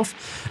catch yourself.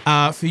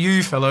 For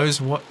you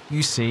fellows, what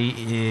you see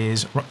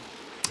is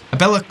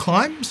Abella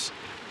climbs,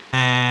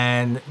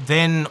 and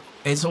then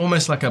it's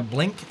almost like a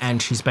blink,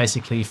 and she's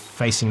basically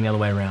facing the other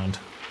way around.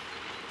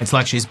 It's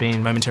like she's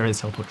been momentarily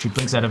teleported. She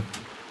blinks out of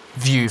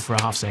view for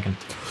a half second.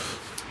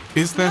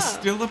 Is there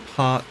still a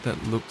part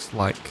that looks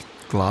like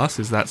glass?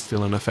 Is that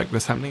still an effect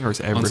that's happening, or is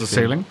everything... On the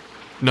ceiling?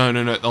 No,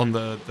 on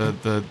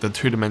the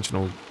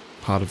two-dimensional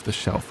part of the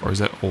shelf, or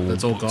is it all...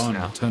 That's all books gone.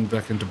 now? Turned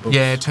back into books.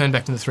 Yeah, turn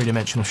back into the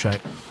three-dimensional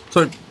shape.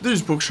 So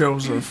these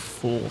bookshelves are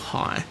full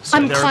high. So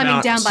I'm they're climbing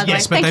about- down, by the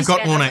Yes, way. but Thank they've you, got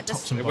Stan. ornate That's-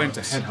 tops and It went to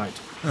bottoms. head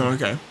height. Oh,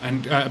 okay.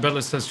 And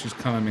Bella says she's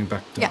climbing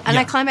back down. Yeah, and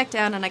Yeah. I climb back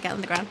down and I get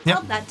on the ground. Yep.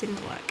 Oh, that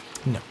didn't work.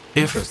 No.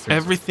 If Interesting.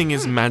 everything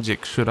is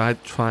magic, should I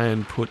try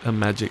and put a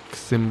magic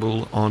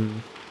symbol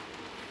on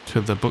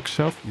to the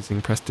bookshelf using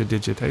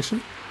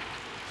prestidigitation?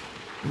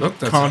 Look,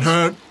 that's Can't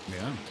hurt.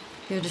 Yeah.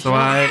 You're just So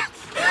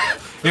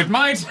It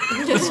might.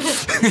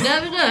 you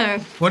never know.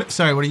 What?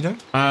 Sorry, what are you doing?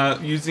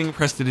 using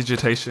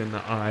prestidigitation,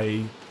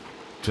 I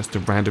just a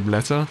random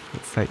letter,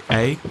 let's say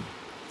A,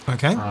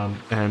 Okay.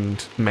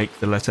 and make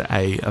the letter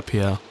A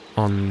appear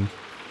on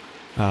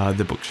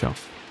the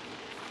bookshelf.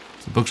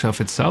 The bookshelf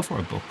itself or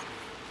a book?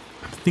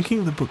 I'm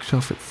thinking the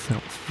bookshelf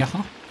itself.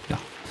 Yeah. Yeah.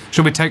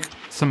 Should we take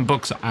some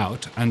books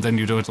out and then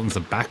you do it on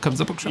the back of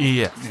the bookshelf?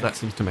 Yes, that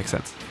seems to make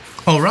sense.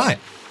 All right.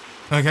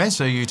 Okay,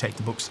 so you take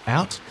the books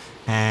out,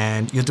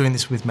 And you're doing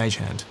this with Mage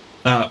Hand.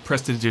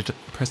 Prestidigitation.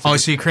 Oh,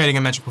 so you're creating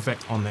a magical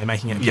effect on there,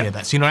 making it appear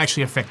that. So you're not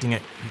actually affecting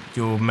it,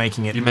 you're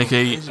making it...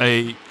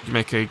 You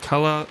make a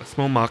color, a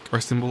small mark, or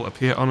a symbol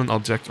appear on an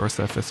object or a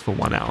surface for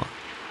 1 hour.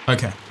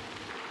 Okay.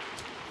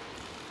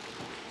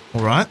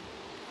 All right.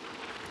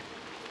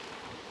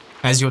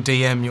 As your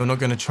DM, you're not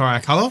going to try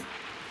a color?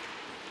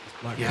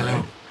 Like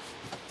yellow.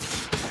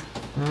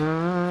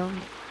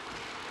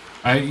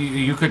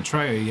 You could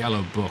try a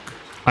yellow book.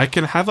 I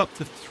can have up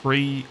to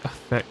 3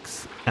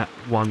 effects at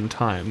one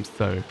time,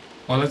 so...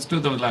 Well, let's do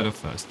the letter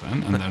first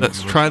then. And then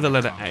let's try the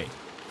letter A.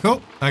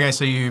 Cool. Okay,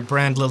 so you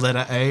brand the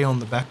letter A on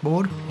the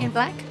backboard. In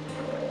black?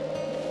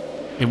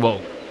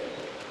 Well,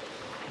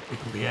 It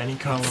can be any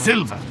colour.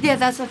 Silver. Yeah,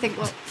 that's I think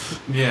what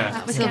Yeah.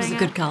 that was Silver's going a at.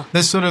 good car.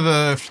 There's sort of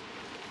a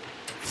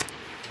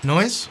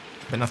noise,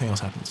 but nothing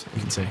else happens,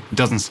 you can see. It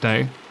doesn't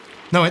stay.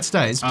 No, it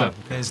stays, but okay.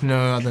 there's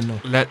no other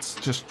noise. let's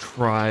just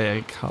try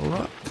a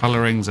color.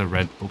 Coloring's a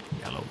red book,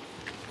 yellow.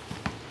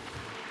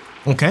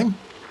 Okay.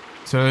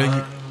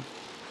 So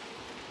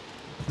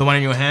the one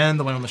in your hand,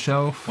 the one on the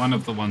shelf, One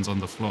of the ones on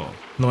the floor.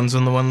 the ones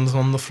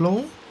on the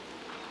floor.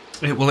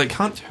 It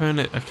can't turn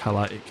it a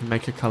color. It can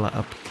make a color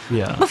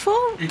appear.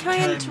 Before, It can I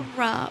can-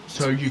 interrupt?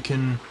 So you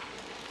can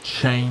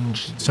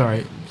change.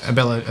 Sorry,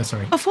 Bella,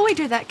 sorry. Before we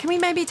do that, can we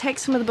maybe take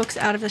some of the books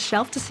out of the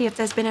shelf to see if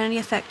there's been any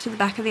effect to the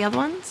back of the other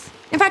ones?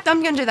 In fact,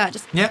 I'm going to do that.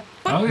 Just Yeah,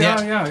 Oh,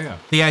 yeah.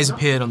 the A's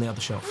appeared on the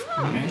other shelf.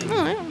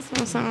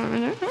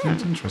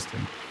 That's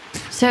interesting.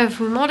 So if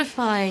we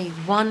modify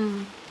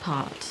one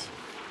part,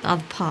 the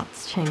other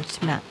parts change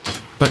to match.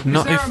 But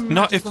not there if a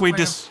not if magical we way of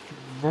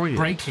destroy it.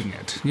 Breaking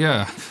it.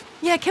 Yeah.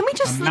 yeah, can we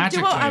just A like, do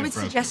magic what way I of was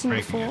suggesting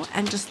breaking before it.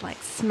 and just like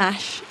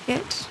smash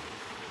it?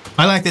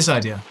 I like this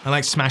idea. I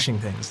like smashing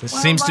things. This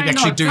seems to why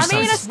actually not? do I something.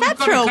 mean, a We've got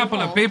natural a couple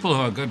wall. of people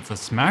who are good for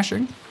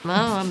smashing.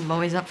 Well, I'm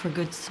always up for a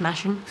good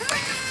smashing.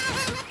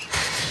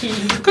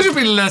 Could you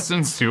be less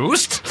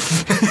enthused?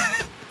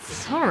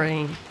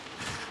 Sorry.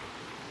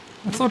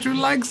 I thought you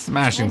liked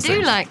smashing I do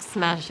things. like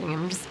smashing.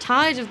 I'm just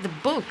tired of the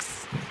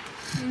books.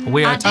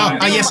 We are I do.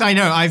 tired. Yes, I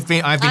know. I've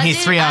been here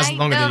 3 hours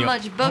longer than you.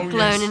 much book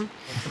loaning.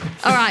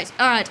 All right.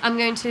 I'm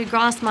going to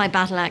grasp my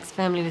battle axe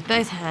firmly with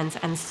both hands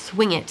and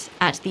swing it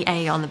at the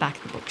A on the back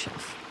of the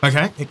bookshelf.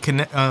 Okay, it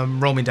can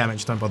roll me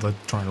damage. Don't bother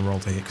trying to roll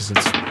to hit because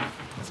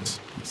it's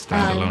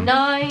Stand alone.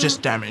 9.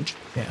 Just damage.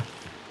 yeah.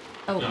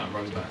 Oh,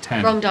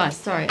 10. wrong dice.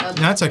 Sorry.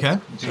 No, it's okay.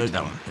 So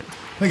that one.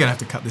 We're gonna have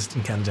to cut this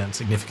encounter down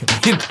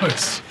significantly in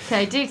post.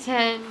 Okay,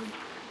 D10.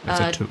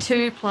 That's a 2.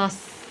 2 plus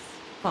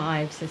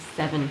 5, so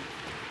 7.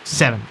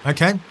 7.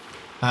 Okay.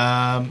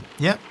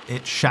 Yeah,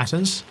 it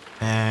shatters,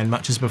 and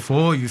much as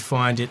before, you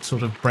find it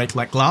sort of break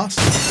like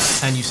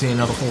glass, and you see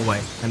another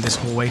hallway, and this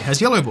hallway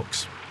has yellow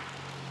books.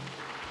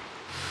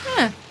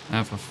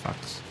 Ah, for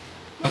fucks.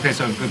 Okay,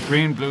 so good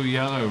green, blue,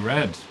 yellow,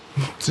 red.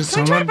 Does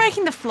Can we try someone,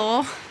 breaking the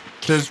floor?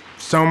 does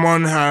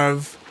someone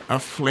have a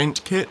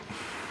flint kit?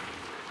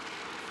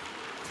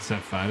 Does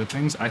that fire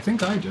things? I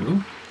think I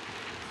do.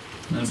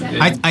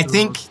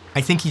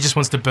 I think he just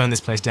wants to burn this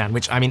place down,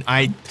 which I mean,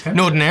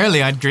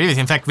 ordinarily I'd agree with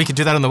you. In fact, we could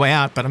do that on the way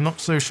out, but I'm not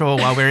so sure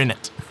while we're in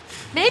it.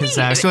 Maybe.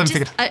 I still haven't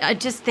figured- I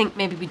just think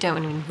maybe we don't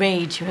want to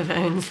enrage whoever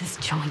owns this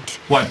joint.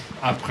 What?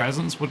 Our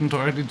presence wouldn't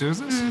already do this?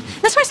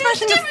 Let's try There's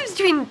smashing a the difference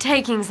between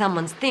taking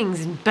someone's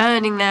things and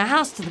burning their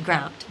house to the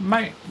ground.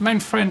 My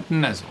friend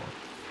Nezel,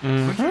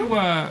 would you,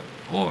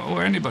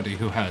 or anybody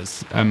who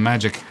has a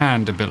magic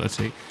hand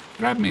ability,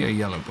 grab me a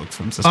yellow book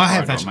from Sister I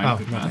have Corridor, that. my Oh,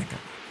 good no, man. thank you.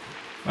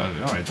 Oh,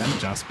 all right then,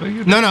 Jasper.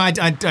 You No,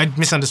 I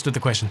misunderstood the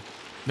question.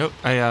 Nope.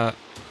 I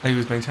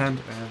use Mage Hand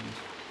and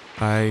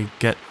I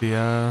get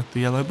the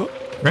yellow book.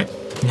 Right?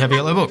 You have a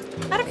yellow book.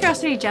 Out of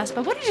curiosity,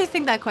 Jasper, what did you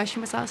think that question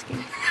was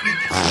asking?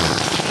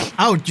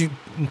 Oh,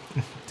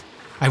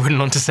 I wouldn't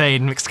want to say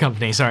in mixed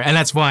company, sorry. And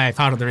that's why,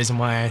 part of the reason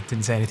why I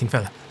didn't say anything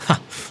further.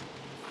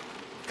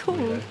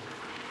 Cool.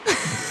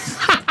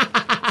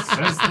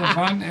 Says the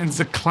one in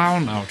the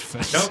clown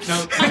outfit.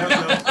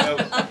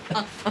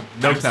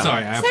 No.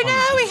 Sorry, I So apologize.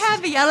 now we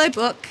have a yellow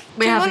book.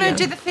 We do you have want a to yellow-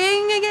 do the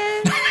thing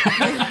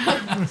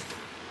again?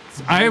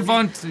 I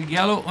want the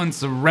yellow and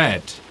the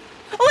red.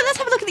 Oh, let's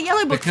have a look at the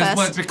yellow book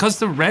first. Because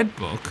the red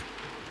book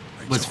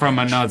was from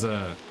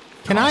another.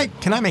 Can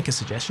I make a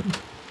suggestion?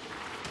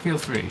 Feel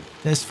free.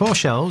 There's 4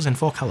 shelves and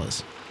 4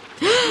 colours.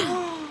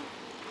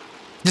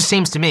 Just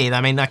seems to me,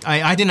 I mean, like,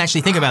 I didn't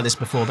actually think about this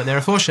before, but there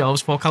are 4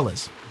 shelves, 4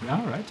 colours. Yeah,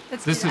 all right.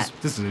 Let's This do is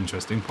that. this is an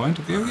interesting point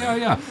of view.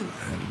 Yeah.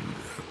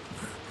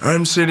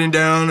 I'm sitting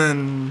down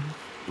and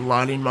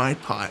lighting my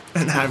pipe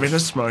and having a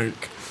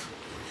smoke.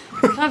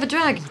 Can I have a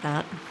drag of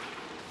that?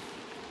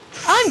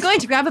 I'm going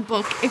to grab a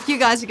book if you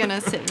guys are going to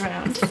sit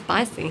around.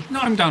 Spicy. No,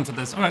 I'm down for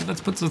this. All right,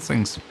 let's put the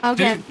things.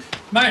 Okay.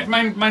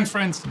 My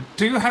friends,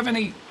 do you have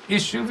any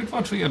issue with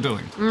what we are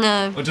doing?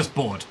 No. Or just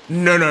bored?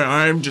 No,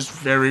 I'm just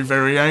very,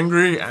 very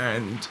angry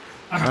and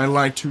I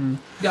like to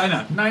Yeah, I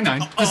know. 9-9.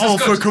 This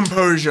offer is good.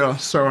 composure,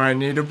 so I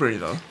need a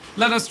breather.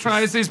 let us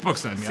try these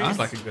books then, yeah? Seems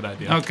like a good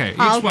idea. Okay, each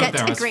I'll one. get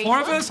There the are green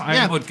 4 of one. us.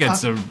 I would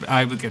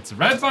get the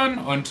red one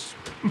and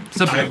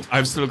the blue.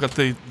 I've still got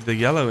the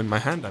yellow in my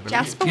hand, I believe.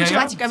 Jasper, would you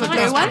like to grab a blue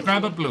Jasper, one?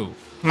 grab a blue.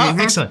 Oh,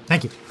 excellent.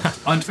 Thank you.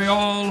 And we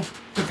all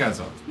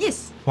together.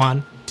 Yes.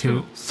 1,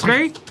 2,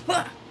 3.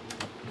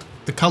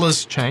 The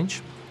colours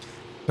change,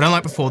 but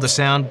unlike before, the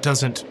sound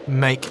doesn't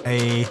make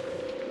a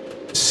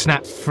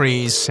snap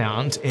freeze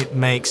sound. It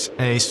makes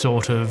a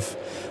sort of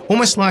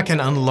almost like an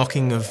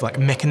unlocking of like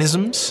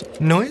mechanisms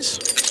noise.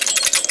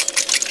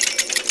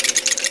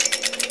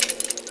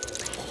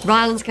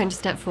 Ryland's going to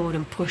step forward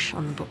and push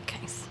on the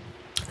bookcase.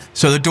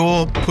 So the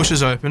door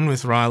pushes open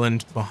with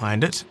Ryland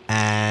behind it,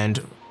 and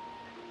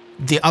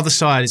the other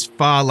side is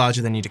far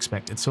larger than you'd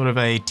expect. It's sort of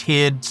a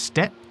tiered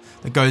step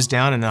that goes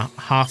down in a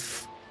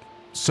half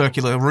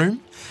circular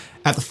room.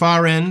 At the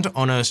far end,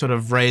 on a sort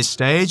of raised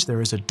stage,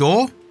 there is a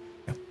door.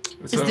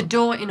 Is the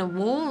door in a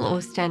wall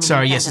or standing?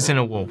 Sorry, yes, it's in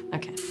a wall.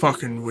 Okay.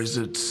 Fucking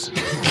wizards.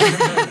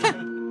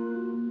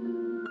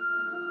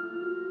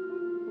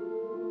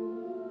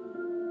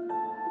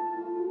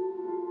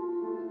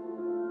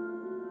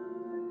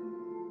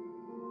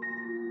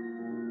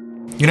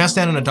 You now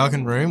stand in a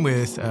darkened room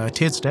with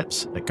tiered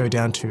steps that go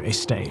down to a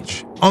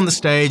stage. On the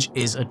stage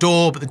is a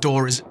door, but the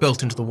door is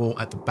built into the wall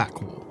at the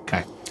back wall.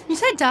 Okay. You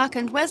said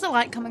darkened. Where's the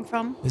light coming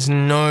from? There's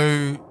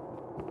no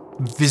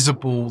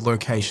visible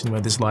location where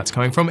this light's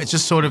coming from. It's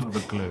just sort of... The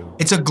glue.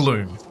 It's a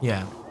gloom,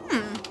 yeah.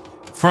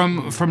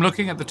 From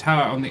looking at the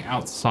tower on the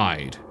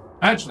outside.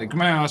 Actually,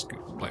 can I ask,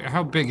 like,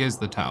 how big is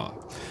the tower?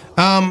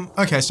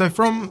 Okay, so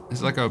from...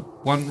 Is it like a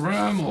one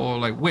room or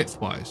like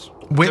width-wise?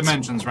 Width-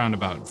 Dimensions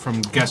roundabout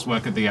from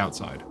guesswork at the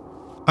outside.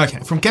 Okay,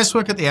 from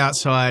guesswork at the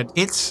outside,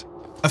 it's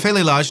a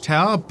fairly large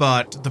tower,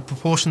 but the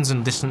proportions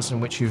and distance in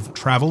which you've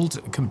travelled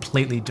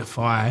completely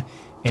defy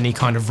any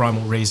kind of rhyme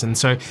or reason.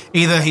 So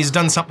either he's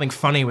done something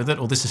funny with it,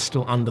 or this is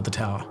still under the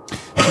tower.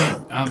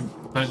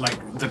 But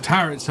like the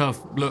tower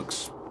itself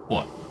looks,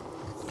 what,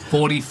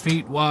 40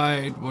 feet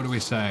wide? What are we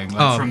saying?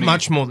 Like Oh,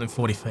 much more than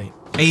 40 feet.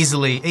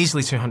 Easily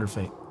 200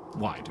 feet.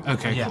 wide.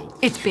 Okay, Yeah. cool.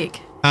 It's big.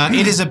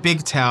 It is a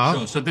big tower.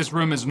 Sure, so this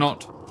room is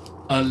not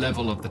a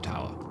level of the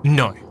tower.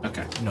 No,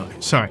 Okay. no.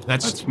 Sorry,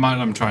 That's mine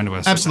I'm trying to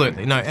ascertain.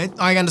 absolutely no.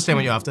 I understand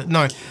what you're after.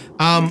 No,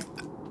 and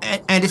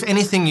if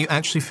anything, you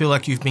actually feel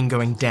like you've been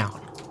going down.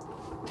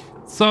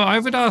 So I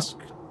would ask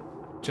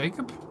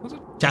Jacob, was it?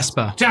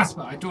 Jasper.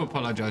 Jasper, I do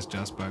apologize,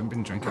 Jasper. I've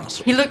been drinking.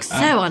 He looks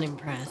so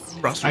unimpressed.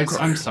 Russell Crowe.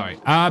 I'm sorry.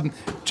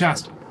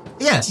 Jasper,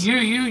 Yes.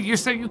 you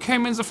said you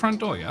came in the front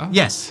door, yeah?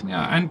 Yes.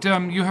 Yeah,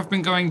 and you have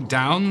been going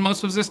down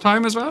most of this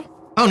time as well?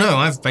 Oh no,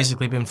 I've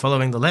basically been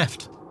following the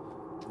left.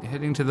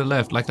 Heading to the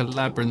left like a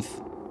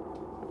labyrinth.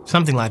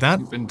 Something like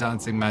that. You've been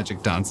dancing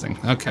magic dancing.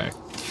 Okay.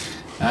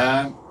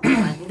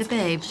 Ivy the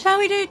babe. Shall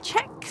we do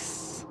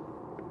checks?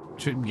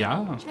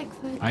 Yeah. Check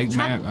for I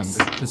traps.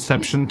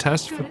 perception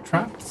test for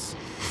traps.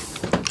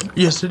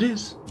 Yes, it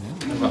is.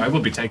 I will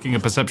be taking a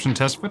perception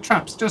test for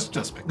traps. Just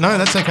because. No,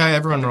 that's okay.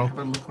 Everyone roll. Have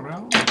a look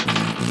around.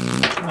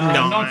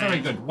 Not very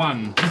good.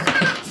 1.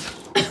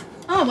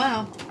 Oh,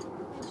 wow.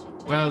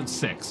 Well,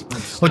 6. But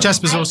still. Well,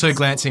 Jasper's also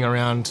glancing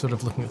around, sort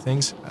of looking at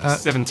things.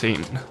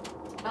 17.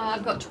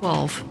 I've got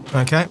 12.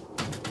 Okay.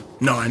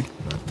 9.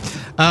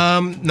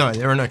 No,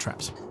 there are no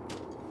traps.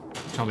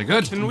 Jolly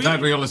good. I'm we-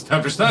 glad we all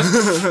established that.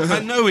 I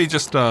know we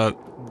just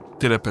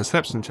did a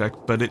perception check,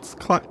 but it's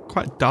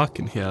quite dark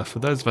in here. For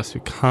those of us who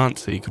can't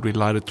see, could we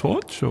light a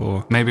torch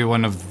or? Maybe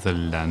one of the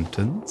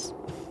lanterns?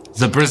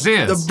 The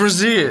braziers. The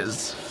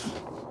braziers.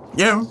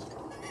 Yeah.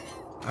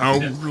 I'll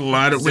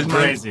light it The with my...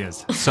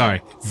 braziers.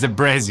 Sorry, the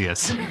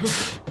braziers.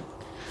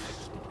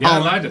 Yeah, I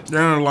light it.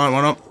 Yeah, I'll light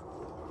one up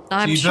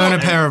I'm You sure burn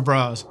a pair of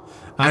bras.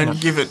 and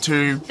give it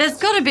to there's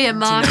got to be a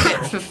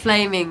market for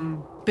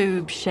flaming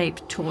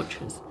boob-shaped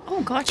torches.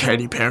 Oh, gotcha.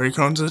 Katy Perry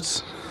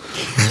concerts.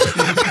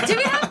 Do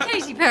we have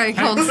Katy Perry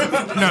concerts?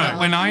 No,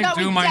 when I No,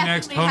 do we my definitely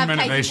next home have Katy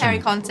renovation. Perry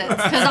concerts.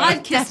 Because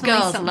I've kissed Definitely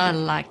girls some. and I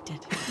liked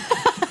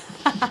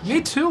it.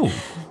 Me too.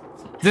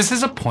 This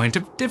is a point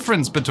of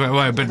difference between,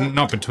 well, but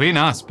not between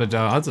us, but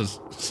others.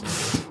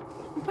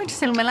 Point of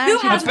similarity. Who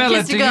hasn't Bella,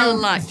 kissed a do girl you-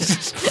 and liked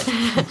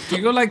it? Do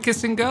you like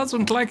kissing girls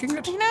and liking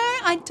it? You know,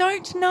 I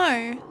don't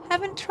know.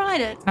 Haven't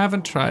tried it.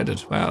 Haven't tried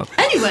it. Well,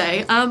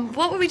 Anyway,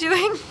 what were we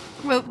doing?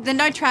 Well, there are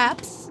no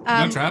traps.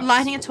 No traps.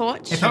 Lighting a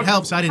torch. If it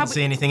helps, I didn't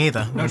see anything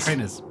either. no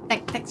trainers.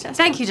 Thanks, Justin.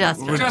 Thank you,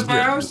 Justin. Jasper,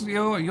 how's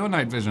your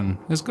night vision?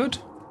 Is good?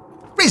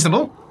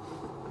 Reasonable.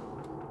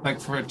 Like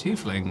for a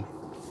tiefling?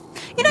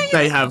 You know,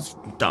 They have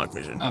dark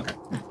vision. Okay.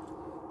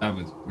 That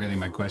was really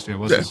my question. It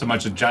wasn't so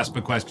much a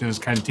Jasper question as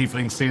can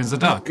tieflings see in the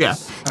dark? Yeah.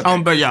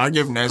 But yeah, I'll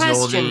give Nezor the...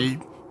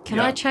 Question. Can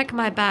I check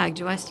my bag?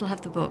 Do I still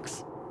have the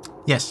books?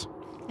 Yes.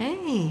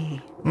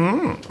 Hey.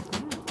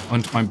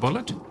 And my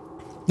bullet?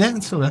 Yeah,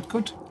 it's still there.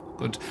 Good.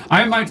 Good.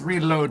 I might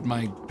reload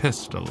my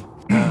pistol.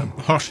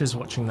 Hosh is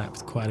watching that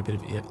with quite a bit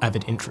of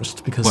avid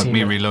interest because What,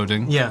 me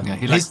reloading? Yeah. Yeah,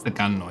 he likes the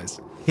gun noise.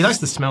 he likes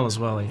the smell as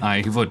well.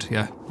 Aye, he would,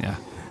 yeah, yeah.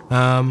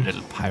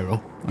 Little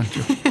pyro. Aren't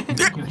you?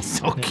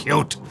 So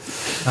cute.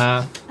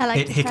 I like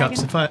It the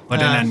hiccups. dragon.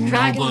 But in a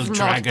Dragon's noble not-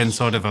 dragon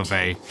sort of a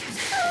way.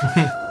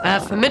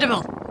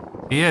 Formidable.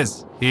 He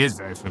is. He is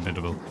very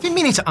formidable. I've been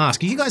meaning to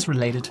ask, are you guys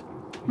related?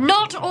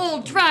 Not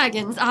all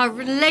dragons are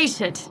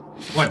related.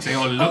 What, they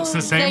all look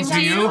the same same to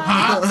to you? you.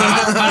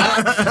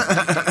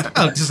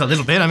 Oh, just a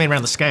little bit. I mean,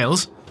 around the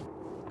scales.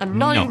 I'm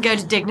not No. even going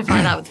to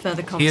dignify that with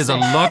further He is a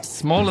conversation. lot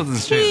smaller than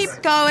she is.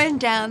 Keep going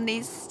down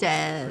these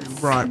stairs.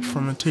 Right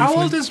from a How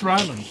old tiefling. is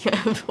Ryland?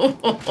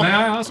 May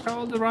I ask how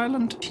old is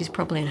Ryland? She's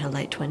probably in her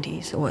late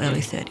 20s or early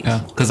 30s. Yeah,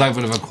 because I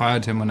would have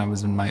acquired him when I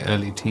was in my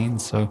early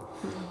teens, so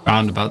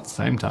round about the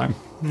same time.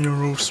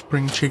 You're all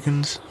spring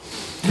chickens.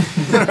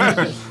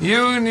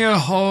 You and your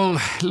whole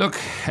look,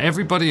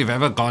 everybody you've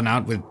ever gone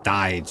out with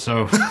died,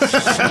 so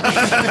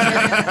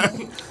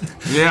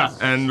Yeah,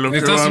 and look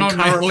It who does I'm not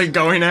make- currently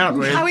going out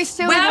with. Are we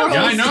still Well,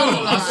 walking? Yeah, I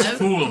know, us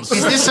fools.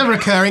 Is this a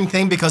recurring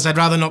thing? Because I'd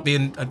rather not be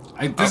in.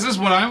 This is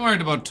what I'm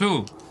worried about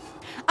too.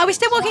 Are we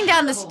still walking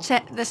down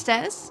the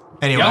stairs?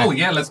 Anyway. Oh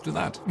yeah, let's do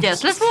that.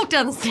 Yes, let's walk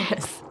down the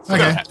stairs.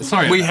 Okay.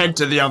 Sorry. We head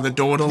to the other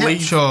door to Yep,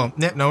 leave. sure.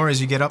 Yep, no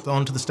worries. You get up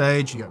onto the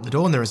stage, you open the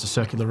door, and there is a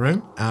circular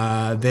room.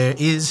 There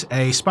is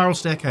a spiral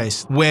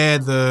staircase. Where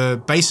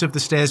the base of the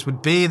stairs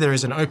would be, there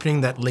is an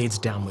opening that leads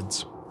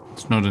downwards.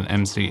 It's not an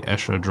MC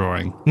Escher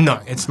drawing.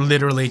 No, it's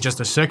literally just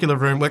a circular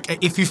room.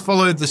 Like, if you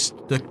follow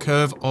the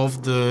curve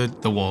of the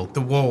The wall.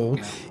 wall,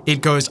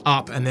 it goes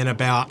up and then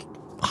about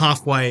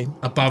halfway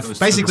above, Goes to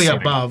the basically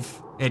ceiling.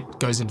 above, it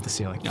goes into the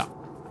ceiling. Yeah.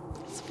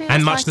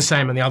 And much the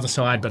same on the other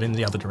side, but in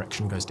the other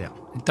direction goes down.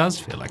 It does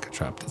feel like a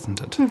trap, doesn't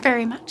it?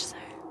 Very much so.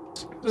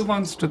 Who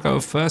wants to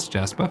go first,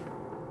 Jasper?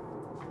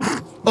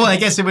 Well, I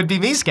guess it would be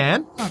me,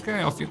 Scan.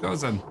 Okay, off you go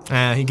then.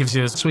 He gives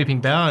you a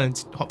sweeping bow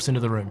and hops into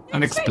the room.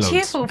 And explodes.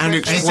 Cheerful. And And he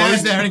explodes.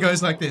 stands there and he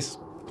goes like this.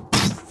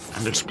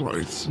 And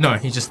explodes. No,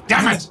 he just...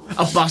 Damn it!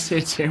 A bus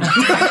hits him. No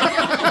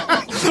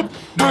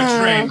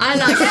train. I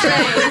like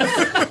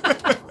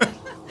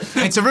trains.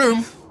 It's a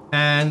room,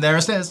 and there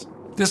are stairs.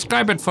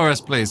 Describe it for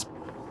us, please.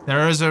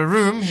 There is a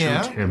room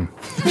here Him.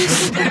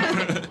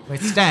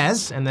 with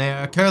stairs, and they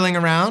are curling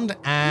around,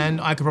 and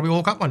I could probably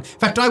walk up one. In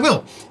fact, I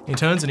will. He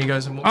turns and he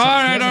goes and walks All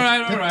up right, the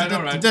all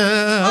stairs. right.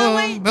 Oh,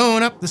 wait.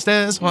 Going up the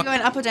stairs. Are you What?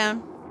 going up or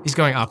down? He's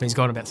going up, and he's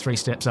gone about 3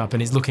 steps up,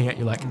 and he's looking at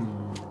you like,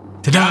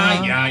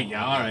 ta-da!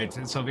 Yeah, all right.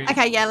 So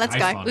Okay, yeah, let's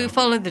go. We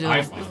follow the door. I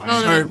We follow.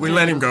 follow So the we door.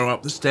 let him go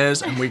up the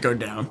stairs and we go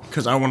down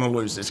because I want to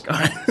lose this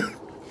guy.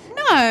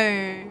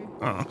 No.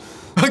 You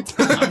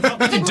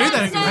can do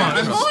that if you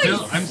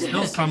want. I'm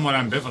still somewhat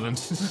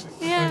ambivalent.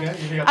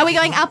 Yeah. Are we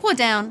going up or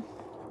down?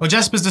 Well,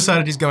 Jasper's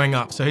decided he's going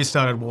up, so he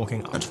started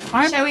walking up.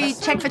 Shall we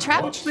check for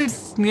traps?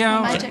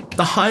 Yeah. Magic.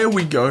 The higher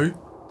we go,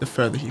 the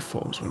further he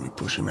falls when we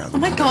push him out. Oh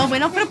my god, we're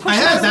not going to push I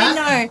him heard out the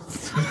that.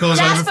 window. Goes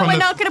Jasper, we're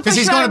not gonna push Because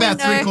he's you gone out the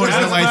about window.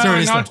 3/4 of the way through. We're and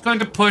he's not like, going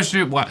to push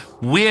you. What?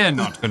 We're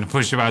not going to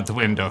push you out the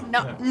window.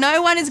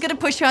 No one is going to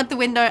push you out the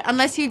window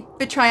unless you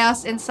betray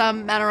us in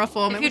some manner or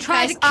form. If in you which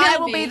try case, to kill I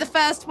will me, be the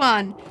first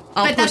one.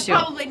 I'll but that's push you.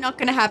 probably not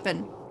going to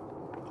happen.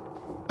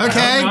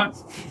 okay.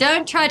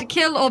 Don't try to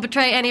kill or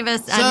betray any of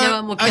us, and no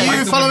one will are kill you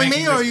you. following me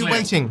making or are this you clear.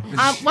 waiting?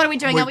 What are we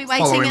doing? We Are we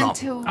follow waiting him up.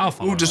 until... I'll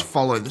follow. We'll just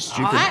follow the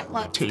stupid Alright,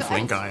 let's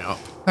tiefling go. guy up.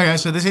 Okay,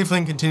 so the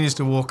tiefling continues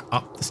to walk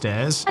up the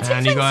stairs, That's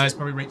and you tieflings. guys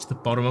probably reach the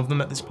bottom of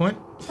them at this point.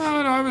 No,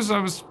 I was.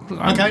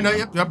 Okay, no,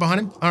 yep, you're up behind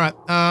him. All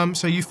right,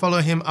 so you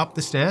follow him up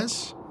the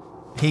stairs.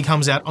 He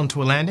comes out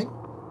onto a landing,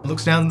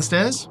 looks down the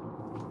stairs.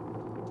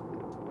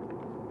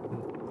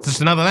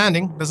 Just another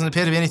landing. Doesn't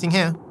appear to be anything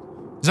here.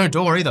 There's no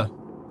door either.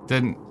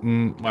 Then,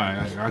 well,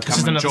 I is come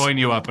and another- join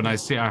you up, and I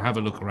have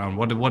a look around.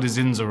 What is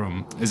in the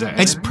room? Is it?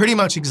 It's pretty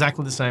much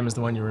exactly the same as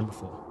the one you were in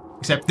before,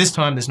 except this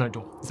time there's no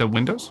door. Is there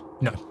windows?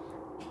 No.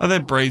 Are there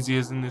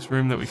braziers in this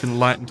room that we can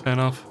light and turn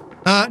off?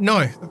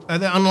 No.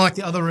 Unlike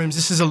the other rooms,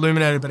 this is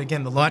illuminated, but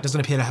again, the light doesn't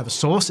appear to have a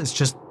source. It's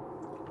just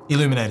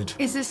illuminated.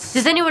 Is this...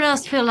 Does anyone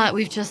else feel like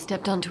we've just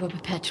stepped onto a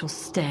perpetual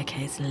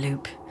staircase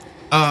loop?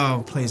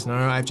 Oh, please no.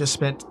 I've just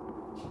spent...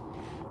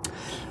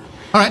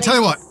 All right, tell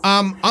you what.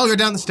 I'll go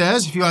down the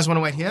stairs if you guys want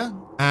to wait here.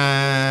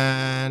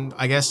 And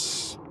I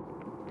guess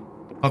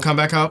I'll come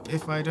back up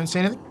if I don't see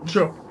anything.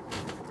 Sure.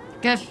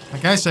 Go.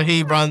 Okay, so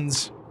he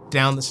runs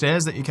down the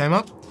stairs that you came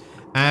up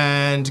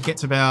and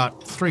gets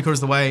about 3/4 of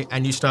the way,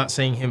 and you start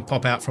seeing him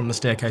pop out from the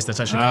staircase that's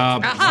actually...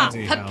 Aha!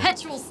 bloody hell.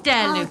 Perpetual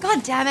stair Oh, loop.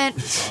 god damn it.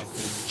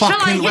 Shall I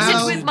fucking hit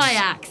well. it with my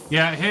axe?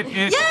 Yeah, hit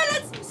it. Yeah,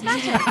 let's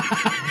smash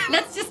it.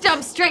 Let's just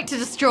jump straight to I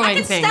destroying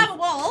can things. stab a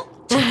wall.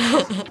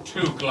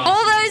 Two glass.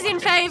 All those in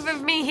favour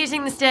of me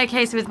hitting the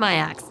staircase with my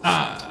axe?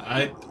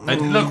 I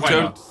look. Why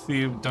don't not?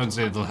 see Don't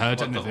say it'll hurt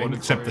what the anything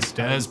except the auditory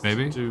stairs,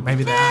 maybe. do.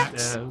 Maybe the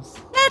axe. Stairs.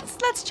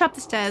 Let's chop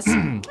the stairs.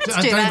 Let's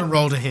Don't do even that.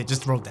 roll to hit,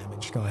 just roll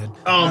damage. Go ahead.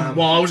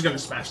 Well, I was going to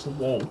smash the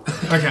wall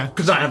Okay.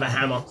 because I have a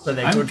hammer, so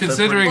they're I'm good for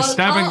considering Well,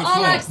 stabbing the I'll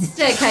floor. axe the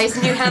staircase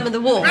and you hammer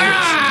the wall.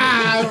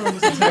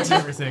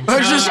 Everything. I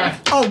just,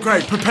 oh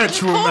great,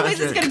 perpetual Paul magic.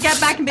 is going to get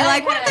back and be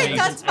like, what have they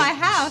done to my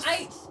house?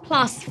 8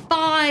 plus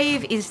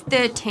 5 is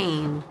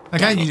 13.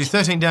 Okay, you do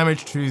 13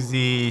 damage to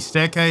the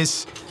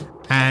staircase,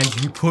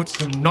 and you put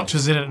some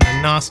notches in it and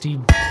a nasty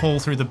hole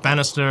through the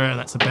banister, and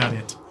that's about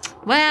it.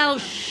 Well,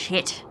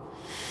 shit.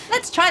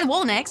 Let's try the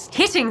wall next.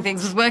 Hitting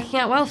things was working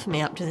out well for me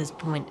up to this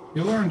point.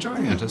 You were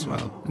enjoying it as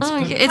well. It's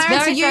Clarence,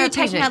 very are you therapeutic.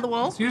 taking out the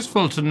wall? It's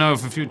useful to know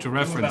for future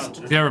reference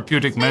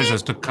therapeutic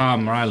measures to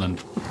calm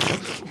Ryland.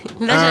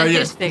 Leisure hit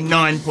Yes, things.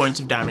 9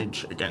 points of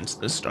damage against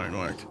the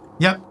stonework.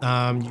 Yep,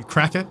 you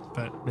crack it,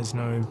 but there's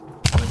no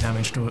other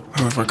damage to it.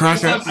 If I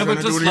crack it, I would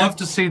just love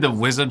to see the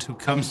wizard who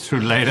comes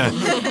through later.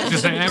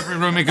 Just in every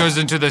room he goes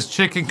into, there's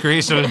chicken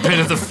grease on a bit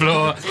of the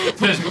floor,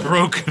 there's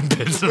broken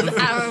bits of the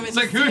Arrow It's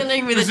in the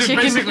ceiling with a so chicken.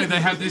 basically they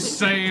have this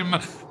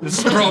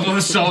problem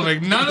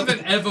solving. None of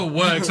it ever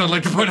works. I'd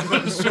like to point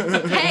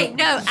out. Hey,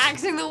 no,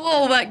 axing the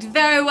wall worked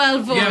very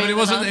well for me. Yeah, but it the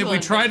wasn't. last We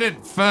one. tried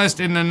it first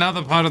in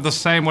another part of the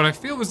same, what I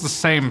feel was the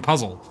same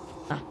puzzle.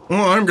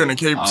 Well, I'm going to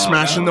keep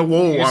smashing the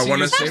wall. You I see- want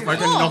to you see see if I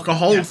can knock a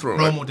hole through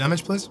Roll it. more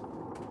damage, please.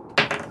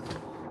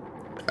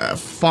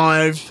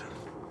 5.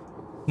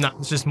 No,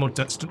 it's just more.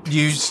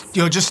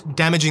 You're just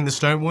damaging the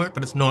stonework,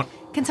 but it's not.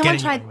 Can someone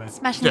getting try anywhere.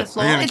 smashing Yeah, the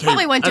floor? I'm gonna It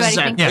probably keep- won't do as I said,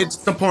 anything. Yeah. It's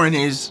the point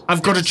is,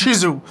 I've got a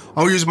chisel.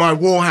 I'll use my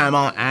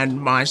warhammer and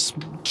my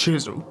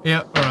chisel.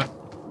 Yeah, all right.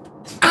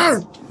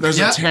 Ow! There's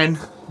Yeah. a 10.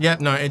 Yeah,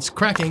 no, it's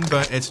cracking,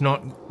 but it's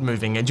not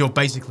moving. And you're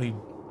basically,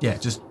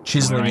 just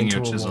chiseling Throwing into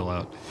your a chisel wall.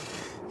 out.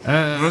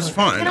 That's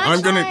fine. Can I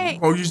I'm going try-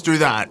 to. I'll just do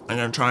that. I'm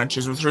going to try and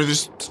chisel through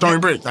this stone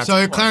brick. That's So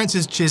fine. Clarence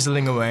is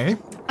chiseling away.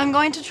 I'm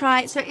going to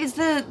try. So is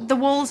the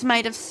walls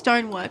made of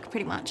stonework,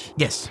 pretty much?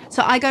 Yes.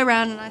 So I go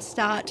around and I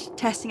start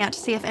testing out to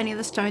see if any of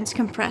the stones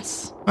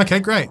compress.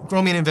 Okay, great.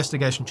 Roll me an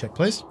investigation check,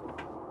 please.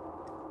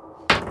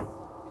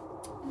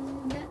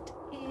 That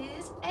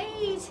is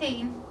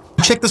 18.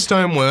 Check the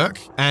stonework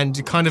and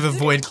you kind of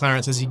avoid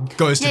Clarence as he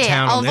goes to Yeah,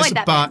 town I'll on this. avoid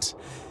that But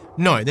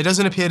no, there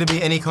doesn't appear to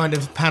be any kind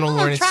of panel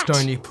or any trapped.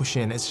 stone you push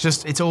in.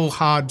 It's all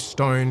hard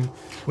stone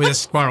with a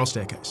spiral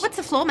staircase. What's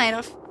the floor made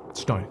of?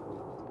 Stone.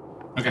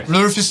 Okay. The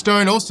roof is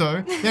stone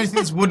also. The only thing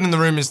that's wooden in the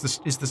room is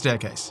the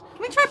staircase.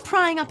 Can we try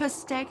prying up a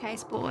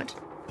staircase board?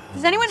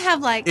 Does anyone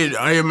have like?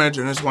 I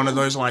imagine it's one of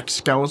those like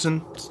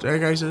skeleton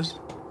staircases.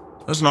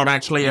 It's not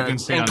actually an can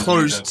see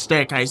enclosed underneath it.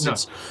 staircase. No.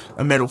 It's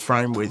a metal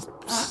frame with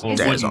Or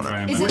stairs wooden on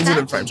frame. it. Is it Wooden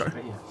that? frame, sorry.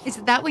 Is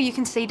it that where you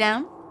can see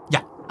down?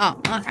 Yeah. Oh,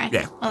 okay.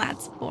 Yeah. Well,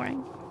 that's boring.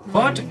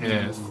 What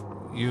if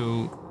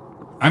you...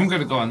 I'm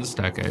going to go on the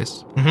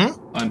staircase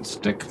and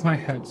stick my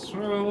head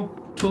through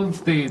to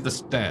the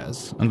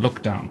stairs and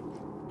look down.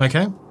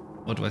 Okay.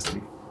 What do I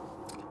see?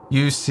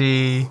 You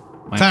see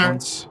My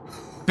Clarence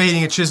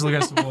beating a chisel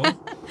against the wall.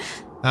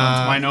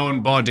 Mine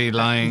own body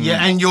lying...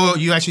 Yeah, and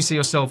you actually see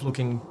yourself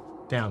looking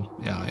down.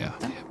 Yeah.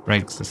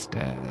 Breaks the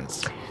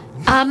stairs.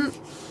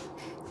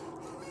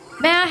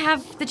 May I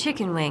have the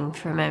chicken wing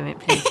for a moment,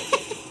 please?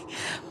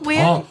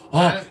 We're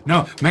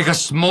No. Make a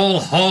small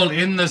hole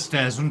in the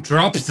stairs and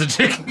drop the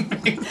chicken.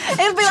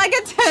 It'll be like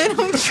a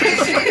turtle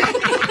chicken.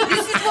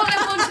 This is what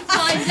I want to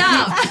find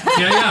out.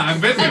 yeah,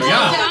 I'm with you,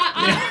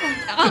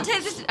 yeah. I'll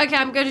take this. Okay,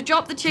 I'm going to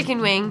drop the chicken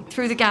wing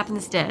through the gap in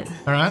the stairs.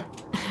 All right.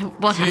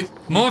 What happened?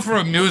 More for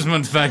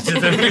amusement factor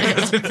than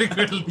because I think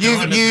it'll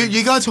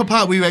You got to a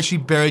part where you actually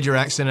buried your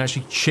axe and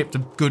actually chipped a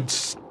good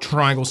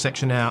triangle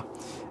section out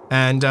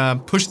and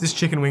pushed this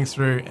chicken wing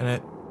through, and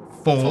it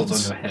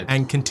falls on your head.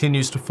 and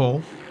continues to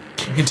fall.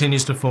 It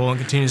continues to fall and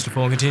continues to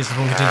fall and continues to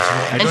fall and continues to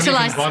fall. Until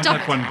I want stop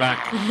that one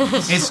back.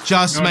 It's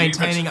just No,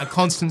 maintaining a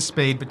constant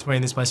speed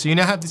between this place. So you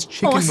now have this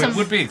chicken Awesome. wing. It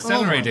would be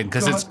accelerating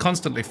because God. it's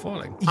constantly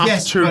falling. Up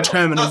to but-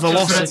 terminal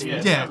velocity.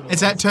 Yeah,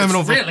 it's at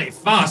terminal. Really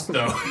fast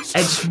though.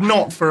 It's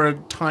not for a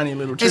tiny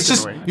little chicken It's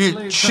just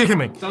wing. chicken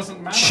wing,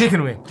 Doesn't matter.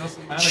 chicken wing,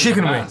 Doesn't matter.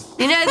 chicken you're wing. fast.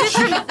 You know, this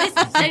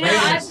I'm pretty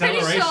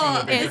Acceleration sure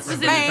would be it's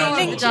different.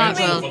 in the dark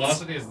Terminal world.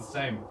 velocity is the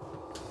same.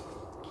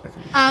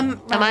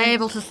 Am I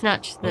able to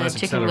snatch the Well, that's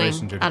chicken acceleration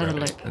wing due to out of the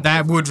gravity. loop?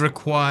 That would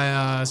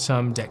require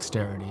some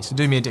dexterity. So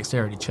do me a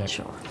dexterity check.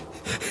 Sure.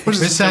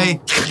 Let's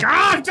say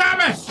God damn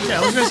it! Yeah,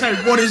 I was going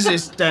to say, what is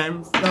this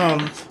damn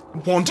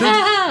wanted?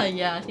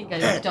 Yeah, I think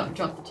I dropped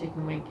the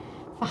chicken wing.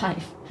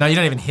 5. no, you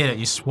don't even hit it.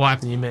 You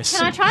swipe and you miss.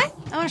 Can I try?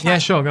 I want to try. Yeah,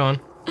 sure. Go on.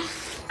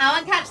 I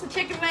want to catch the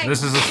chicken wing.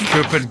 This is a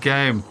stupid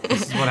game.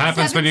 This is what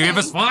happens when you give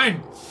us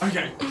wine.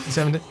 Okay.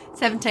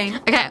 17.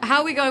 Okay, how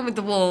are we going with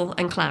the wall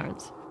and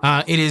Clarence?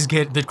 It is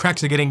the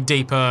cracks are getting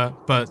deeper,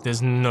 but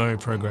there's no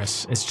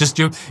progress. It's just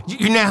you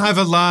now have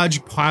a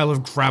large pile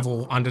of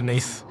gravel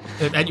underneath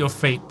at your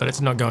feet, but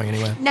it's not going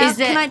anywhere. Now, Is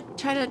can it- I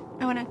try to?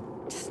 I want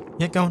to.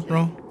 Yeah, go on,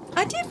 roll.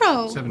 I did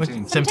roll.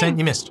 17. 17,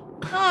 you missed.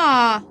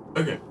 Ah,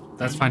 Okay.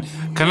 That's fine.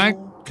 Can I?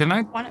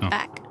 want it No.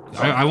 back.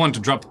 I want to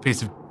drop a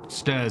piece of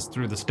stairs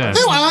through the stairs.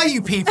 Who are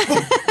you people?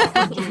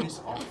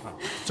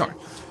 Sorry.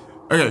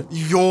 Okay,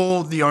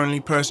 you're the only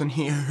person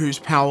here whose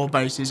power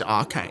base is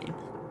arcane.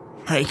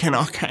 Make an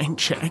arcane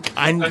check.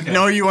 I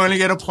know you only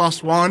get a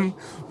 +1,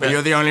 but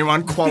you're the only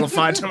one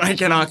qualified to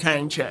make an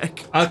arcane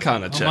check.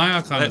 Arcana check. My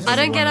arcana is I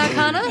don't get one.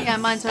 Arcana? Yeah,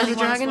 mine's As only a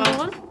one as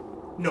well.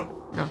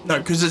 dragonborn? No,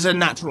 because it's a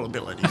natural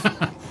ability.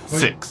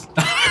 6.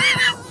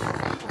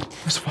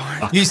 That's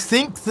fine. You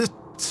think the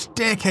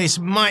staircase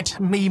might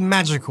be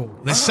magical.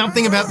 There's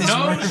something about this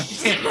room.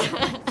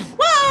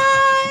 What?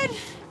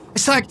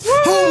 It's like,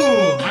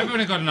 ooh. I've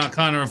only got an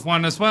Arcana of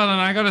 1 as well, and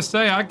I gotta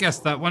say, I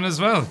guessed that one as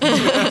well.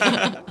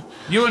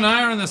 You and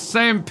I are on the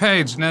same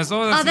page,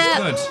 Nezor.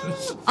 This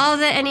is good. Are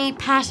there any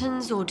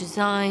patterns or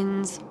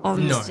designs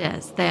on the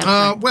stairs? They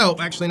are Well,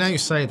 actually, now you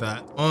say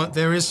that,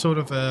 there is sort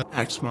of a...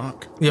 Axe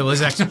mark. Yeah, well,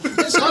 there's actually...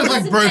 It's sort of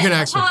like broken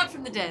axe. apart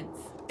from the dents.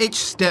 Each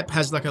step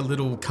has like a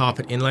little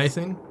carpet inlay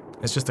thing.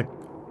 It's just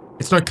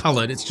it's not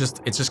coloured, it's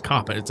just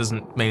carpet. It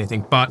doesn't mean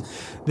anything. But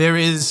there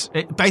is...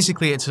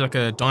 basically, it's like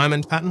a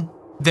diamond pattern.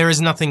 There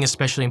is nothing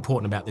especially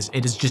important about this.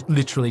 It is just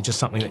literally just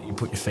something that you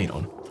put your feet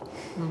on.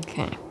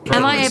 Okay.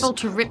 Am I able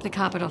to rip the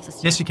carpet off the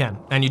stairs? Yes, you can.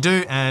 And you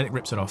do, and it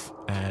rips it off.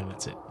 And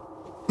that's it.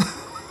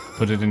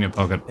 Put it in your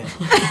pocket. Like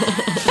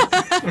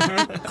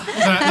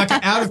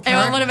out of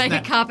Anyone want to make a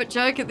carpet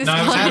joke at this No,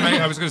 point?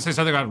 I was going to say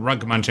something about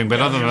rug munching,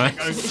 but other than that...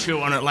 Go chew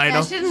on it later.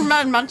 I didn't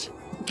run much.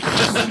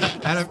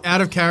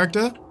 out of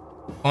character,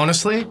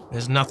 honestly,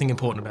 there's nothing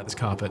important about this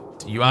carpet.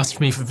 You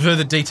asked me for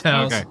further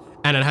details, Okay.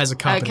 and it has a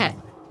carpet. Okay.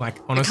 Like,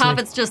 The honestly.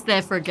 carpet's just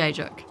there for a gay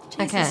joke.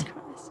 Okay.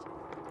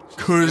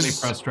 Really Because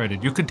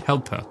frustrated. You could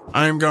help her.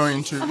 I'm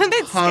going to a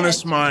bit harness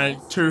scared. my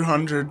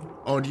 200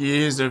 odd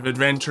years of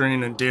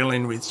adventuring and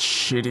dealing with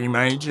shitty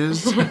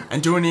mages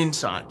and do an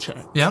insight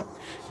check Yeah.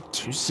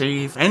 to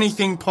see if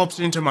anything pops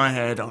into my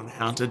head on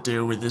how to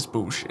deal with this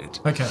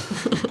bullshit. Okay.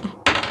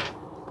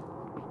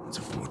 It's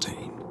a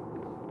 14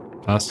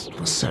 Plus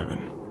plus 7.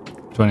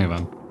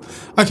 21.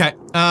 Okay.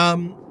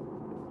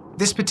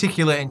 This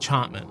particular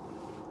enchantment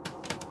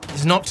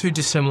is not too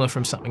dissimilar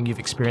from something you've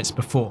experienced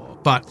before,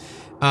 but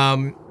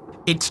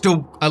it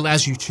still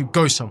allows you to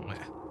go somewhere.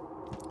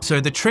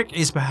 So the trick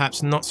is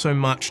perhaps not so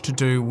much to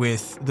do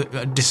with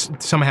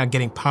somehow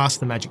getting past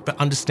the magic, but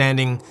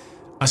understanding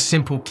a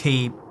simple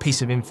key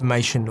piece of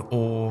information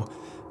or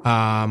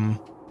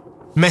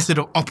method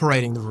of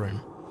operating the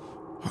room.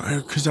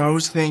 Because I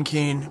was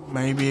thinking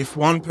maybe if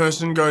one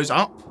person goes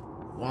up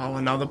while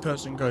another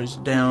person goes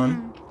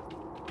down,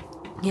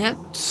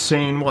 Yep.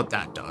 seeing what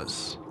that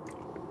does.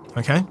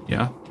 Okay?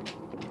 Yeah.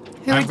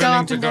 Who I'm would go willing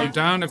up to and go down?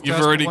 down if You've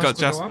Jasper already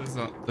wants got to go up. Jasper's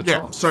at the Yeah,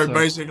 top. so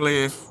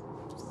basically if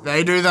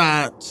they do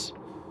that,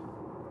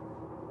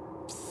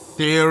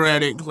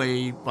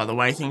 theoretically, by the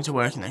way things are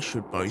working, they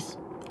should both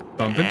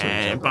Bump into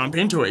each other. bump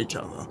into each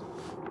other.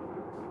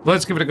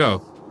 Let's give it a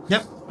go.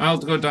 Yep. I'll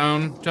go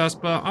down,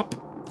 Jasper up.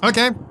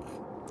 Okay.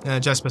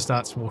 Jasper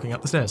starts walking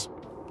up the stairs.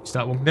 You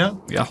start walking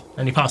down, Yeah.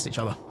 and you pass each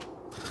other.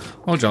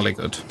 Oh, jolly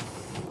good.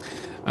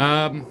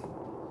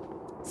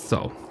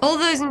 So, All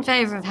those in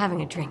favour of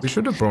having a drink. we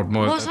should have brought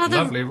more What of that other-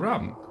 lovely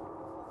rum.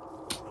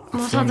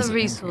 What Sounds other like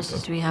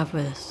resources do we have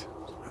with us?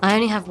 I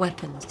only have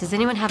weapons. Does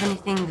anyone have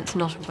anything that's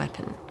not a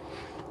weapon?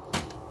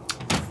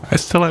 I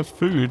still have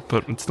food,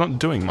 but it's not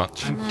doing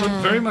much. I'm put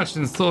very much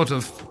in thought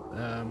of...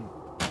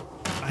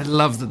 I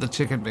love that the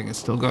chicken wing is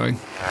still going.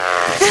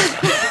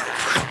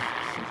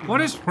 What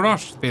is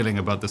Rosh feeling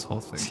about this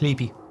whole thing?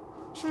 Sleepy.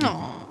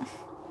 No.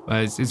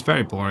 It's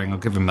very boring, I'll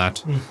give him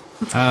that.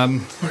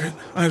 Okay,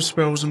 I have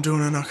spells, I'm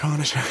doing an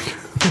arcana check.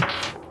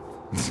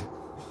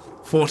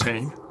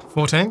 14.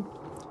 14?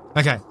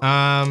 Okay.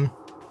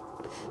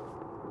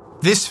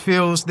 This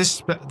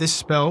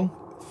spell,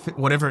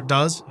 whatever it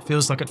does,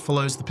 feels like it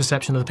follows the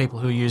perception of the people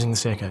who are using the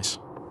staircase.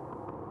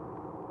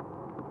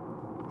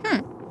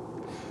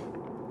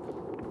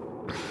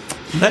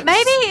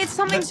 Maybe it's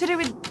something to do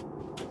with.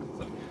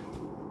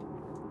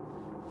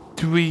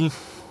 Do we...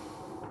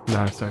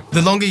 No, sorry.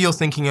 The longer you're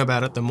thinking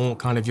about it, the more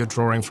kind of you're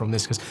drawing from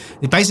this, because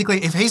basically,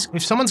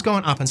 if someone's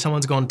gone up and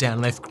someone's gone down,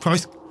 and they've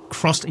both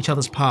crossed each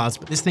other's paths,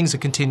 but this thing's a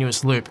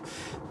continuous loop,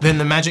 then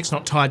the magic's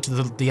not tied to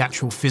the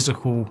actual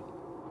physical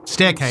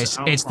staircase.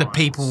 It's the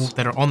people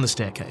that are on the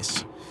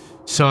staircase.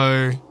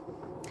 So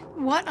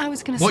What I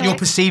was going to say. what you're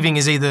perceiving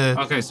is either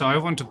Okay, so I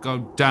want to go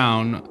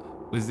down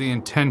with the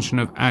intention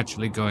of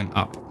actually going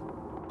up.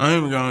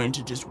 I'm going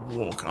to just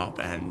walk up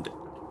and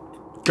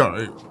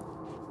go.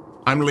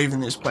 I'm leaving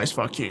this place,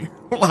 fuck you.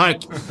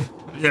 Like,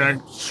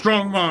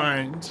 strong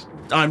mind.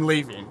 I'm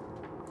leaving.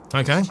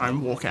 okay.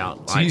 I'm walk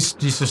out. So you're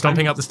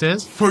stomping up the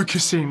stairs.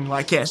 Focusing,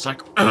 focus.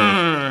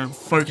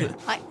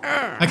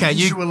 Okay,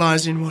 you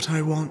Visualizing what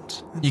I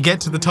want. get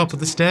to the top of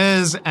the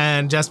stairs,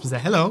 and Jasper's there.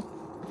 Hello.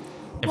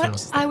 Everyone else What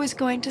is there. I was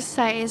going to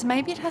say is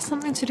maybe it has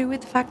something to do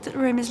with the fact that the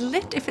room is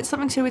lit, if it's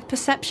something to do with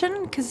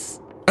perception, because...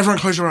 Everyone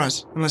close your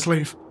eyes and let's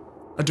leave.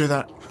 I do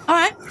that. All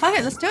right, fuck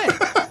it, let's do it.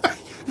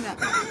 No.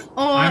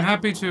 Or. I'm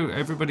happy to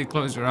everybody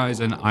close your eyes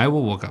and I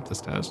will walk up the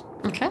stairs.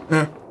 Okay.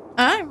 All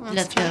right,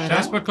 Let's go.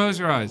 Jasper, close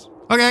your eyes.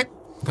 Okay.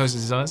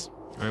 Closes his eyes.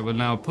 I will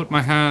now put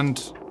my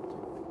hand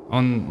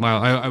on.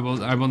 Well,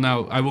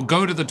 I will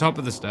go to the top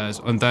of the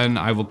stairs and then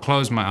I will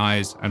close my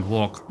eyes and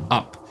walk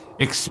up,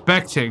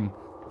 expecting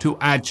to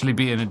actually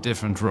be in a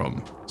different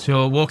room. So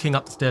you're walking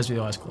up the stairs with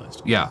your eyes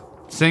closed. Yeah,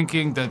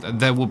 thinking that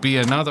there will be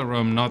another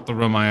room, not the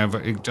room I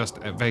just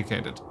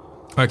vacated.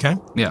 Okay.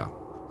 Yeah.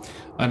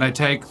 And I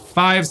take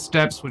 5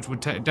 steps, which would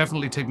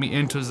definitely take me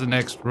into the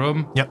next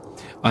room. Yep.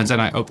 And then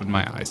I open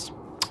my eyes.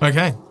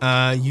 Okay.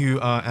 You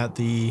are at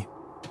the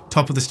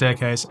top of the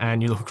staircase,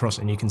 and you look across,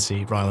 and you can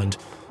see Ryland,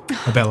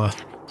 Abella,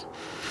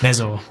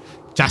 Nezor,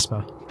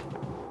 Jasper,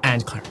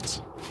 and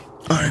Clarence.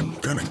 I'm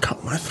gonna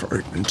cut my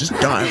throat and just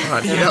die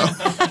right here.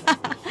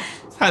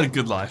 Had a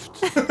good life.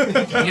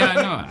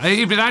 Yeah, no.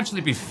 It would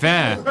actually be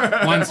fair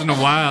once in a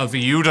while for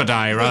you to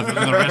die rather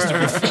than the rest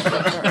of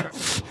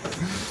us.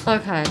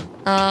 Okay.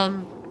 I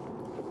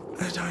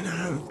don't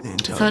know the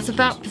intelligence. So it's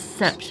about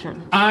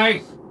perception.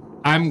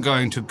 I'm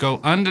going to go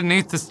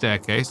underneath the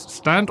staircase,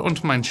 stand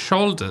onto my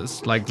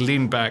shoulders, like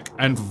lean back,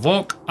 and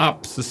walk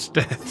up the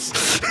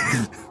stairs.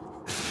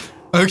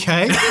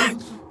 Okay.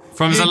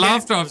 From the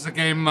laughter of the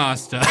game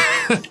master.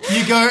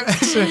 You go.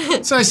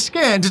 So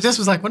Scan. Jess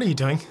was like, "What are you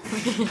doing?"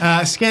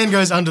 Scan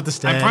goes under the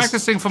stairs. I'm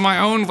practicing for my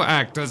own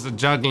act as a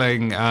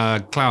juggling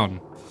clown.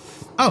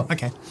 Oh,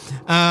 okay.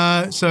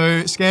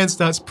 So Scan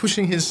starts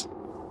pushing his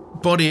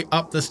body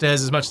up the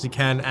stairs as much as he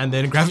can, and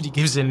then gravity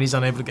gives in, and he's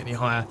unable to get any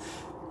higher.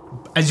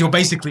 As you're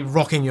basically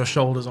rocking your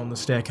shoulders on the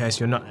staircase,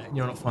 you're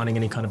not finding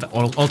any kind of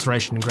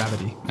alteration in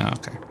gravity. Oh,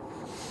 okay.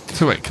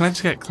 So wait, can I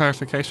just get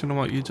clarification on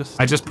what you just...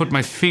 I just put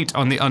my feet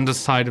on the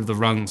underside of the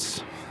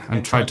rungs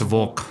and tried to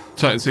walk.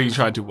 So you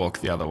tried to walk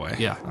the other way?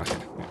 Yeah. Okay.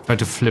 Tried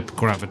to flip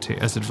gravity,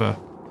 as it were.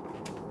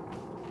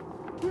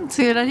 It's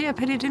a good idea.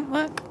 Pity it didn't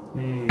work.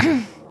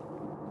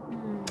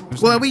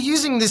 Well, are we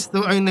using this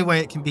the only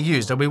way it can be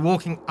used? Are we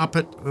walking up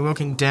it? Are we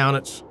walking down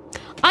it?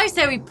 I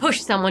say we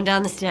push someone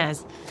down the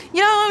stairs.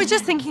 You know, I was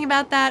just thinking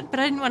about that, but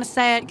I didn't want to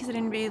say it because I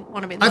didn't really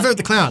want to be. I vote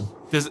the clown.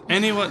 Does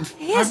anyone...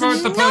 He I is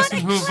vote the not person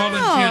a who clown.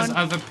 volunteers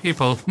other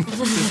people.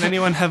 Does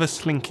anyone have a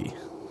slinky?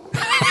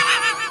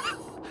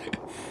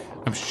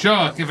 I'm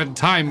sure, given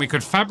time, we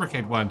could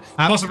fabricate one.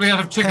 Possibly out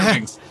of chicken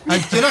wings.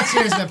 You're not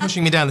serious about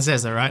pushing me down the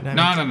stairs, though, right?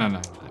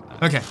 No.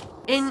 Okay.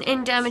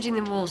 In damaging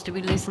the walls, did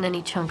we loosen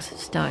any chunks of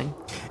stone?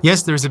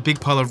 Yes, there is a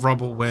big pile of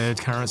rubble where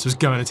Clarence was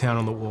going to town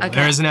on the wall. Okay.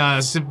 There is now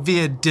a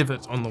severe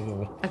divot on the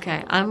wall.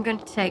 Okay, I'm going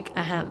to take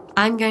a ham.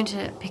 I'm going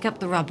to pick up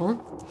the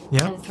rubble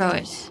Yeah. and throw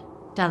it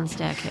down the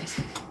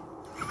staircase.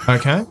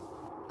 Okay.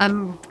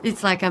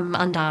 It's like I'm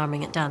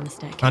underarming it down the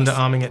staircase.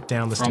 Underarming it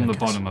down the From staircase. the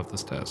bottom of the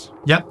stairs.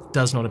 Yep,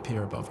 does not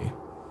appear above you.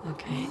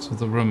 Okay. So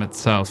the room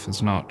itself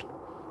is not.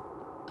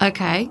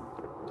 Okay.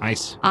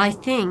 Nice. I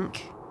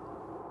think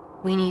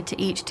we need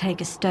to each take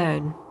a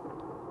stone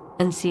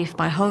and see if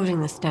by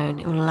holding the stone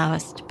it will allow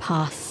us to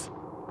pass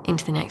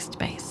into the next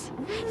space.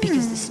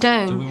 Because the Do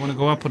stone we want to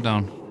go up or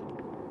down?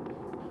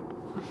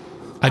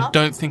 I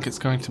don't think it's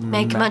going to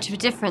make much of a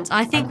difference.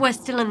 I think we're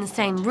still in the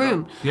same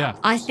room. Yeah.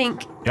 I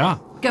think Yeah.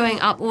 going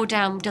up or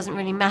down doesn't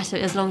really matter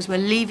as long as we're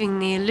leaving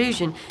the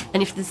illusion.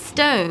 And if the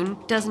stone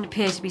doesn't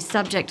appear to be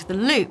subject to the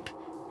loop,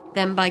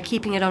 then by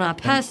keeping it on our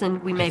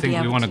person, we may I be think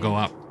able we want to to go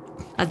up.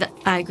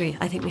 I agree.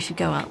 I think we should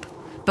go up.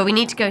 But we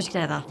need to go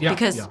together Yeah.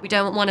 because Yeah. we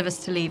don't want one of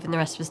us to leave and the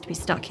rest of us to be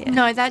stuck here.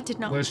 No, that did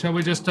not. Well, shall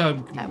we just...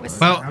 was-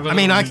 Well, have a I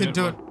mean, little I could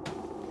do it.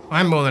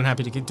 I'm more than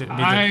happy to do it.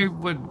 I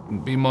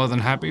would be more than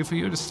happy for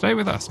you to stay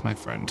with us, my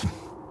friend.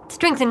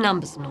 Strength in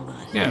numbers and all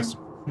that. Yes.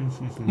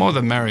 More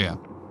the merrier.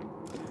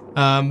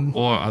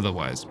 Or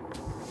otherwise.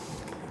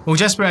 Well,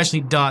 Jasper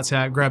actually darts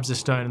out, grabs a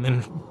stone, and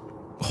then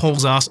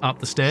hauls ass up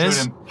the stairs.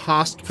 Shoot him.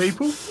 Past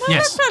people? No,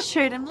 Yes. let's not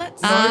shoot him.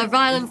 Let's.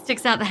 Rylan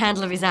sticks out the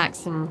handle of his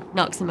axe and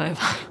knocks him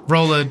over.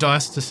 Roll a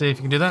dice to see if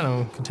you can do that, and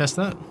I'll contest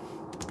that.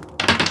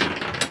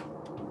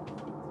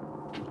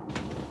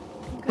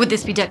 Would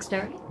this be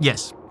dexterity?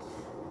 Yes.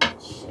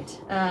 Shit.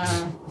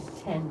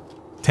 10.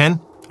 10.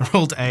 I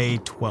rolled a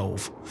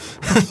 12.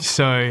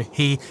 So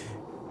he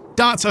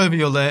darts over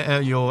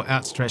your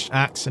outstretched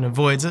axe and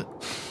avoids it,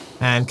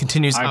 and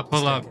continues I up.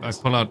 pull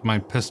out my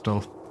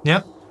pistol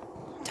Yep.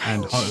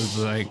 and hold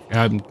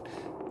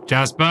like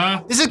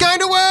Jasper. This is going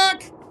to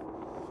work!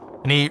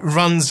 And he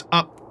runs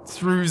up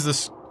through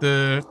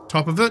the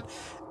top of it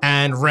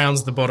and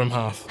rounds the bottom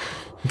half.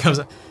 He comes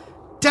up.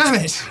 Damn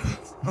it!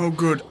 Oh,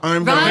 good.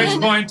 I'm At Ryan. going.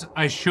 which point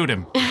I shoot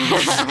him.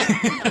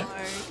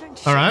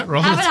 All right,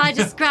 roll. How about I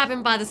just grab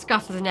him by the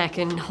scruff of the neck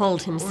and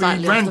hold him Well,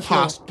 slightly he off ran the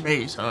floor? past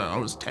me, so I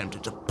was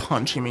tempted to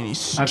punch him in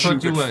his I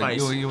stupid thought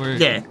face. you were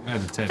Yeah.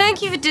 meditating.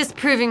 Thank you for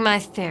disproving my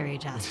theory,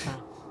 Jasper.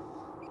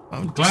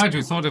 I'm glad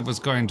you thought it was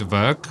going to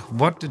work.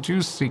 What did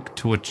you seek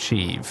to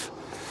achieve?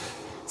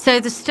 So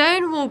the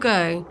stone will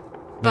go,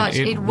 but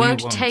it- it we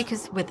won't won't. take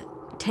us with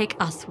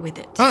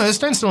it. Oh, the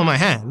stone's still in my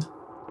hand.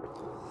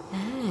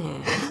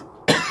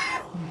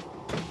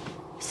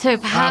 So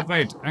perhaps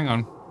Wait, hang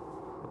on.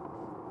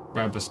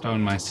 Grab a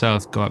stone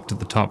myself, go up to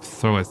the top,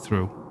 throw it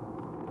through.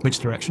 Which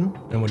direction?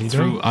 And what are you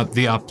Through doing? up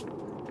the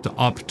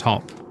up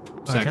top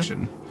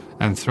section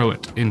and throw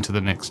it into the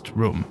next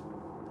room.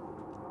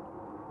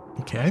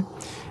 Okay.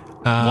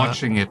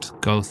 Watching it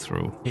go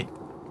through. It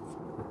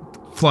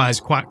flies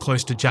quite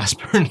close to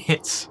Jasper and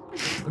hits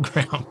the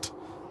ground.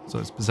 So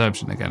it's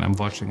perception again. I'm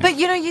watching it. But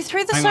you know, you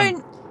threw the Hang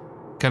stone.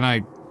 on. Can I...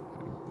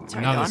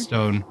 Sorry, go another on.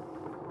 stone.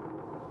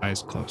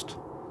 Eyes closed.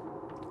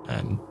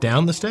 And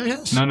down the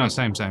stairs? No,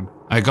 same.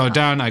 I go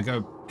down, I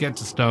go get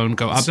the stone,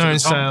 go up to Stone the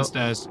top of the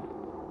sail. stairs.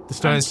 The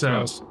stone And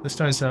sails. The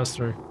stone sails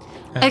through.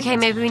 And okay,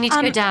 maybe we need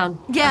to go down.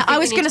 Yeah, think I we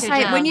was need going to go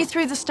say, down. when you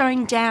threw the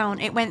stone down,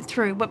 it went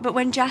through. But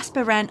when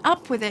Jasper ran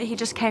up with it, he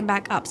just came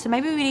back up. So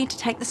maybe we need to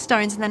take the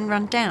stones and then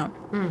run down.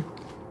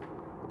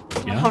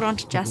 I'm gonna hold on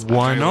to Jasper.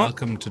 Why You're not?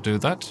 welcome to do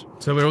that.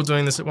 So we're all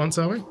doing this at once,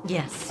 are we?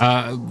 Yes.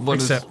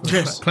 Except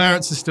Yes.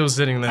 Clarence is still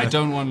sitting there. I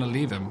don't want to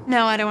leave him.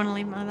 No, I don't want to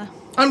leave him either.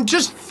 I'm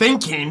just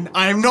thinking.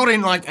 I'm not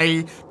in like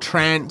a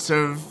trance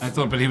of. I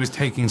thought, but he was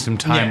taking some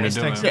time Yeah, to he's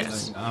do taking- it.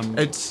 Yes.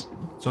 It's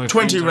so if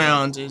 20 we-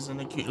 rounds is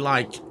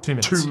like 2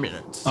 minutes. 2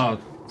 minutes. Oh,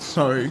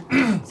 So,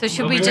 So should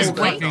well, we we've just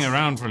been wait? fucking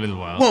around for a little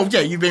while. well, yeah,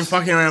 you've been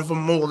fucking around for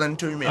more than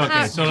 2 minutes.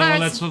 Okay, so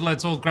Clarence-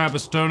 let's all grab a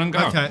stone and go.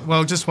 Okay,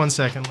 well, just 1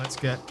 second. Let's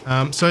get.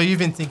 So you've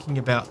been thinking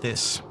about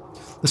this.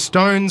 The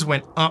stones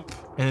went up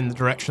in the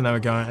direction they were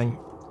going,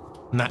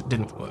 and that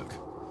didn't work.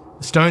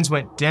 The stones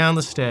went down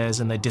the stairs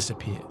and they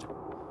disappeared.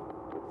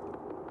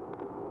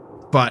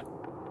 But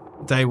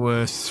they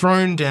were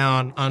thrown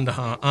down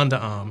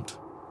underarmed.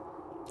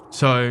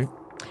 So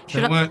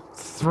Should they I- weren't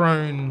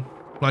thrown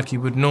like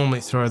you would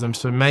normally throw them.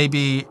 So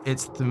maybe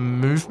it's the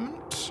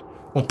movement,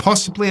 or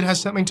possibly it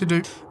has something to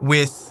do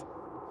with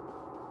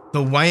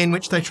the way in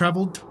which they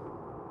travelled.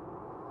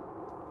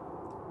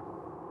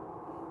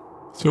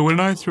 So when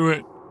I threw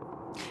it,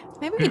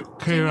 Maybe we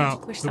clear do need to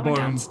out push the someone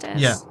bottom.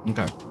 downstairs. Yeah.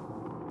 okay.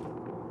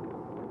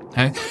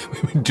 Hey,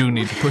 we do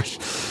need to push.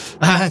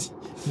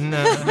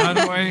 No. How do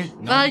I?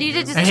 Well, you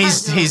did just. And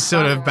touch them. he's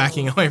sort of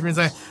backing away from it. He's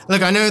like,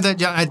 look, I know that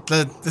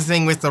the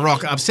thing with the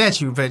rock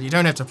upset you, but you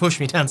don't have to push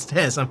me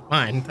downstairs. I'm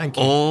fine, thank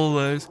you. All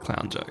those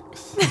clown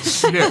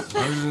jokes. Yeah, I was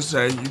gonna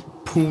say, you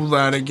pull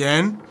that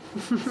again,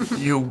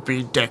 you'll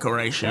be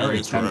decoration in Very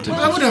this room. tempting.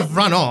 I would have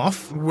run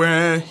off.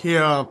 We're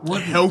here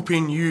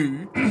helping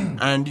you,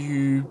 and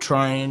you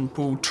try and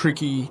pull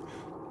tricky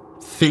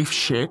thief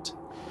shit.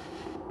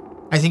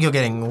 I think you're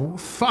getting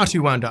far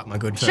too wound up, my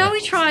good fellow. Shall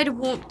we try to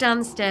walk down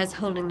the stairs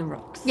holding the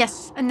rocks?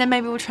 Yes, and then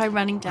maybe we'll try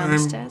running down the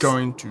I'm stairs.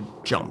 going to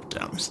jump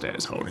down the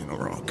stairs holding a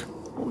rock.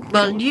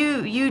 Well,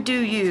 you do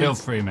you. Feel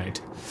free,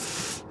 mate.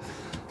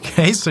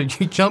 Okay, so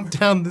you jump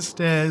down the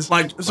stairs.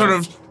 Like, sort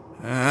of.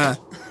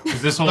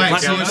 Is this all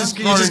Like, so together? you're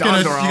just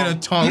gonna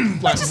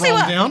Underarm. like Just see roll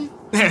what- down.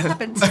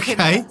 Happens.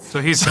 Okay.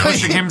 So he's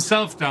pushing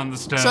himself down the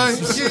stairs. So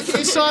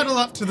you sidle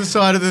up to the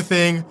side of the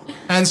thing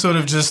and sort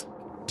of just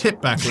tip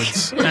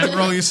backwards and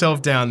roll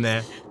yourself down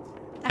there.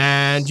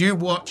 And you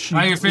watch. How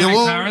are you feeling,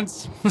 all,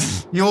 Clarence?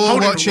 You all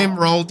Holding watch the him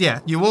roll. Yeah,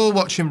 you all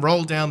watch him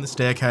roll down the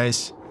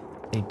staircase.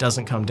 And he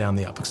doesn't come down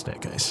the upper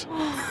staircase.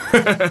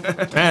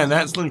 Man,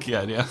 that's Slinky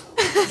idea.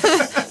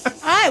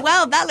 All right,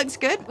 well, that looks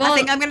good. I Well-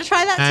 think I'm going to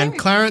try that And too.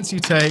 Clarence, you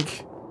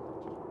take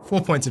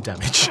 4 points of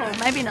damage. Oh,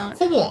 maybe not.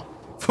 For what?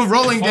 For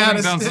rolling down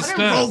a Falling down the stairs. I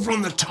didn't roll stairs.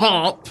 from the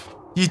top.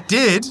 You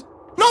did.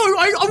 No,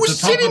 I was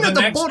The top sitting of at the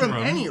the next bottom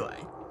room. anyway.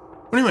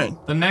 What do you mean?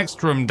 The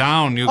next room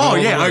down, you go. Oh, over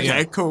yeah, the-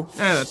 okay, cool.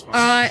 Yeah, that's fine. All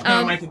right. Can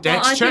I make a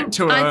dex well, I check think-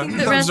 to I think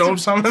the rest absorb of-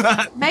 some of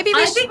that? Maybe we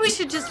I should. think we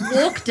should just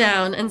walk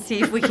down and see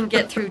if we can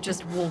get through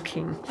just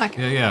walking.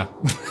 Yeah.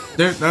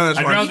 Dude, no, that's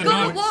I'd fine. rather You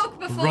gotta not walk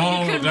before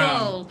roll you can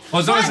down. roll.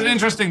 Oh, so it's an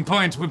interesting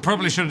point. We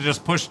probably should have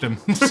just pushed him.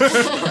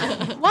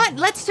 What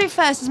let's do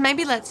first is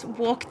maybe let's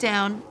walk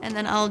down and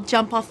then I'll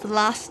jump off the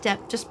last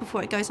step just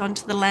before it goes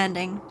onto the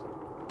landing.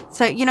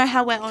 So you know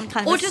how we're on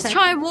kind of Or a just set-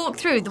 try and walk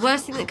through. The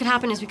worst thing that could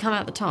happen is we come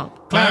out the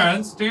top.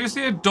 Clarence, do you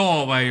see a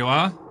door where you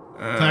are?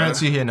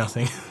 Clarence, you hear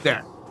nothing.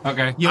 Yeah.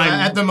 Okay. You are,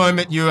 at the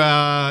moment, you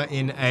are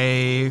in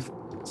a.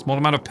 Small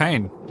amount of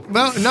pain.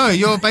 Well, no,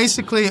 you're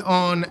basically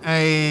on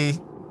a.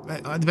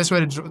 The best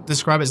way to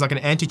describe it is like an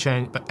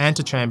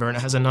antechamber, and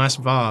it has a nice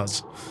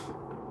vase.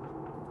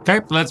 Okay,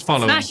 let's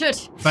follow. Smash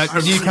it!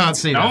 But you can't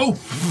see that. No.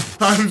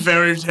 I'm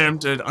very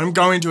tempted. I'm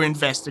going to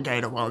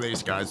investigate it while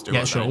these guys do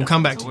Yeah, it. sure. We'll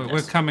come back to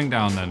We're coming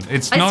down then.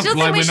 It's I not still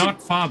think like we we're should-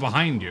 not far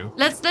behind you.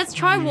 Let's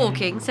try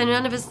walking so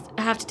none of us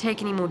have to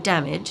take any more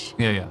damage.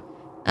 Yeah.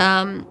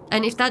 And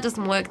if that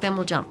doesn't work, then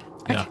we'll jump.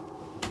 Yeah.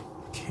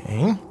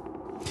 Okay.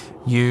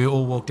 You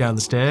all walk down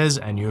the stairs,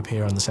 and you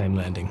appear on the same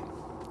landing.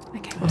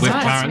 Okay. With so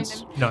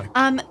Clarence. No.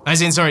 Um.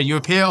 As in, sorry, you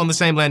appear on the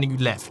same landing you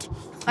left.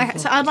 Okay.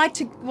 So I'd like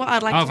to. What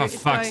I'd like Oh, to for do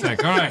is fuck's go,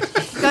 sake. All right.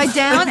 go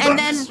down and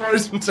then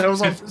Throws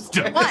themselves off the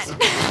stairs. what?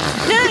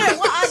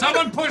 No.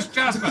 Someone push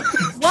Jasper.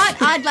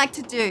 What I'd like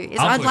to do is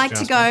I'll I'd push like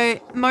to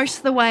Jasper. go most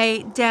of the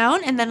way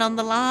down and then on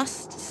the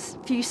last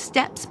few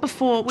steps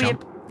before we.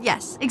 Jump.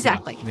 Yes,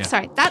 exactly. Yeah.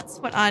 Sorry, that's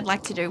what I'd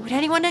like to do. Would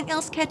anyone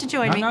else care to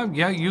join me? No,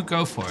 yeah, you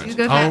go for it. You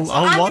go I'll- first.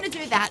 I'll I'm walk- going to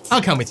do that.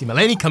 I'll come with you.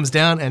 Mulaney comes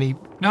down, and he.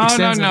 No.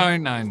 extends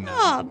a-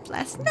 Oh,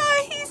 bless. No,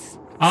 he's.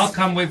 I'll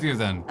come with you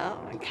then. Oh,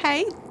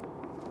 okay.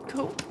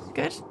 Cool.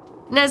 Good.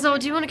 Nezor,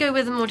 do you want to go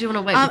with them or do you want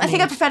to wait? with I think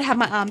me? I prefer to have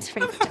my arms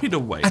free. Happy to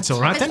wait. That's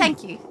all right But then.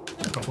 thank you.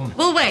 No problem.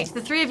 We'll wait.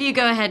 The three of you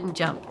go ahead and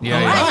jump. Yeah.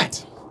 All yeah.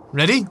 right.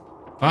 Ready?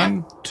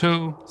 1,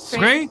 2,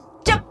 3.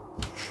 Jump.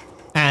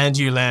 And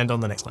you land on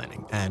the next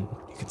landing, and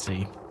you can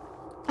see.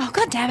 Oh,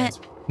 god damn it.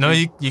 No,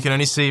 you can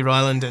only see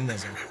Ryland and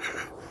Nezor.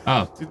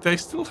 Oh, Did they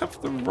still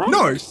have the rock?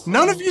 No,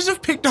 none of you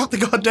have picked up the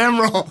goddamn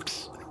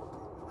rocks.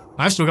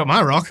 I've still got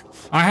my rock.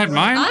 I had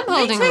mine. I'm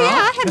holding So, a yeah, I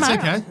rock. had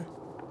That's mine. okay.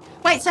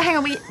 Wait, so hang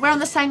on. We're on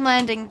the same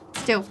landing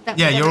still.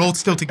 Yeah, you're all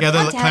still together.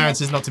 God That damn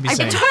Clarence it. is not to be I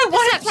seen. don't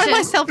want to throw Perception.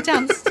 myself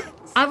down the stairs.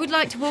 I would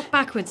like to walk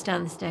backwards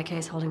down the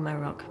staircase holding my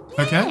rock.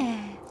 Okay.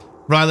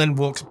 Ryland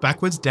walks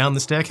backwards down the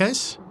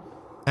staircase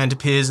and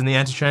appears in the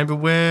antechamber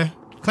where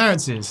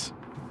Clarence is.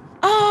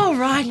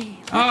 Alrighty.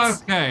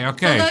 Okay, For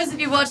okay. those of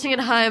you watching at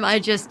home, I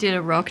just did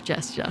a rock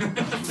gesture. May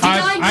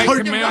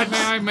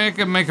I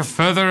make a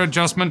further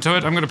adjustment to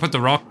it? I'm going to put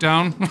the rock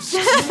down. No,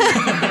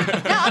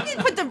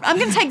 I'm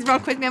gonna take the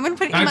rock with me. I'm gonna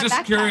put it in I'm my just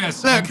backpack.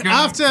 curious. Look,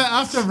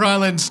 after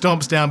Ryland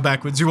stomps down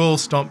backwards, you all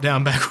stomp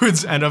down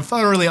backwards and are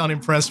thoroughly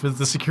unimpressed with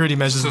the security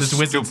measures of So this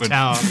wizard's stupid.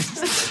 tower.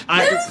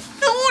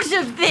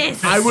 Thought of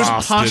this. I was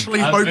Bastard. partially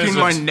A hoping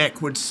my visit.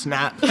 neck would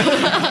snap. Oh,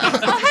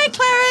 hey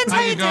Clarence,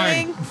 how you you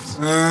going?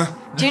 doing?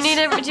 Do you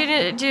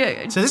need do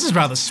you, So this is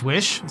rather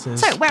swish. It says,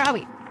 So where are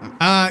we?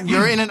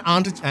 you're in an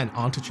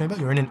antechamber?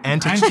 You're in an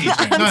antechamber?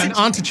 Antechamber. No, an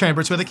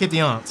antechamber. It's where they keep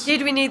the aunts.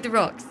 did we need the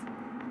rocks?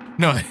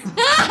 No.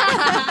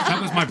 That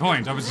was my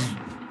point.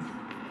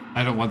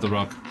 I don't want the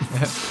rock.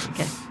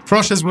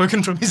 Frosh has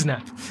woken from his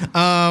nap.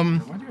 Why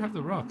do you have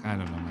the rock? I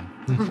don't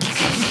know,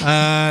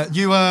 man.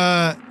 You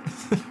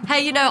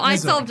Hey, I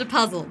solved a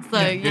puzzle, so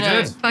you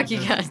did? fuck you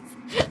guys.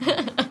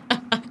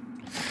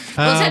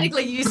 Well,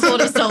 technically, you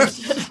sort of solved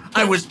it.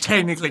 I was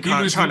technically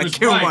trying to was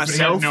kill right, but he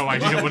had myself. no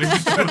idea what he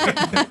was doing.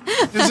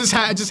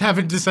 it just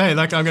happened to say,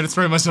 like, I'm going to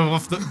throw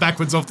myself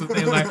backwards off the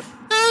thing, like,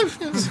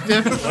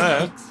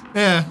 yeah.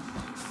 Yeah.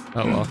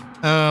 Oh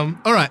well.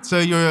 All right, so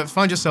you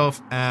find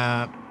yourself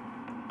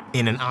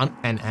in an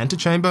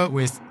antechamber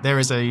there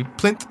is a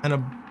plinth and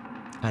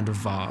a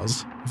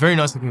vase, a very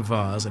nice looking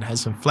vase. It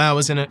has some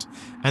flowers in it,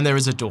 and there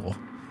is a door.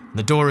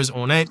 The door is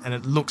ornate, and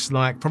it looks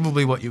like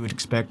probably what you would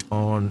expect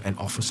on an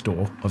office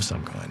door of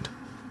some kind.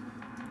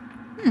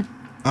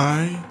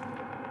 I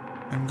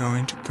am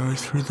going to go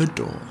through the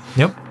door.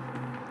 Yep.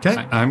 Okay.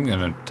 I'm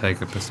going to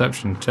take a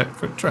perception check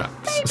for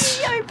traps.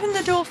 Maybe open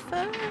the door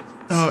first.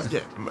 Oh, yeah.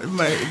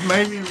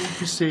 Maybe we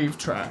perceive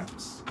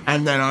traps.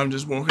 And then I'm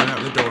just walking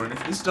out the door, and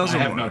if this I doesn't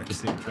have work, not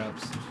perceived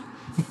traps.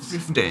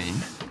 15.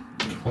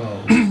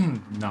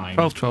 9.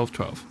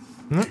 12.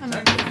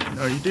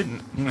 No, you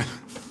didn't.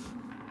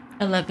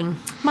 11.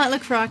 Might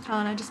look for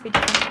Arcana, just be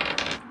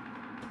different.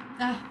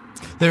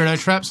 There are no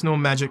traps nor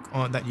magic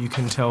that you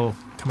can tell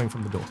coming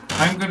from the door.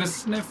 I'm going to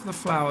sniff the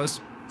flowers.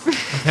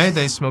 Okay,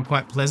 they smell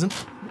quite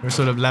pleasant. They're a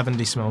sort of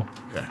lavendy smell.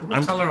 Yeah,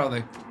 What colour are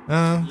they?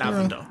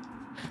 lavender.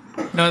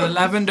 No, the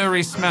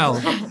lavendery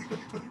smell.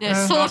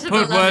 Yeah, sort of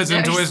Put a words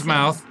into lavender. his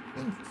mouth.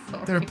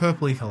 They're a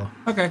purpley colour.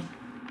 Okay.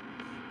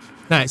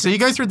 Right, so you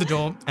go through the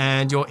door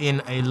and you're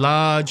in a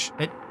large.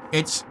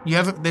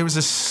 There was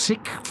a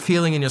sick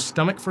feeling in your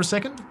stomach for a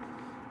second,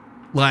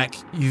 like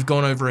you've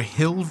gone over a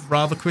hill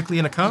rather quickly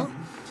in a car,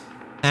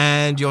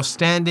 and you're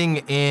standing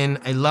in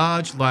a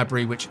large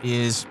library which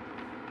is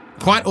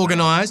quite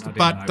organised, Bloody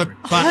but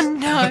library.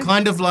 the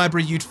kind of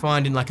library you'd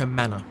find in like a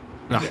manor.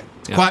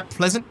 It's quite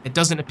pleasant. It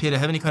doesn't appear to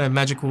have any kind of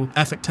magical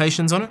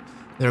affectations on it.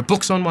 There are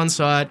books on one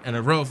side and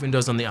a row of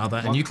windows on the other,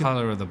 and What you can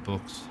colour are the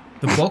books?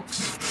 the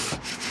books.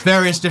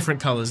 Various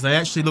different colours. They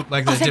actually look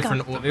like they're thank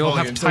different. God. Do they all have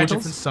volumes or titles?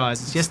 different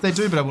sizes. Yes, they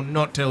do, but I will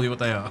not tell you what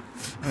they are.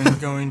 I'm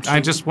going to. I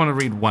just want to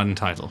read one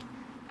title.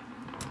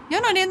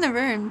 You're not in the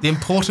room. The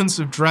Importance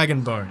of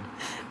Dragonbone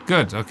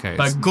Good, okay.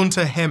 by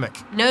Gunter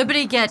Hemmick.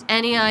 Nobody get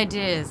any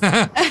ideas.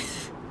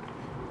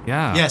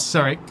 Yeah. Yes,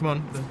 sorry. Come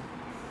on.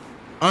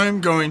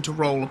 I'm going to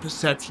roll a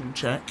perception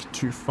check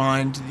to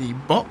find the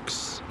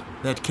box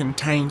that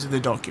contains the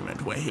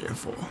document we're here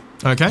for.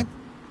 Okay.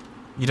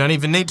 You don't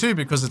even need to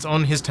because it's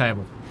on his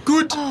table.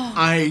 Good.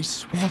 I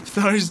swapped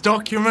those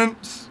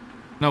documents.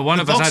 No, one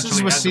The of us boxes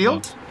actually were has a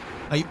sealed? box.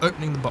 Are you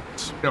opening the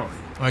box? No.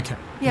 Okay.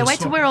 Yeah, You'll wait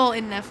till swap we're it. all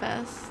in there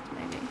first,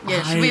 maybe.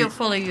 Yeah, should we all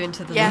follow you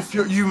into the Yeah.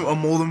 room? You are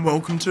more than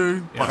welcome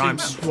to, but Yeah. I'm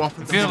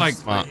swapping. I feel like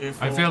I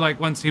I feel like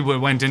once he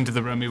went into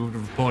the room, he would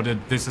have reported,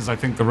 "This is, I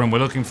think, the room we're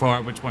looking for."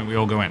 At which point we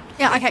all go in.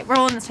 Yeah, okay, we're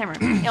all in the same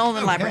room. All in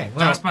the library. Okay,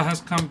 well, Jasper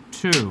has come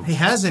too. he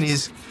has and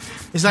he's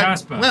like,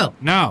 Jasper. well,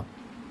 no.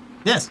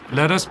 yes.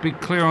 Let us be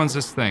clear on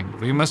this thing.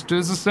 We must do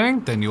this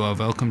thing, then you are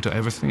welcome to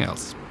everything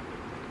else.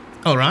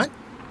 All right.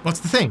 What's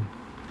the thing?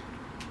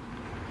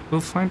 We'll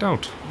find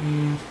out.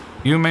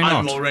 You may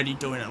I'm not. already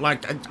doing it.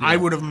 Like I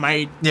would have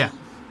made Yeah.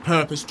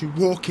 purpose to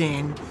walk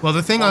in. Well,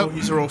 the thing While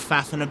these are all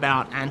faffing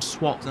about and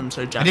swap them.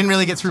 So I didn't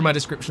really get through my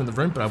description of the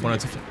room, but I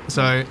wanted to.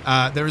 So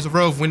there is a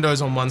row of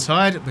windows on one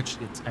side, which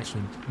it's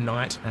actually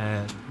night,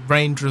 and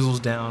rain drizzles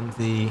down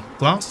the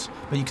glass,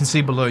 but you can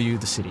see below you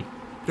the city.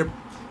 Yep.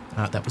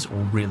 That was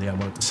all really I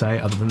wanted to say.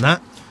 Other than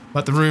that,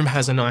 but the room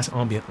has a nice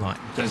ambient light.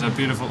 There's a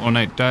beautiful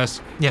ornate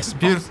desk. Yes,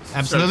 beautiful.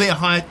 Absolutely, a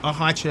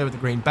high chair with a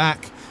green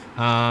back.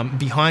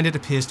 Behind it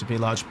appears to be a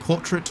large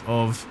portrait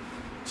of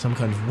some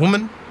kind of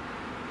woman.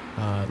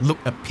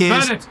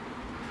 Appears. Burn it!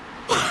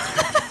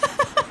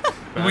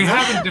 We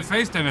haven't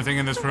defaced anything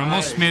in this room.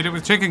 We'll smeared it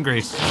with chicken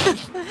grease.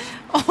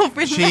 Oh,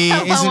 really? She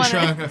Hello isn't on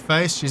showing it. her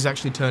face. She's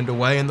actually turned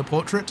away in the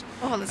portrait.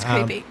 Oh, that's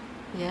Um, creepy.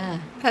 Yeah.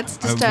 That's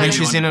And disturbing.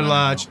 she's in a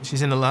large.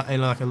 She's in a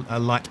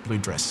light blue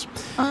dress.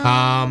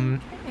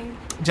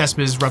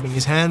 Jasper's rubbing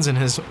his hands and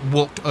has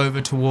walked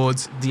over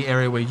towards the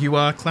area where you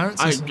are,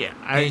 Clarence.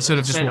 I sort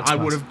of just said walks I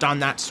past. would have done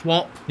that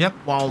swap. Yep.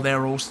 While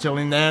they're all still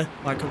in there,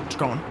 like it's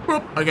gone.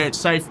 Whoop. Okay, it's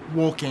safe.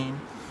 Walk in,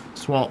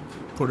 swap,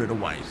 put it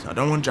away. So I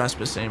don't want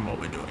Jasper seeing what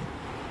we're doing.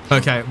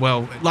 Okay,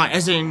 well, Like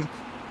as in,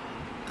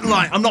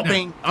 Like,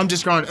 I'm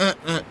just going,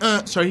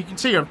 so he can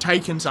see I've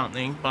taken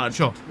something, but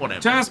Sure.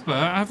 whatever. Jasper,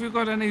 have you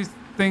got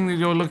anything that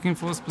you're looking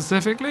for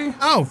specifically?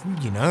 Oh,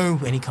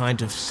 any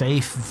kind of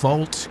safe,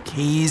 vault,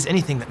 keys,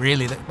 anything that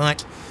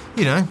might,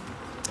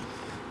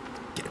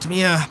 get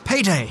me a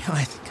payday.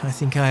 I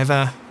think I've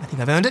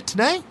earned it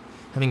today,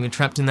 having been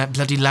trapped in that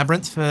bloody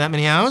labyrinth for that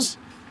many hours.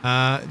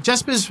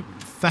 Jasper's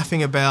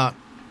faffing about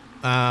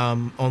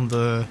on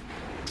the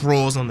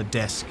drawers on the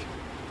desk.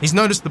 He's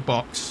noticed the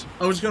box,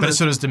 but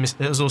it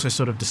was also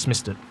sort of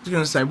dismissed it. I was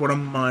going to say what I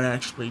might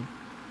actually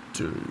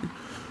do,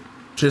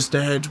 just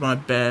to hedge my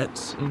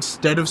bets,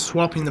 instead of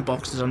swapping the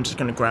boxes, I'm just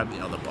going to grab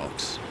the other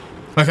box.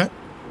 Okay.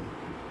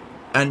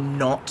 And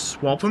not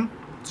swap them,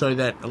 so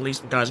that at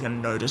least the guy's going to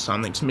notice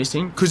something's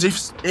missing. Because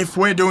if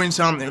we're doing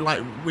something,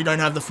 like, we don't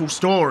have the full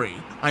story,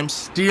 I'm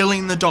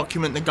stealing the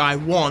document the guy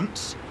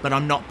wants, but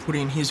I'm not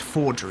putting his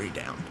forgery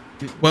down.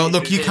 Well,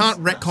 look, you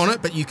can't retcon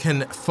it, but you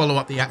can follow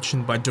up the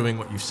action by doing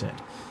what you've said,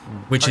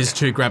 which is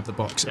to grab the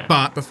box. Yeah.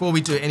 But before we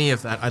do any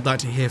of that, I'd like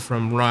to hear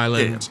from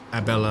Ryland,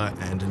 Abella,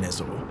 and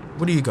Nezor.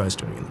 What are you guys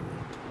doing in the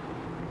room?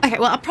 Okay,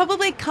 well, I'm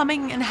probably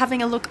coming and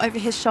having a look over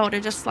his shoulder,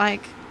 just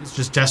like... It's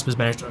just Jasper's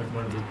managed to open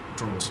one of the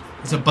drawers.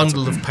 It's a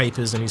bundle of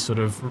papers, and he's sort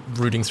of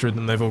rooting through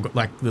them. They've all got,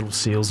 like, little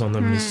seals on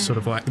them. He's sort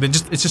of like...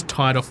 It's just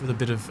tied off with a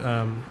bit of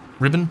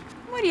ribbon.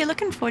 What are you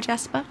looking for,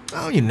 Jasper?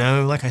 Oh,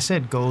 like I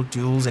said, gold,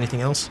 jewels,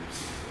 anything else.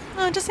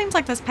 Oh, it just seems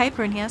like there's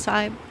paper in here, so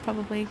I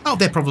probably... Oh,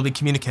 they're probably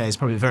communiques,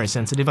 probably very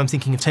sensitive. I'm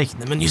thinking of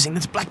taking them and using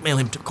them to blackmail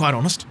him, to be quite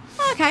honest.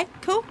 Okay,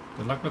 cool.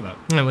 Good luck with that.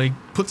 Yeah, well, he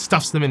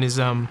stuffs them in his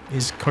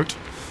coat.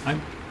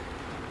 I'm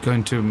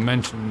going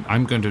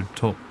to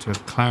talk to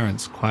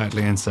Clarence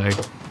quietly and say,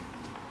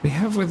 we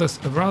have with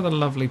us a rather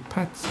lovely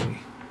Patsy.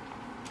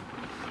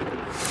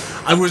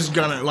 I was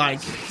gonna,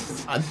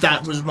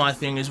 that was my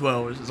thing as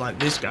well. It was like,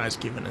 this guy's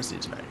given us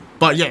his name.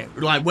 But yeah,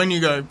 like, when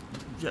you go,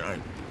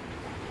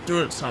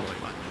 do it subtly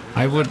like that.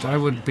 I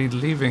would be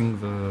leaving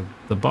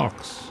the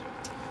box.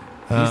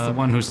 He's the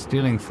one who's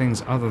stealing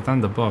things other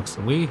than the box.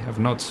 We have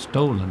not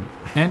stolen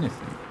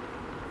anything.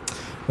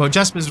 Well,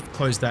 Jasper's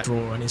closed that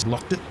drawer and he's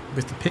locked it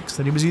with the picks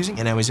that he was using,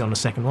 and now he's on the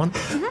second one.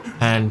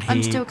 And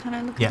I'm still kind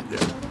of looking. Yeah.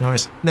 No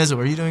worries. Nezor,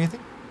 are you doing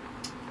anything?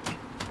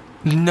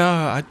 No,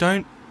 I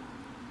don't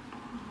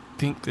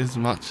think there's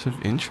much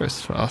of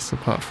interest for us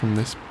apart from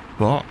this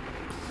box.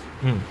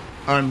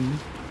 Are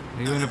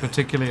you in a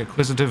particularly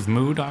acquisitive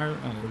mood,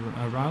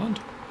 Ryland?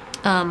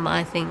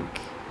 I think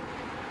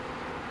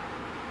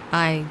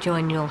I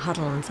join your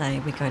huddle and say,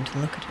 we're going to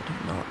look at it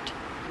or not.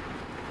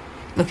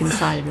 Look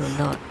inside it or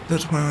not.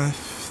 That's why I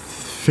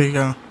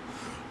figure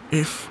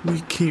if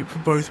we keep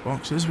both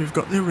boxes, we've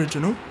got the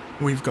original,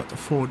 we've got the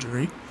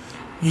forgery.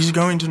 He's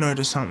going to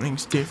notice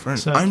something's different.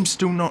 So- I'm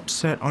still not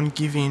set on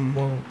giving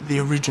the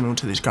original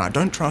to this guy. I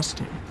don't trust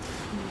him.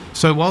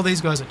 So while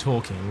these guys are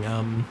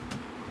talking,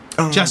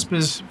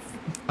 Jasper's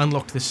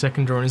unlocked this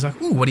second drawer and he's like,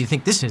 ooh, what do you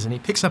think this is? And he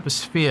picks up a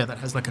sphere that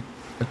has like a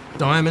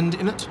diamond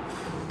in it,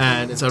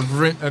 and it's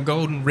a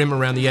golden rim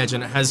around the edge,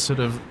 and it has sort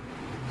of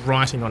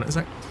writing on it. It's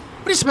like,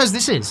 what do you suppose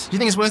this is? Do you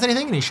think it's worth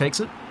anything? And he shakes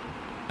it.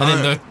 And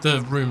then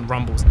the room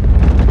rumbles.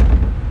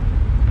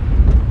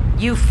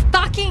 You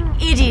fucking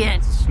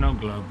idiot! Snow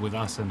globe with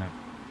us in it.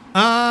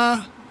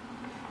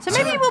 So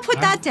maybe we'll put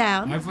that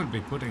down. I would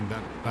be putting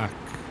that back.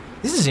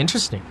 This is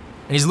interesting.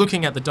 And he's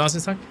looking at the dice and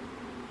it's like,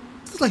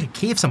 this is like a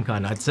key of some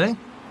kind, I'd say. And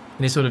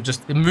he sort of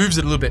it moves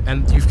it a little bit,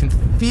 and you can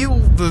feel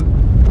the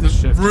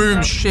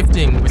room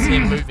shifting with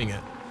him moving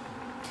it.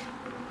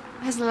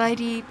 Has the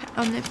lady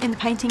in the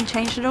painting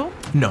changed at all?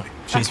 No,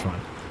 she's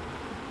fine.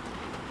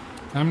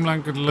 I'm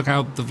going to look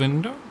out the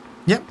window.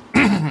 Yep.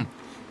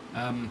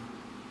 And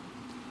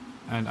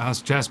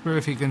ask Jasper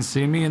if he can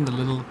see me in the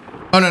little...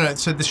 Oh, no.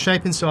 So the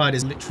shape inside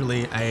is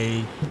literally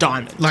a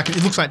Diamond. Like,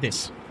 it looks like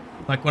this.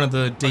 Like one of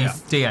the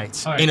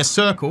D8s. Oh, yeah. In a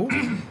circle.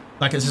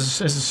 Like,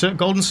 it's a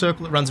golden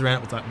circle that runs around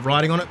it with, like,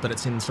 writing on it, but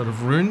it's in sort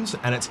of runes,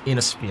 and it's in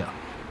a sphere.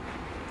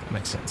 That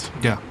makes sense.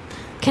 Yeah.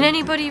 Can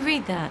anybody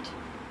read that?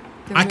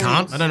 The I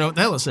can't. runes? I don't know what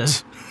the hell it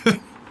says.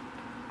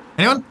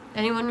 Anyone?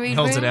 Anyone read He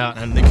holds rune? it out,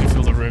 and they can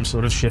feel the room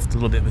sort of shift a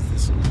little bit with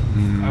this.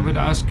 I would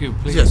ask you,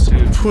 please, Yes,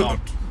 to not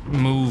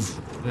move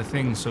the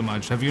thing so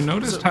much. Have you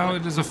noticed how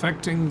it is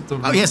affecting the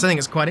room? Oh, yes, I think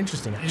it's quite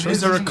interesting, actually.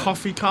 Is there a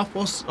coffee cup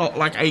or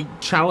like a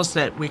chalice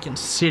that we can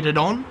sit it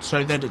on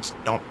so that it's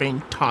not being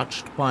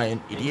touched by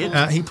an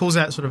idiot? He pulls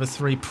out sort of a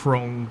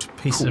three-pronged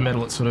piece of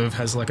metal. It sort of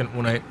has like an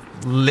ornate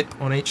lip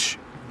on each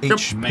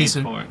piece Made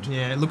of... for it.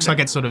 Yeah, it looks like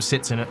it sort of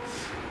sits in it.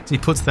 So he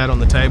puts that on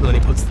the table and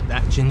he puts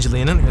that gingerly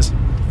in it and he goes,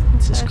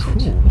 this is cool.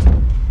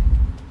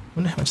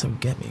 Wonder how much that would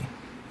get me.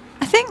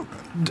 I think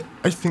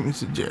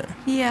this is,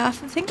 Yeah, I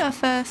think our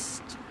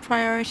first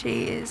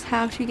priority is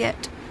how to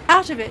get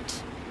out of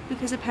it,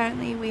 because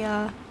apparently we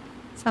are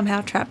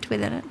somehow trapped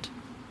within it.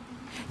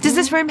 Does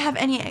this room have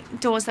any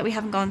doors that we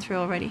haven't gone through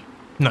already?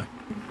 No.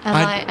 Am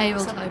I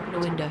able to open a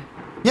window?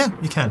 Yeah,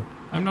 you can.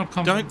 I'm not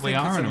confident Don't we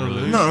think are it's in an a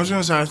room. No, I was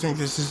going to say, I think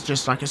this is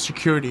just like a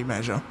security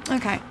measure.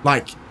 Okay.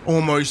 Like,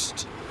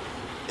 almost,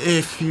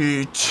 if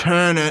you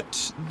turn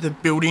it, the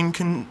building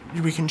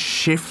we can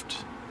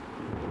shift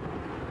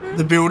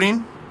the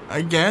building,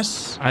 I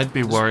guess. I'd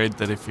be worried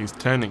that if he's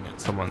turning it,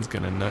 someone's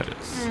going to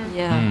notice.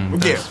 Yeah.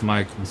 That's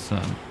my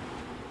concern.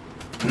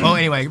 Oh,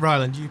 anyway,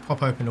 Ryland, you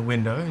pop open a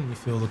window and you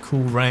feel the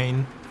cool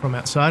rain from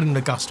outside and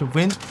a gust of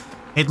wind.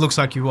 It looks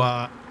like you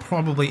are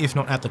probably, if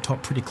not at the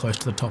top, pretty close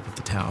to the top of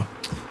the tower.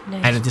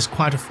 Nice. And it is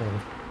quite a fall.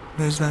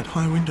 There's that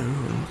high window we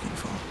were looking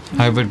for.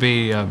 I would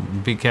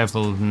be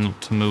careful not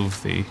to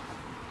move the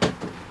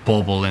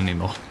bauble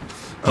anymore.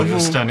 Oh, you're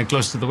standing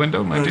close to the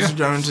window, my I dear. was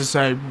going to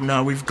say,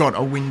 no, we've got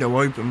a window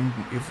open.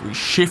 If we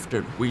shift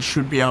it, we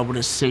should be able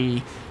to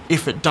see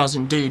if it does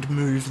indeed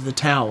move the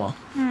tower.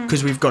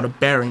 Because we've got a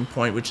bearing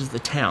point, which is the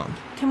town.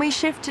 Can we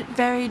shift it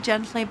very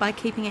gently by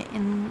keeping it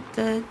in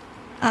the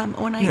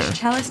ornate Yeah.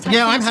 chalice type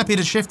Yeah, I'm thing? happy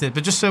to shift it,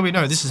 but just so we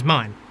know, this is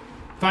mine.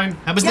 Fine.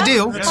 That was the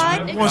deal.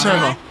 Fine.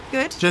 Whatever.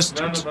 Good.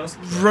 Just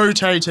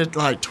rotate it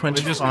like We're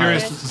 25. just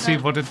curious to see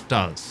what it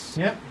does.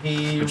 Yep.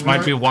 Which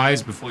might be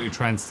wise before you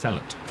try and sell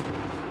it.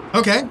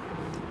 Okay.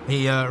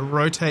 He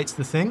rotates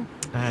the thing,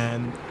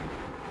 and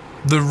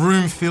the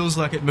room feels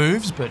like it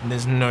moves, but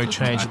there's no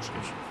change.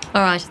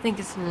 All right, I think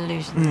it's an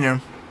illusion. Yeah.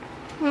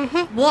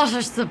 What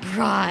a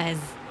surprise!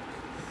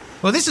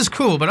 Well, this is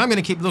cool, but I'm going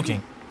to keep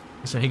looking.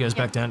 So he goes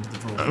back down to the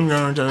drawer. I'm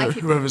going to,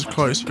 whoever's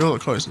close, you're the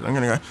closest. I'm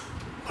going to go,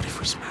 what if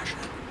we smash it?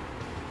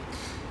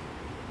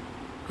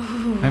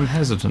 I'm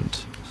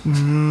hesitant.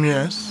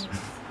 Yes.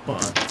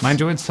 But Mind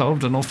you, it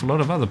solved an awful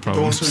lot of other it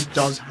problems. also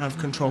does have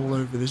control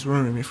over this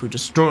room. If we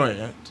destroy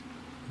it,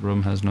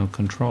 Room has no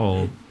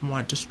control.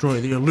 might destroy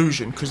the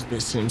illusion, because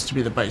this seems to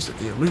be the base of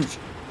the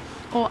illusion.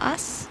 Or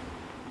us?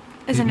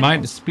 It Isn't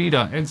might speed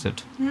our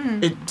exit.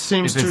 It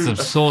seems If it's to...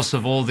 the source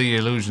of all the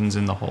illusions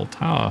in the whole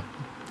tower.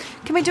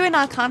 Can we do an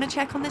Arcana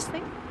check on this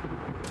thing?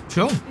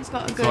 Sure. Who's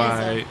got a good?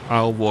 So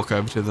I'll walk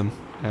over to them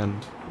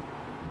and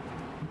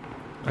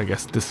I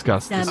guess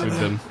discuss this with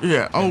them.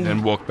 Yeah, And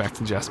then walk back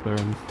to Jasper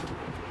and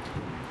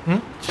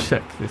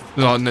check this.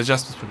 Oh, no,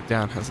 Jasper's put it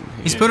down, hasn't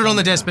he? He's put it on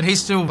the desk, but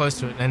he's still close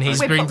to it, and he's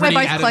We're being both pretty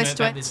close adamant to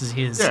that it. this is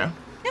his. Yeah.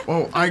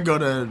 Well, I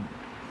got a...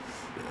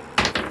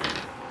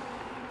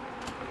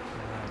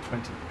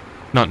 20.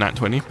 Not nat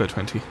 20, but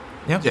 20.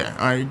 Yep. Yeah,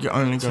 I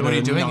only got So what are a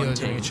you doing? 19. You're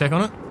doing a check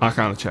on it? I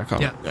can't check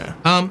on Yeah. it.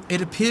 Yeah.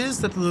 It appears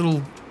that the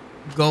little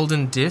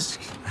golden disc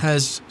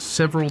has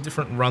several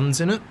different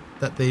runs in it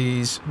that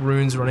these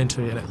runes run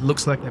into, and it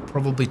looks like they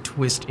probably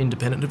twist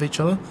independent of each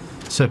other.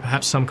 So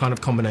perhaps some kind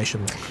of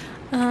combination lock.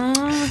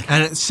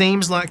 And it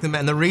seems like and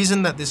the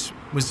reason that this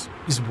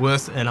is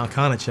worth an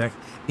Arcana check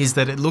is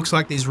that it looks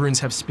like these runes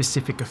have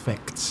specific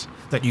effects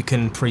that you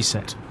can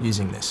preset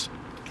using this.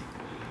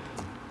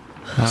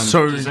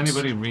 So Does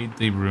anybody read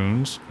the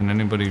runes? Can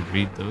anybody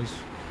read those? It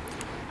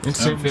I don't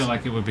seems, feel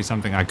like it would be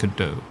something I could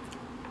do.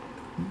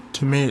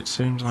 to me, it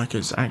seems like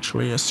it's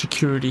actually a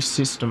security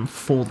system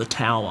for the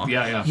tower.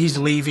 Yeah. He's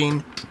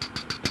leaving.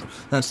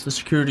 That's the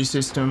security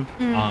system.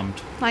 Armed.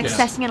 Like Yeah.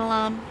 setting an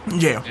alarm.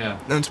 Yeah. Yeah.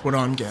 That's what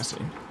I'm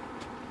guessing.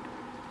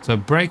 So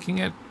breaking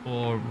it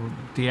or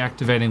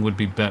deactivating would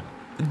be better.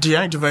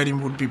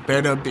 Deactivating would be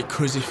better,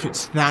 because if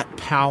it's that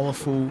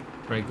powerful,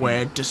 Breaking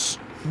where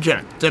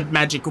the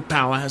magical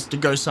power has to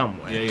go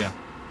somewhere.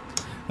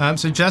 Yeah.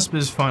 So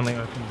Jasper's finally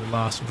opened the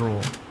last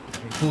drawer.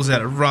 He pulls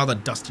out a rather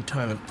dusty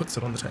tome and puts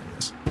it on the table.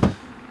 Yes.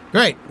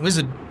 Great,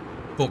 wizard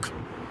book.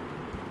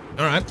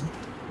 All right.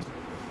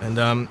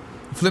 And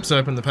flips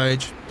open the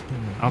page.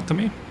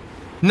 Alchemy?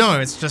 No,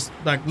 it's just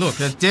like, look,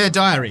 their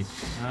diary.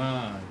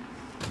 Ah.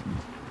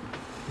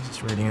 He's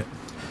just reading it.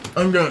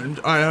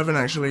 I haven't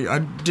actually. I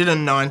did a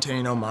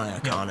 19 on my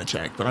Arcana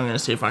check, but I'm going to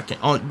see if I can.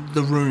 On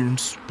the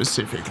runes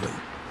specifically.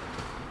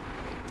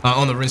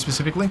 On the runes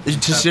specifically?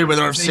 To see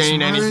whether I've These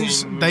seen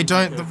runes, anything. They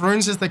don't. The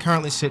runes as they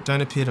currently sit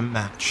don't appear to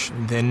match.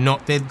 They're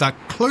not. They're like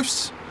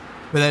close,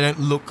 but they don't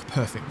look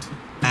perfect,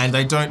 and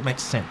they don't make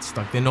sense.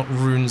 Like they're not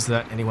runes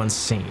that anyone's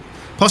seen.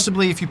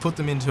 Possibly, if you put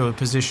them into a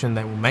position,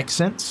 they will make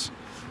sense.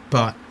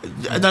 But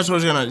That's what I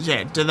was going to.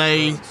 Yeah. Do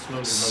they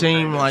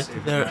seem like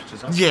they're.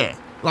 Yeah.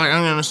 Like,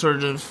 I'm going to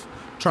sort of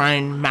try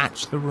and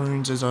match the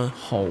runes as a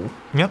whole.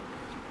 yep.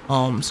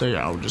 So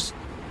yeah, I'll just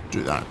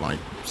do that. Like,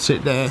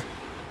 sit there,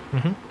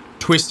 Mhm.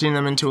 twisting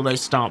them until they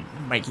start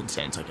making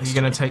sense, I Are guess. you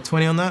going to take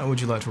 20 on that, or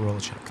would you like to roll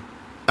a check?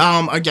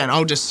 Again,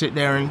 I'll just sit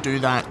there and do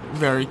that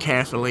very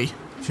carefully.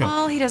 Sure.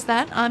 While he does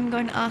that, I'm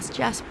going to ask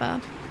Jasper.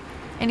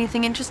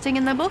 Anything interesting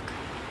in the book?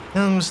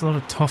 There's a lot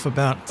of toff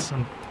about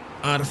some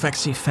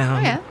artifacts he Oh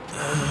found.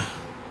 yeah.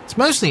 It's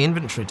mostly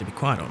inventory, to be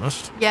quite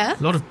honest. Yeah.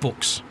 A lot of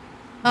books.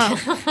 Oh.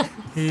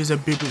 Here's a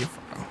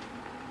bibliophile.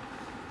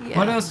 Yeah.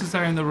 What else is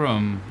there in the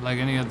room? Like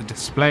any other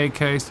display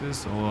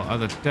cases or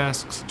other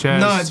desks,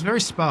 chairs? No, it's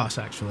very sparse,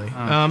 actually.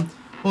 Oh.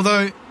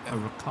 Although,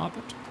 A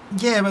carpet?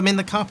 yeah, I mean,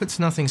 the carpet's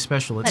nothing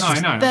special. It's No, I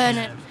just, know. burn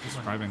it.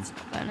 Describing.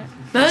 Burn it.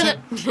 Burn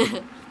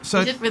it!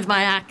 so, Did it with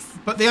my axe.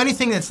 but the only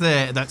thing that's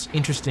there that's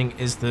interesting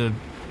is the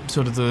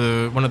sort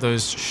of one of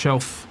those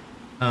shelf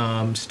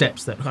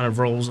steps that kind of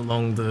rolls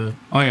along the.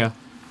 Oh, yeah.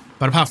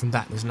 But apart from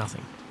that, there's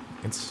nothing.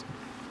 It's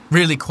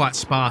really quite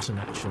Spartan,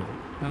 actually.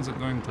 How's it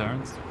going,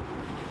 Clarence?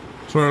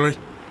 Slowly.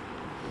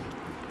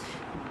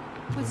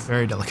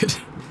 Very delicate.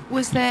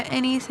 Was there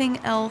anything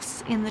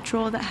else in the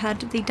drawer that had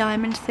the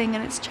diamond thing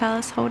and its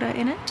chalice holder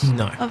in it?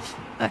 No.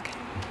 Okay.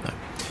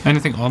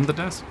 Anything on the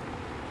desk?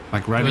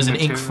 Like There writing was an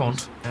ink materials?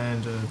 font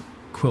and a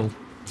quill.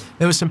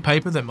 There was some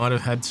paper that might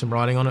have had some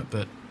writing on it,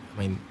 but I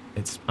mean,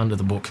 it's under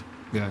the book.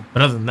 Yeah.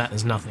 But other than that,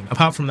 there's nothing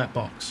apart from that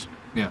box,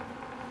 Yeah.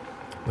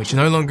 which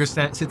no longer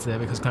sits there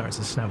because Clarence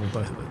has snaffled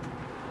both of it.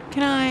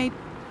 Can I?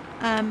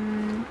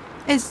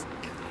 Is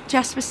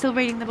Jasper still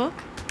reading the book?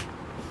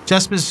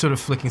 Jasper's sort of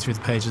flicking through the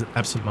pages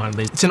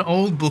absentmindedly. It's an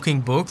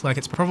old-looking book, like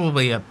it's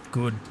probably a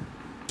good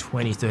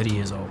 20, 30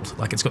 years old.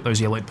 Like it's got those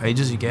yellowed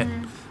pages you get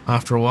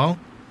after a while.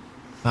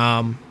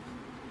 And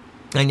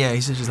yeah,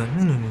 he's just like,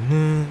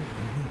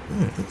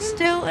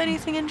 Still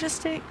anything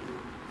interesting?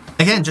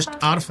 again, just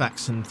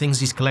artifacts and things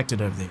he's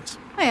collected over the years.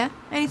 Oh yeah.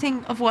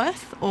 Anything of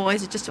worth, or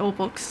is it just all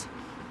books?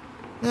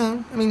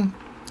 Yeah, I mean,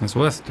 It's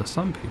worth to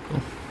some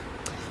people.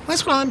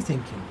 that's what I'm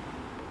thinking.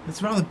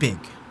 It's rather big.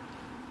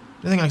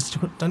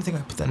 Don't think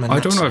I put that in my I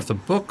notes. don't know if the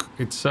book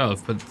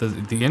itself, but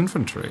the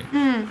inventory.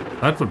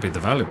 That would be the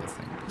valuable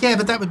thing. Yeah,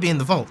 but that would be in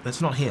the vault.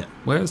 That's not here.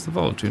 Where's the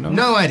vault? Do you know?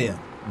 No idea.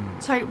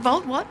 Sorry,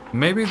 vault what?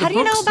 Maybe the How do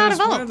you book know about a says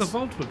where vault? the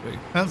vault would be.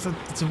 Well,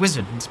 it's a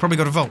wizard. It's probably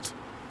got a vault.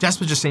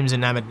 Jasper just seems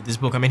enamored with this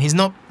book. I mean, he's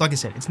not, like I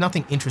said, it's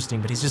nothing interesting,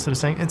 but he's just sort of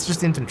saying, it's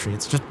just infantry.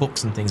 It's just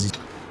books and things.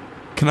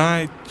 Can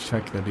I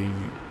check that he...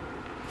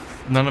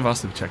 None of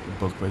us have checked the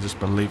book. We're just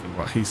believing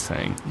what he's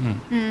saying.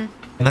 And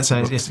that's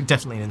it's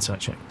definitely an insight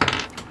check.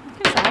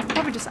 I'd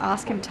probably just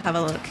ask him to have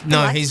a look. No,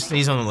 Like-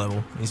 he's on the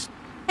level.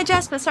 Hey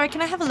Jasper, sorry,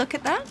 can I have a look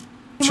at that?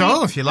 Can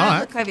Sure, if you can I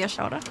like. Look over your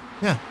shoulder.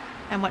 Yeah.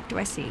 And what do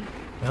I see?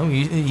 Well,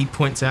 he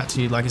points out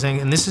to you, like he's saying,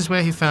 and this is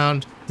where he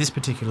found this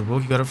particular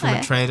book. He got it from Oh, a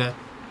yeah. trader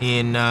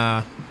in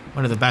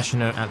one of the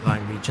Bashano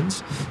outlying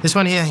regions. This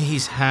one here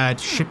he's had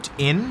shipped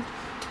in.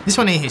 This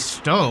one here he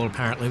stole,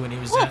 apparently, when he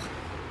was...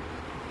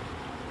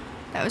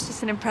 That was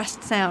just an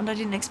impressed sound. I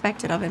didn't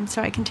expect it of him.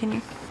 Sorry, continue.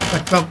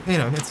 well, you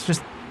know, it's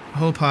just a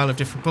whole pile of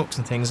different books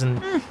and things,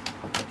 and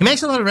he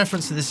makes a lot of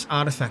reference to this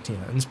artifact he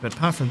owns, but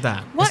apart from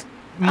that... What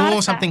it's more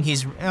artifact? something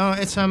he's...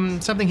 it's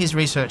something he's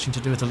researching to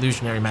do with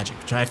illusionary magic,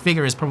 which I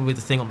figure is probably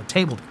the thing on the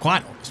table, to be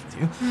quite honest with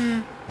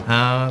you.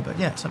 But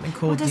yeah, something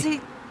called... What does the- he?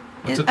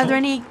 What's Are it there called?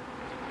 any?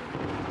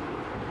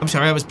 I'm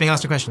sorry, I was being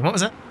asked a question. What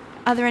was that?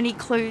 Are there any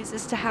clues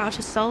as to how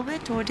to solve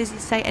it, or does he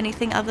say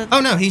anything other?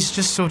 Oh no, he's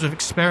just sort of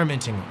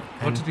experimenting on it.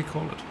 What and did he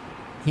call it?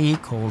 he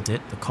called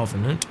it the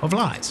Covenant of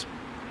Lies.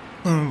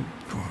 Oh,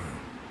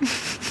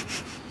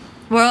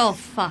 We're all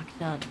fucked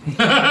up.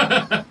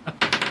 I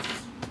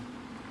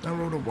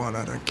rolled a 1,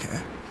 I don't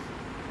care.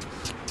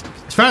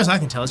 As far as I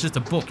can tell, it's just a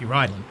book you're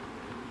writing.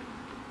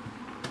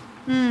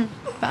 But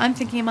I'm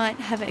thinking he might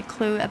have a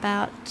clue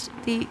about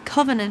the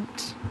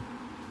Covenant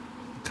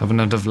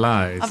Covenant of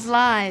Lies. of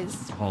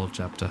Lies. Whole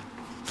chapter.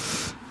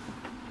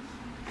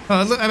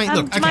 Oh, look, I mean,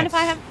 look, Do you mind if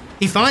I have?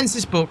 He finds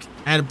this book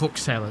at a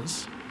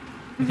bookseller's,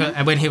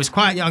 and when he was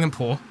quite young and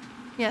poor,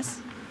 Yes.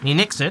 and he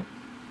nicks it,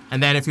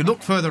 and then if you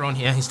look further on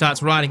here, he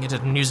starts writing it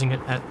and using it,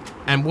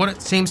 and what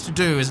it seems to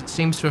do is it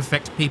seems to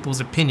affect people's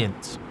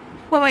opinions.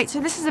 Well, wait. So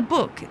this is a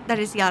book that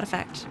is the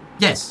artifact.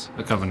 Yes.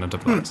 The Covenant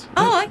of Lies.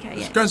 Oh, okay. Yeah.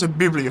 This guy's a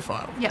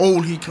bibliophile. Yeah.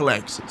 All he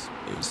collects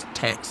is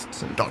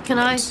texts and documents. Can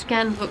I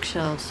scan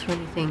bookshelves for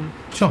anything?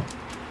 Sure.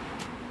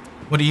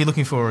 What are you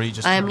looking for, or are you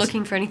just... I am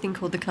looking for anything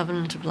called the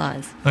Covenant of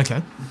Lies,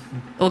 Okay.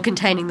 or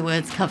containing the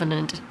words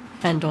covenant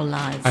and or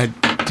lies. I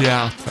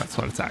doubt that's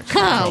what it's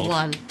actually Ah, called.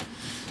 one.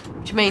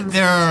 Which means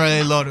There are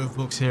a lot of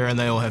books here, and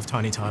they all have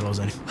tiny titles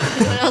in it.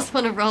 anyone else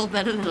want to roll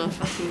better than a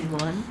fucking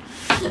one?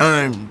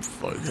 I'm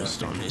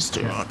focused on this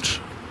too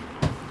much.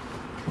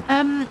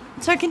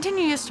 So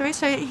continue your story.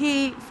 So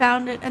he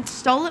found it and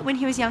stole it when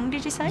he was young.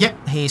 Did you say?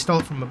 Yep, he stole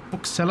it from a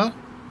bookseller,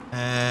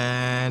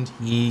 and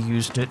he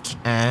used it,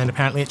 and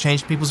apparently it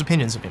changed people's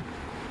opinions of him.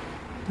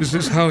 Is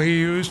this how he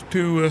used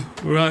to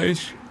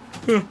rise?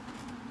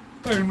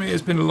 Pardon me,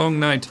 it's been a long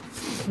night.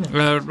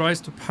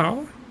 Rise to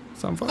power?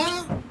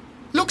 Somewhat?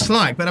 Looks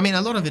like, but I mean,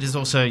 a lot of it is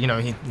also, you know,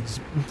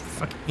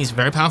 he's a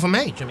very powerful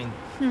mage. I mean,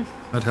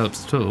 That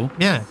helps too.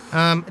 yeah.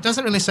 It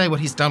doesn't really say what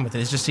he's done with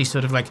it. It's just he's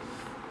sort of like,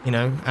 you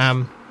know,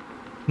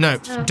 no,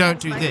 don't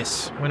do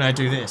this when I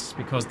do this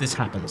because this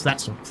happens. That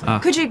sort of thing.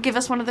 Could you give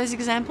us one of those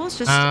examples?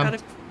 Just out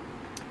of...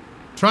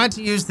 Tried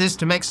to use this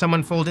to make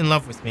someone fall in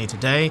love with me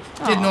today.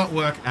 Did Aw. not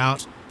work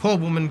out. Poor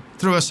woman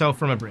threw herself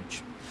from a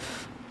bridge.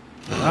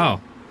 Oh,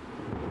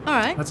 All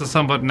right. that's a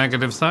somewhat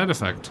negative side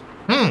effect.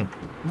 I'm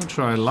not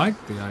sure I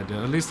like the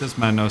idea. At least this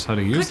man knows how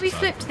to use Could we it.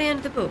 flip to the end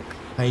of the book?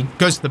 He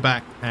goes to the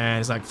back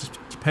and is like,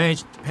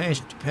 page,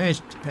 page,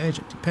 page, page,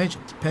 page,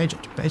 page,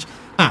 page.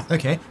 Ah,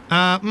 okay.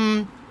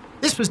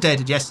 This was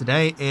dated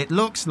yesterday. It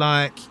looks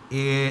like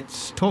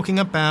it's talking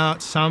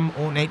about some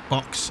ornate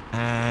box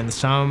and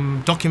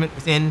some document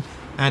within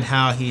and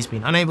how he's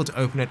been unable to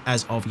open it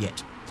as of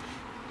yet.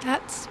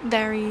 That's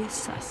very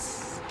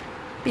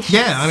suspicious.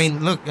 Yeah, I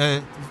mean, look,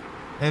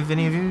 have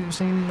any of you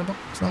seen a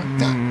box like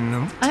that?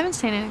 No. I haven't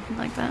seen anything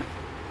like that.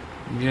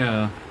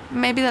 Yeah.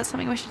 Maybe that's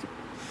something we should.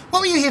 What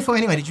were you here for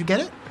anyway? Did you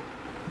get it?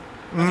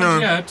 No.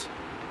 Yet.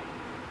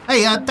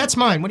 Hey, that's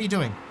mine. What are you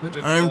doing?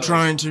 I'm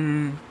trying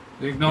to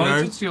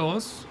Acknowledge it's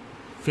yours.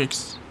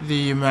 fix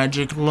the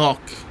magic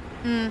lock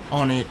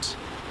on it.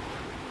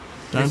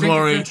 We Don't think it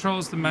worry.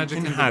 controls the magic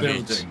in the have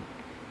it. building.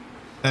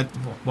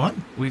 What?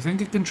 We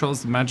think it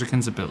controls the magic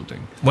in the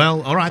building.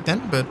 Well, all right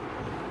then, but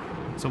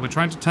So we're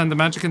trying to turn the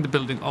magic in the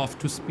building off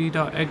to speed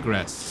our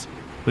egress,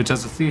 which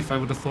as a thief I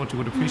would have thought you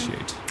would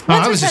appreciate.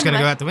 I was just going to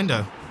go out the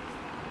window.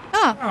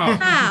 Oh,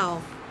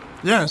 How?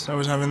 Yes, I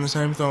was having the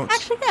same thoughts.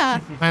 actually, yeah.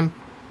 I'm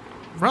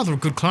rather a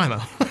good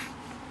climber.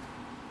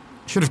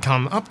 Should have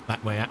come up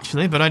that way,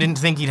 actually, but I didn't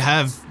think he'd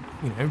have,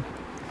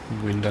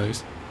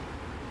 Windows.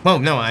 Well,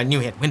 no, I knew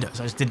he had windows.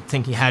 I just didn't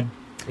think he had,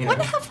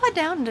 Wonder how far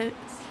down it is.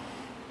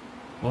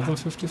 More than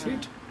 50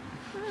 feet?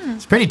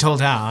 It's a pretty tall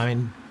tower. I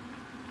mean,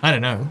 I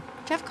don't know.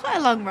 Do you have quite a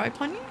long rope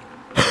on you?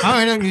 Oh,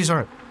 I don't use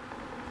rope.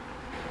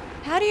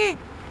 How do you...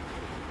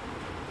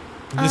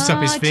 He lifts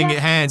up his Jeff-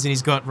 hands and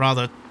he's got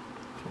rather...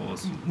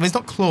 Claws. Well, he's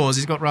not claws.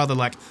 He's got rather,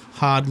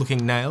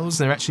 hard-looking nails.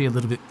 They're actually a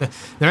little bit...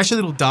 They're actually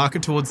a little darker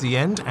towards the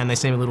end, and they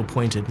seem a little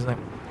pointed. He's like,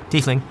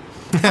 tiefling.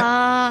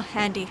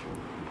 handy.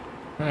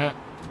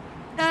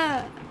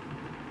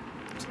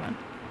 This one.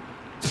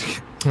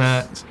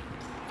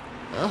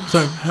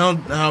 So how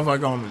have I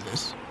gone with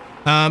this?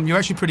 You're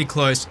actually pretty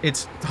close.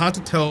 It's hard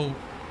to tell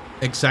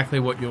exactly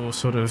what you're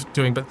sort of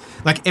doing, but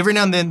every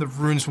now and then the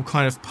runes will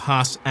kind of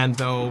pass and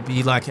there'll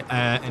be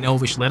an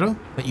elvish letter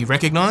that you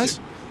recognize,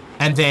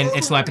 and then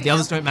it's but the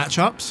others don't match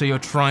up, so you're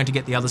trying to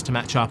get the others to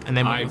match up, and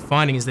then what you're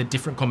finding is they're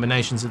different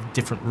combinations of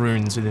different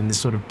runes within this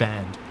sort of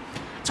band.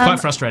 It's quite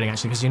frustrating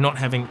actually, because you're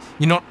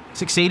not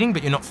succeeding,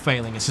 but you're not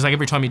failing. It's just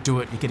every time you do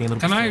it, you're getting a little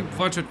Can bit I further.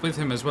 watch it with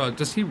him as well?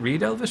 Does he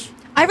read Elvish?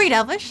 I read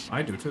Elvish.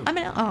 I do too. I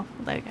mean, oh,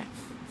 there you go.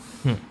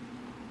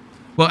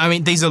 Well, I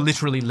mean, these are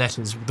literally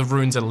letters. The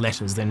runes are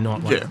letters. They're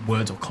not Yeah.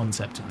 words or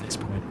concepts at this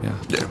point.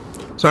 Yeah.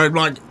 So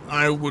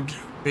I would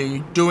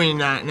be doing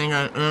that and then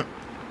go,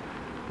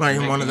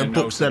 in one of the Making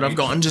a books note that of I've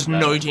got, each and just spell.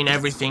 noting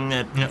everything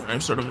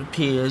that sort of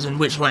appears and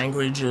which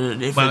language.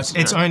 If Well, it's,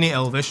 it's only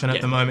Elvish, and at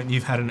Yeah. the moment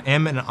you've had an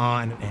M, an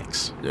R, and an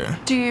X. yeah.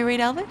 Do you read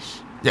Elvish?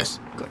 Yes.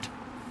 Good.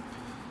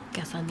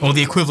 Guess I'm Or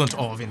the equivalent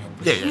of in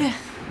English. Yeah.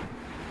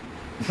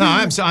 No,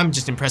 I'm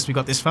just impressed we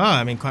got this far.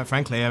 I mean, quite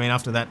frankly,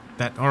 after that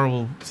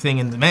horrible thing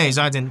in the maze,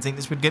 I didn't think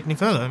this would get any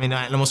further. I mean,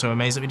 I'm also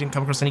amazed that we didn't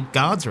come across any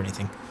guards or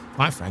anything,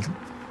 quite frankly.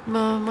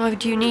 Well, why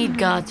do you need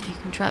guards if you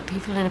can trap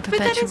people in a that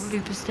perpetual is-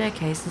 loop of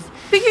staircases?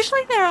 But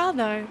usually there are,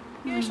 though.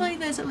 Usually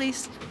there's at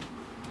least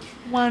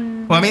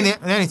one... Well, I mean,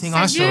 the only thing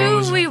I saw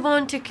was... Do we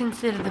want to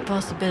consider the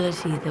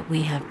possibility that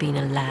we have been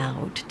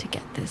allowed to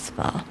get this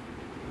far?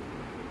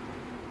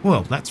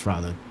 Well, that's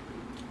rather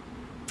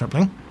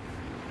troubling.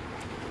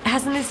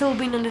 Hasn't this all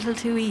been a little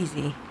too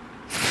easy?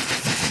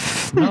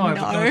 No, I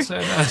would not say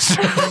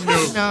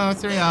that. No,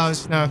 3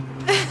 hours, no.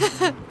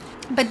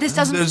 But this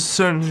doesn't... There's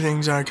certain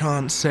things I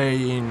can't say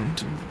in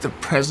the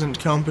present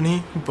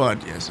company,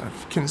 but yes,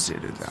 I've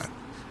considered that.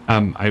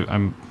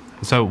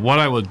 So what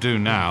I will do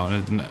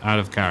now, out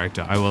of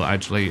character, I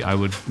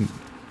would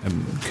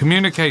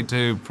communicate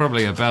to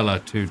probably Abella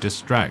to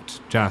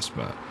distract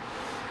Jasper,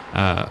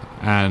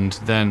 and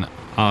then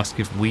ask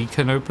if we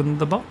can open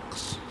the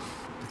box,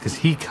 because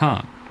he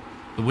can't.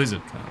 The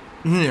wizard can't.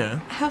 Yeah.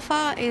 How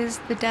far is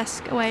the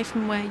desk away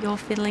from where you're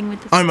fiddling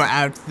with the... I'm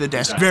at the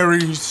desk,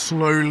 very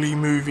slowly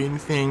moving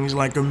things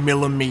like a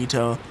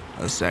millimeter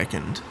a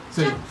second.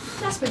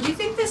 Jasper, do you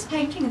think this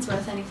painting is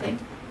worth anything?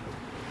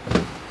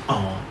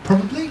 Oh,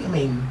 probably. I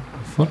mean,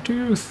 What do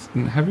you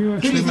have you do you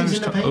actually think's managed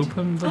in the to painting?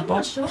 open the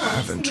box? sure. I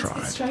haven't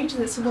tried. strange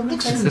that it's a woman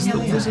Because the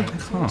wizard Do you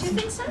can't.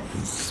 think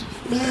so?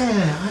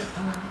 yeah.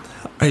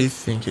 I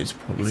think it's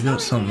probably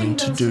got something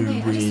to do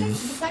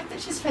with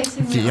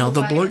the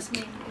other bloke,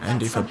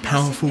 and if a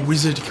powerful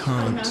wizard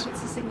can't,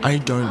 I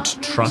don't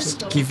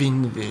trust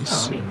giving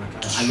this to him.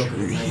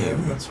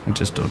 I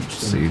just don't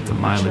see the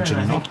mileage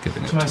in not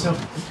giving it To to him.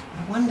 myself,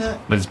 I wonder.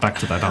 But it's back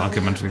to that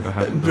argument we were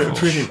having But before.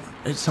 pretty,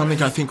 it's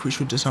something I think we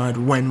should decide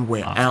when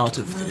we're out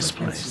of this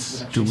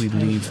place. Do we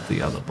leave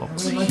the other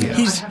box here?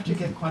 He's-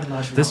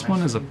 This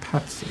one is a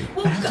patsy.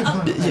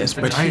 Yes,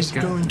 but he's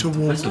going to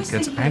walk. If he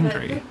gets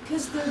angry,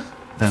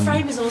 then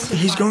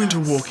He's going to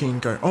walk in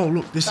and go, oh,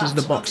 look, this is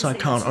the box I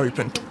can't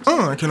open.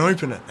 Oh, I can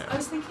open it now.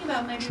 was thinking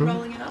about maybe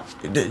rolling it up,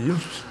 You-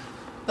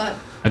 but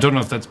I don't know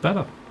if that's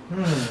better.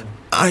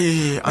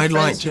 I'd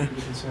like to.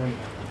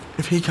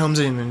 If he comes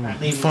in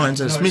and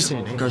finds us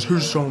missing and goes, who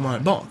stole my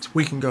box?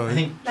 We can go. I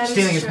think That is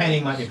stealing his true.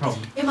 painting might be a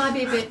problem. it might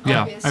be a bit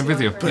Yeah, obvious. I'm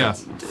with you. you're Yeah.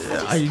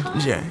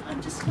 Yeah.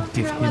 I'm just Give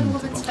figuring out where the him the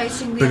woman's box.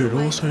 facing the But other it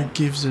way. also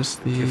gives us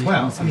the.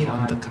 Well, I mean,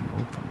 Wanda can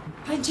open.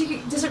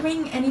 Does it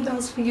ring any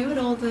bells for you at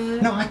all?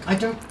 no, I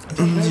don't.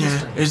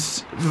 Yeah,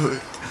 it's.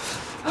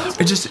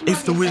 It just,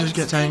 if the wizard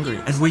gets angry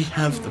and we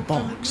have the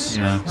box,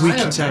 Yeah. we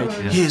can say,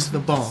 here's the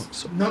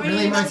box. Not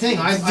really my thing.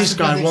 This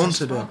guy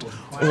wanted it.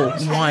 Or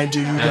why do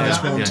you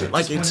guys want yeah. it?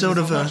 Like, it's sort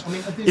of a.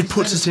 It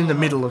puts us in the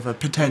middle of a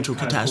potential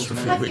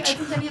catastrophe, which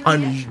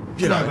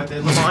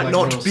might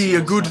not be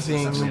a good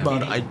thing,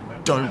 but I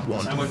don't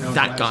want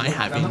that guy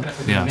having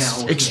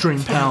Yes.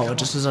 extreme power,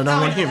 just as I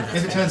don't want him.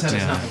 If it turns out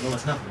it's Yeah. nothing, well,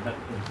 it's nothing.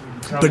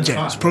 But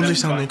yeah, it's probably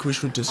something we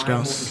should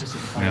discuss.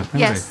 Yeah.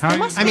 Yes, How there are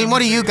you- must I mean, what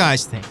do you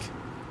guys think?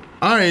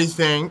 I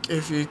think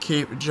if you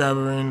keep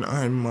jabbering,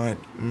 I might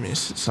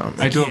miss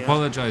something. I do here.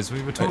 apologize.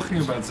 We were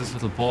talking about this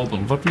little bauble.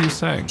 What were you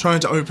saying?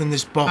 Trying to open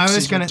this I box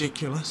was is gonna-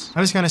 ridiculous.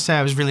 I was going to say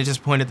I was really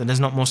disappointed that there's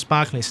not more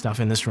sparkly stuff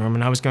in this room,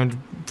 and I was going to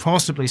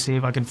possibly see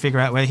if I could figure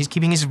out where he's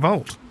keeping his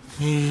vault.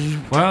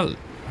 Well,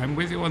 I'm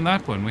with you on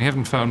that one. We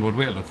haven't found what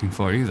we're looking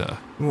for either.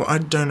 Well, I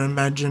don't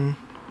imagine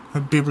a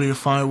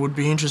bibliophile would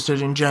be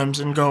interested in gems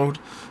and gold.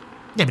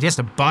 Yeah, but he has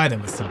to buy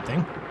them with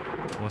something.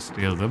 Or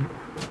steal them.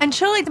 And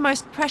surely the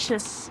most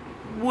precious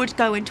would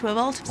go into a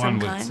vault of One some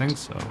would kind. think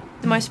so.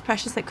 The most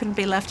precious that couldn't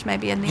be left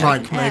maybe in the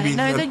Like open air. maybe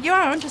No, the- you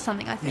are onto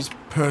something, I think. His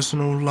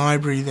personal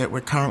library that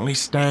we're currently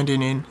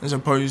standing in, as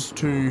opposed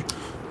to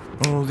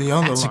all the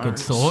other That's a good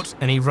libraries. thought.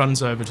 And he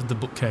runs over to the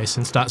bookcase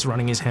and starts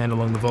running his hand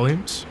along the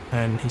volumes,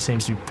 and he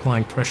seems to be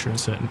applying pressure in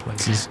certain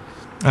places.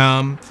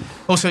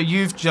 Also,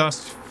 you've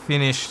just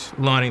finished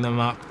lining them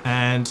up,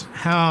 and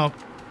how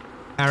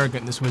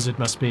arrogant this wizard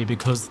must be,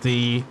 because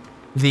the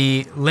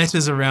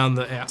letters around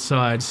the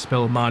outside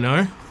spell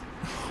Mano.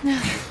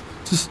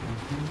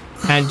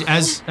 And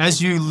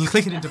as you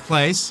click it into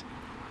place,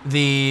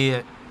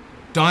 the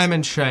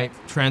diamond shape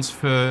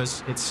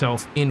transfers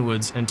itself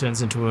inwards and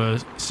turns into a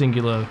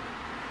singular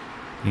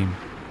Beam.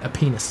 a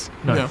penis.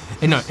 No,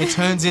 Yeah. no, it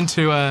turns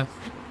into a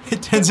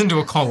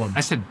column.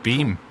 I said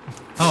beam.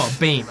 Oh,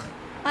 beam.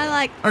 I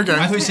like. Okay.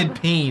 I thought you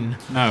said peen.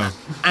 No,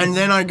 And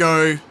then I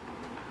go,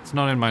 it's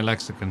not in my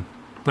lexicon.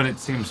 But it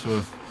seems to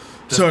have.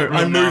 Does so the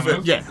I room now move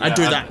it. Yeah, I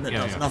do that, and it yeah,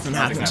 does. yeah. Nothing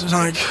Nothing happens. It's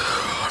like,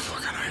 I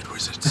fucking hate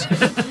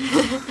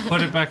wizards.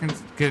 Put it back and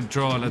get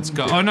draw. Let's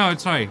go. Oh no,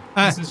 sorry.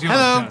 This is yours.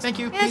 Hello, Jasper. thank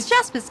you. Yeah, it's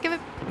Jasper's. Give it.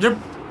 Yep.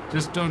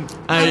 Just don't.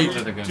 I- hold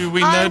it again. Do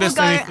we I will notice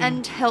go anything?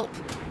 and help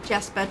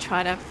Jasper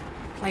try to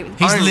play with.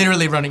 He's I-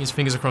 literally running his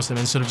fingers across them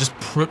and sort of just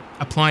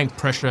applying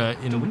pressure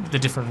in the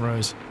different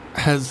rows.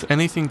 Has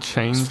anything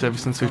changed ever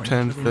since we've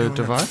turned the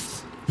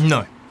device?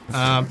 No.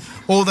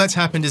 All that's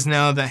happened is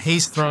now that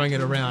he's throwing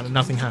it around and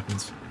nothing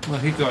happens. Well,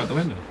 he'd go out the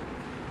window.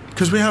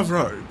 Because we have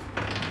rope.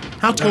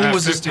 How tall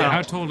was this 50 tower?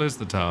 How tall is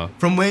the tower?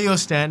 From where you're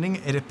standing,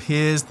 it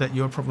appears that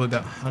you're probably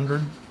about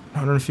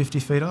 150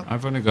 feet up.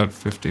 I've only got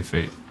 50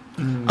 feet.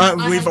 We've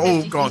have all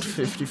 50 got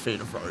feet. 50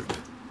 feet of rope.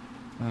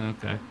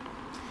 Okay.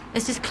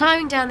 It's just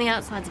climbing down the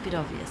outside's a bit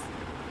obvious.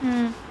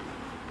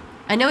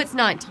 I know it's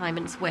night time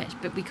and it's wet,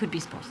 but we could be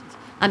spotted.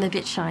 I'm a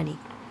bit shiny.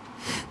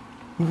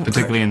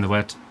 Particularly in the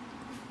wet.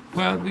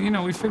 Well, you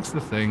know, we fixed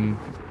the thing.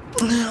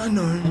 Yeah, I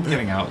know. But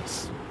Getting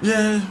out.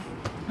 yeah,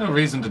 No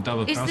reason to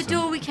double Is cross the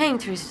door we came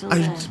through still I,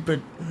 there? but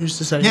who's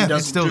to say Yeah, he it's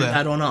doesn't still do there.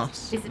 that on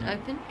us? Is it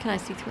open? Can I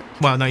see through it?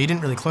 Well, no, you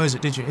didn't really close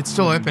it, did you? It's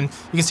still open. You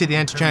can see the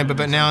antechamber,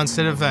 but now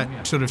instead of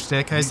that sort of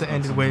staircase that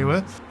ended where you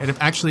were, it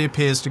actually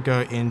appears to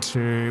go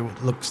into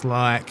what looks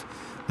like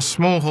a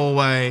small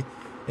hallway.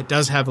 It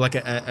does have like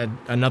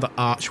another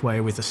archway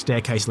with a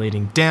staircase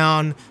leading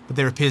down, but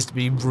there appears to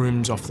be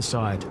rooms off the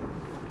side.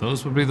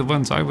 Those would be the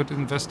ones I would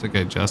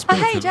investigate, Jasper.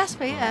 Oh, hey,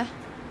 Jasper. Yeah.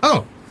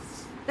 Oh,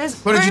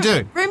 There's What did you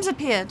do? Rooms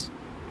appeared.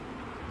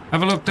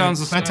 Have a look down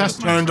the stairs.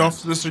 Fantastic. Turned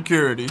off the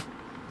security.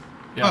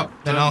 Yeah. oh,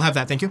 then I'll have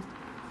that, thank you.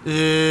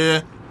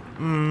 Yeah,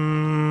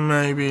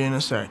 maybe in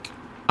a sec.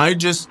 I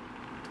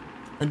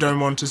don't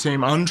want to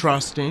seem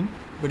untrusting,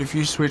 but if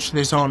you switch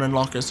this on and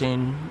lock us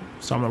in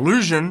some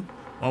illusion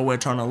while we're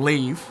trying to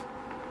leave,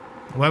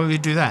 Why would we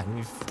do that?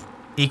 We've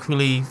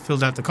equally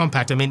filled out the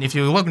compact. I mean, if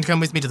you're welcome to come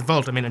with me to the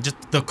vault, I mean, just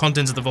the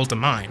contents of the vault are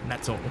mine,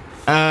 that's all.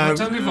 I'll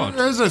tell you what.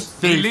 There's a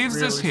thief. leaves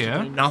this here.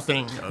 realistically,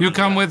 Nothing. You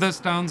come with us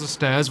down the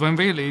stairs. When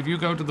we leave, you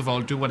go to the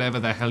vault, do whatever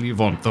the hell you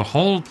want. The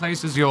whole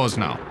place is yours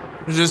now.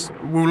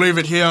 We'll leave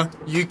it here.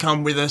 You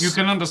come with us. You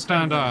can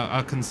understand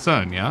our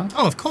concern, yeah?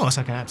 Oh, of course,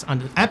 I can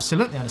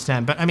absolutely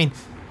understand, but I mean,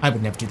 I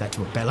would never do that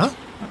to a Bella.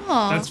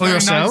 Oh. That's Or very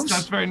yourselves? nice.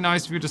 That's very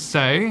nice of you to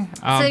say.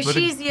 So but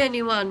she's the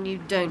only one you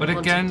don't but want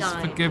again, to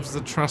die. forgives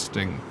the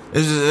trusting.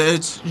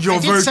 It's your I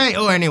did say,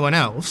 or anyone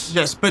else.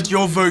 Yes, but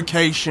your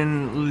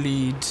vocation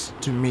leads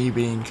to me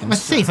being I'm a concerned.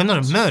 thief, I'm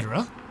not a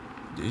murderer.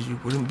 You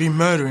wouldn't be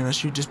murdering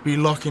us. You'd just be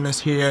locking us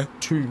here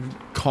to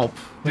cop.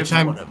 Which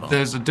whatever.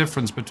 There's a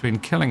difference between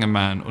killing a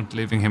man and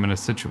leaving him in a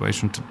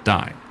situation to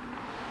die.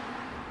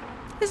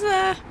 Is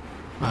there?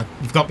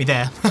 You've got me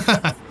there.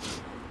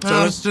 So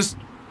let's just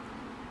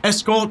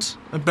escort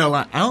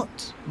Bella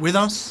out with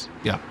us,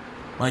 Yeah.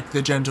 like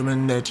the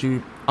gentleman that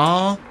you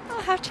are,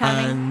 Oh, how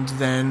charming. and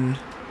then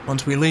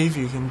once we leave,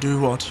 you can do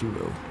what you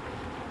will.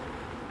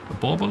 The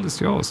bauble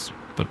is yours,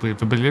 but we'll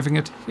be leaving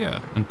it here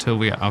until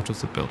we are out of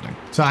the building.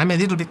 So I'm a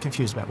little bit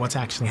confused about what's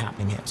actually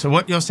happening here. So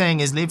what you're saying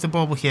is leave the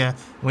bauble here,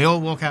 and we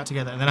all walk out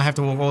together, and then I have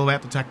to walk all the way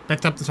up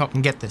back up the top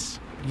and get this.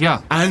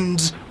 Yeah.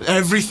 And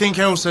everything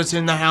else that's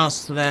in the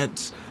house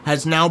that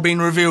has now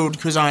been revealed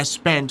because I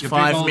spent Your big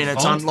 5 old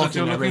minutes vault that unlocking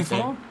you're looking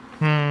everything.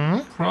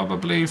 for?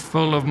 Probably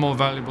full of more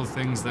valuable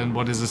things than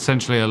what is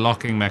essentially a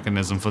locking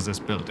mechanism for this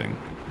building.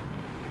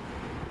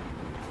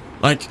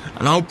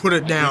 And I'll put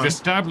it down. We've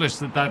established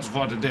that that's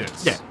what it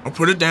is. Yeah, I'll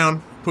put it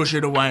down, push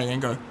it away,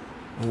 and go,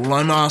 all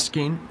I'm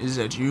asking is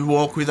that you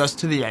walk with us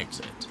to the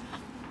exit.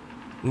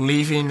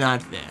 Leaving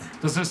that there.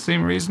 Does this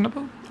seem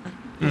reasonable?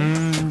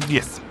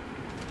 Yes.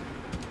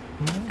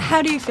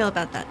 How do you feel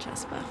about that,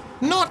 Jasper?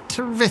 Not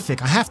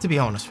terrific, I have to be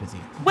honest with you.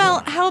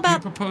 Well, how You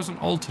about... propose an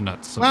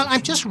alternate solution. Well,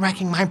 I'm just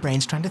racking my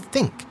brains trying to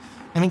think.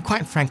 I mean,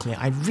 quite frankly,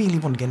 I really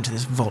want to get into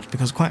this vault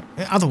because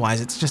otherwise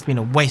it's just been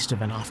a waste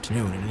of an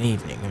afternoon and an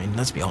evening. I mean,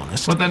 let's be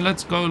honest. Well, then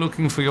let's go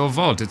looking for your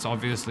vault. It's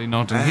obviously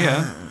not in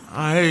here.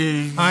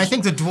 I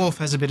think the dwarf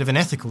has a bit of an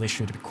ethical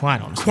issue, to be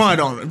quite honest. Quite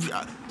honest.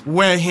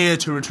 We're here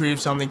to retrieve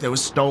something that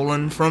was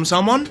stolen from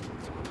someone,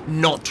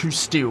 not to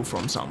steal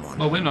from someone.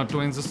 Well, we're not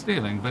doing the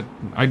stealing, but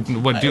do you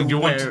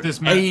want We're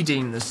this man...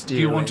 aiding the Do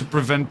stealing. you want to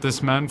prevent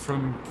this man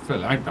from...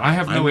 I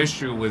have no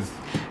issue with...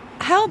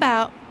 How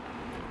about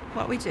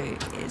what we do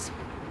is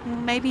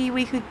maybe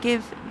we could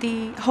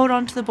hold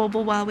on to the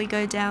bauble while we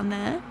go down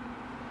there,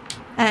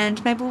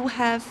 and maybe we'll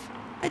have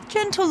a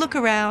gentle look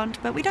around,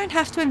 but we don't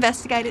have to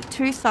investigate it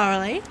too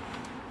thoroughly.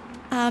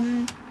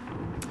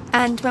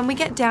 And when we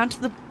get down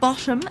to the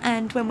bottom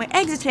and when we're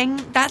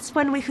exiting, that's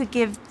when we could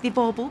give the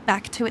bauble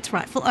back to its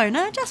rightful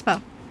owner, Jasper.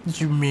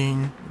 You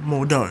mean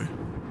Mordeaux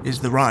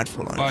is the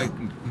rightful owner?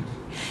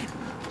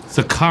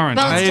 The current...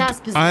 Well, I'd-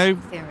 Jasper's I-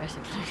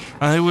 theoretically.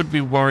 I would be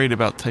worried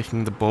about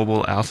taking the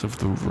bauble out of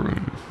the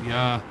room.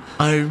 Yeah.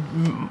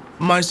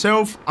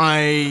 Myself,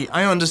 I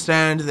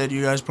understand that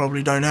you guys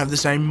probably don't have the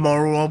same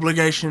moral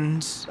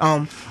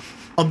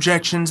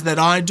objections that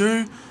I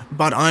do,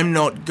 but I'm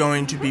not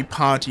going to be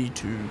party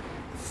to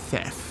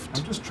theft.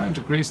 I'm just trying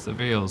to grease the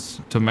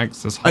wheels to make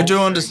this I whole do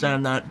thing-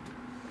 understand that.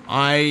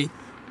 I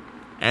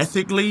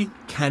ethically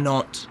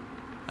cannot.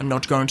 I'm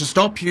not going to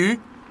stop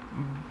you,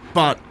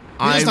 but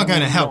He's not going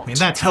to will help not me.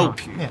 That's help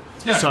fine. you. Yeah.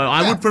 Yeah. So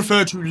I would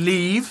prefer to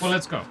leave. Well,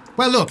 let's go.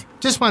 Well, look,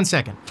 just 1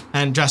 second.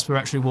 And Jasper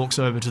actually walks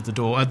over to the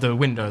door, the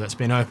window that's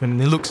been open,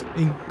 and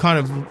he kind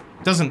of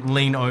doesn't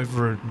lean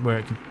over it where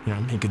it could,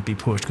 he could be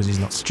pushed because he's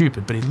not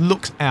stupid, but he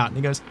looks out and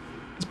he goes,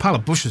 there's a pile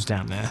of bushes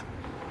down there.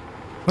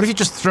 What if you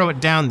just throw it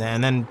down there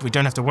and then we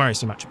don't have to worry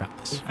so much about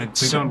this? And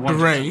we don't want it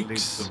to leave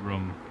breaks. the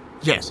room.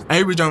 Yes.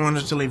 A, we don't want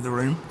it to leave the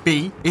room.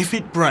 B, if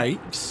it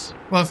breaks,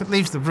 Well, if it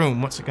leaves the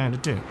room, what's it going to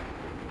do?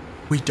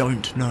 we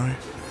don't know.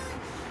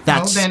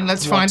 Well, then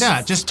let's find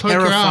out. Just poke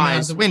your arm out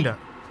terrifies the window.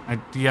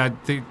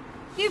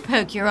 You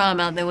poke your arm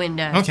out the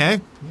window.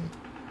 Okay.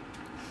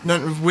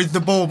 No, with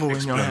the bauble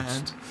in your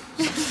Explodes.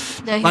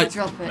 hand. No, you Like-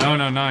 drop it. No,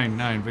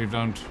 9. We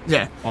don't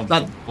Yeah. want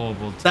That, the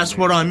bauble to that's leave.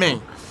 what I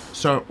mean.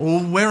 So all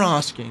we're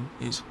asking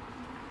is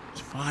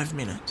 5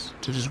 minutes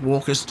to just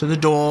walk us to the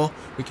door.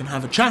 We can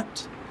have a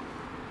chat.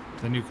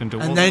 Then you can do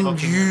all And the then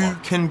looking you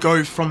want. can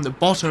go from the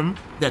bottom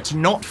that's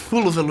not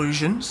full of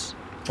illusions.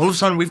 All of a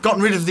sudden, we've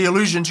gotten rid of the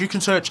illusions. You can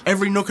search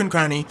every nook and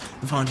cranny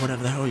and find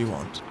whatever the hell you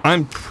want.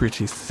 I'm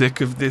pretty sick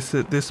of this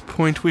at this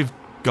point. We've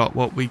got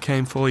what we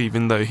came for,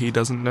 even though he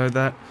doesn't know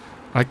that.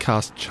 I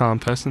cast Charm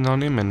Person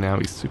on him, and now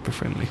he's super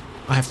friendly.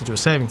 I have to do a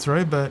saving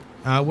throw, but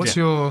what's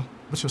your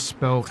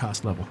spell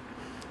cast level?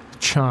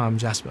 Charm,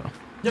 Jasper.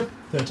 Yep,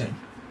 13.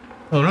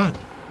 All right.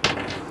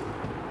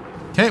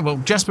 Okay, well,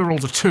 Jasper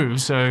rolled a 2,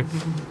 so...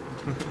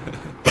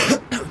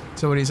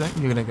 So what do you say?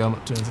 You're going to go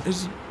up to...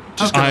 Is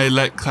I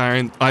let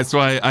Clarence.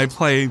 I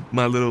play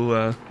my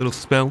little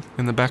spell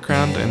in the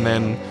background, and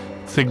then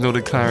signal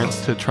to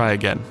Clarence to try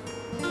again.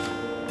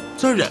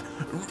 So yeah,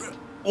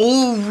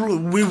 all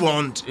we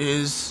want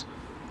is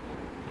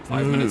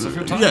 5 minutes of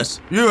your time.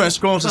 yes, you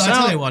escort us I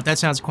tell out. you what, that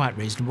sounds quite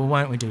reasonable.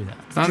 Why don't we do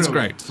that? Sounds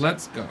great.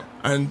 Let's go.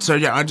 And so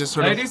yeah, I just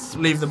sort Ladies?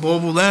 of leave the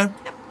bauble there.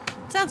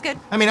 Sounds good.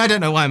 I mean, I don't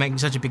know why I'm making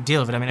such a big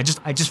deal of it. I mean, I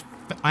Well, it's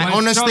jolly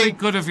honestly...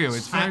 good of you.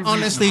 It's very I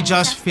honestly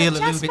reasonable. just feel a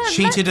little bit Jasper,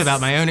 cheated let's- about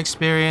my own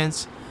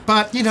experience.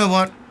 But you know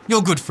what?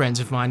 You're good friends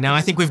of mine now.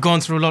 I think we've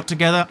gone through a lot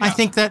together. I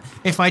think that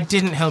if I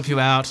didn't help you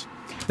out,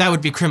 that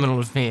would be criminal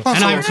of me. Plus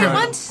And I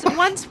also-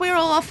 Once we're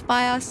all off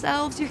by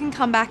ourselves, you can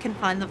come back and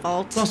find the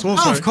vault. Plus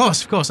also, Oh, of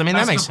course. I mean,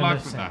 that Best makes of luck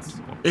sense.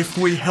 with that. if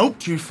we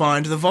helped you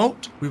find the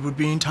vault, we would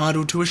be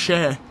entitled to a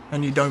share,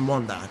 and you don't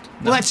want that.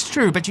 Well, that's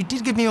true, but you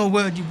did give me your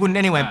word you wouldn't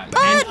anyway.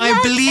 But And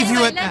I believe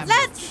you at that.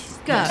 Let's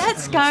Go.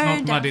 Let's go. Let's not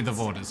and- muddy the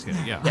waters here.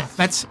 Yeah.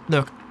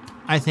 Look,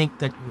 I think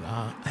that you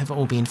have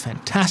all been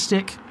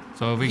fantastic.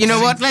 So are we You know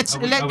getting- what, let's-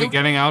 Are we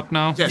getting out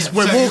now? Yes, Yeah,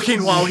 we're so-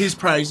 walking while he's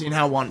praising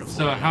how wonderful.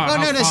 So how? Oh,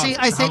 how no, fast- see,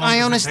 I how think- long I does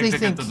it honestly take to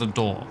think- get to the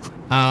door.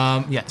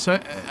 Yeah, so,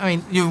 I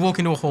mean, you walk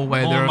into a hallway,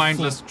 there More are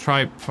mindless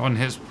tripe on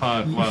his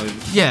part. While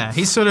Yeah,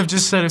 he's sort of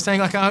saying,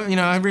 like,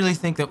 I really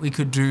think that we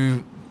could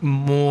do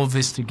more of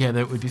this together.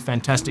 It would be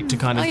fantastic to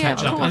kind of Oh, yeah,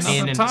 catch of up course.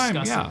 in and time.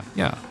 discuss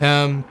Yeah.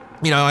 it.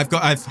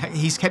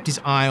 He's kept his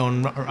eye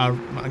on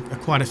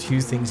quite a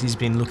few things he's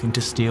been looking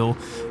to steal,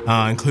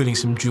 including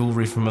some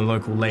jewelry from a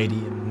local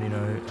lady,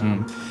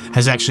 and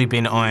has actually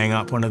been eyeing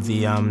up one of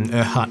the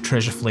Erhart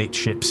Treasure Fleet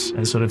ships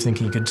and sort of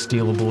thinking he could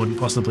steal aboard and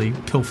possibly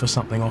pilfer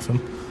something off him.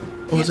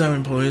 What's our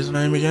employer's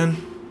name again?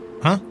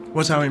 Huh?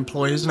 What's our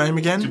employer's name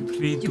again?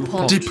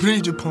 DuPont. Dupree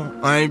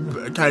Dupont. I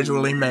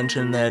casually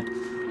mentioned that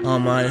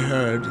I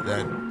heard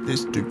that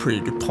this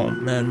Dupree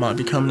DuPont man might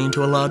be coming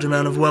into a large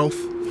amount of wealth.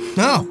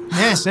 Oh,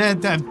 yes,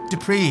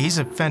 Dupree, he's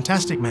a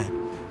fantastic man.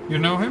 You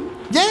know him?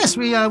 Yes,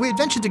 we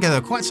adventured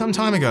together quite some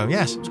time ago.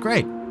 Yes, it was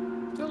great.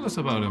 Tell us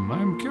about him.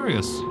 I'm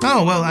curious.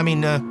 Oh, well, I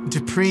mean,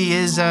 Dupree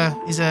is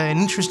an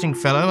interesting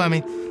fellow. I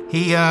mean,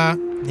 he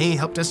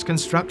helped us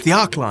construct the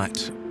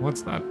Arclight.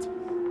 What's that?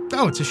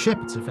 Oh, it's a ship.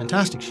 It's a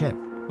fantastic ship.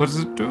 What does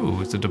it do?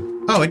 Is it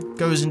a... Oh, it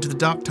goes into the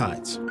dark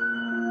tides.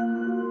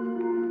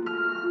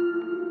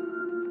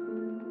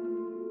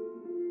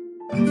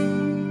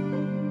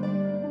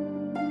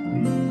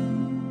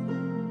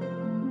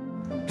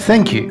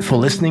 Thank you for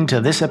listening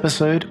to this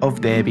episode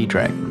of There Be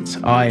Dragons.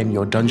 I am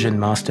your Dungeon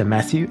Master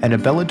Matthew, and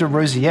Abella de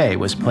Rosier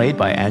was played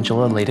by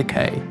Angela Leda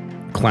Kay.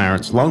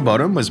 Clarence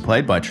Longbottom was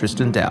played by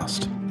Tristan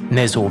Doust.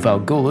 Nezor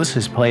Valgulis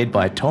is played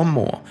by Tom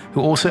Moore,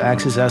 who also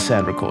acts as our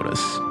sound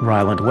recordist.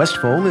 Ryland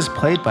Westfall is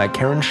played by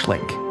Karen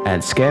Schlink,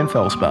 and Scan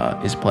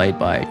Felspar is played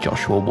by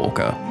Joshua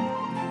Walker.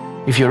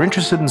 If you're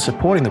interested in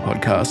supporting the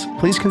podcast,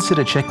 please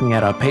consider checking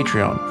out our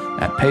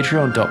Patreon at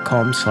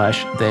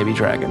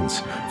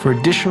patreon.com/therebedragons for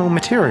additional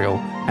material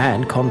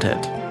and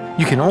content.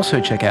 You can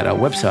also check out our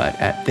website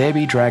at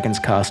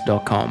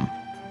therebedragonscast.com.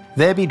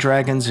 There Be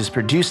Dragons is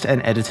produced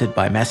and edited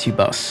by Matthew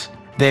Buss.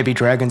 There Be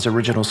Dragons'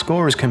 original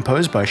score is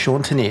composed by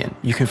Sean Tanian.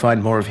 You can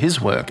find more of his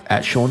work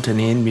at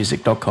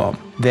seantanianmusic.com.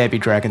 There Be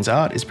Dragons'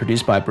 art is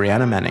produced by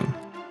Brianna Manning.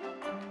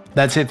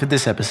 That's it for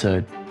this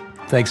episode.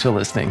 Thanks for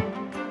listening.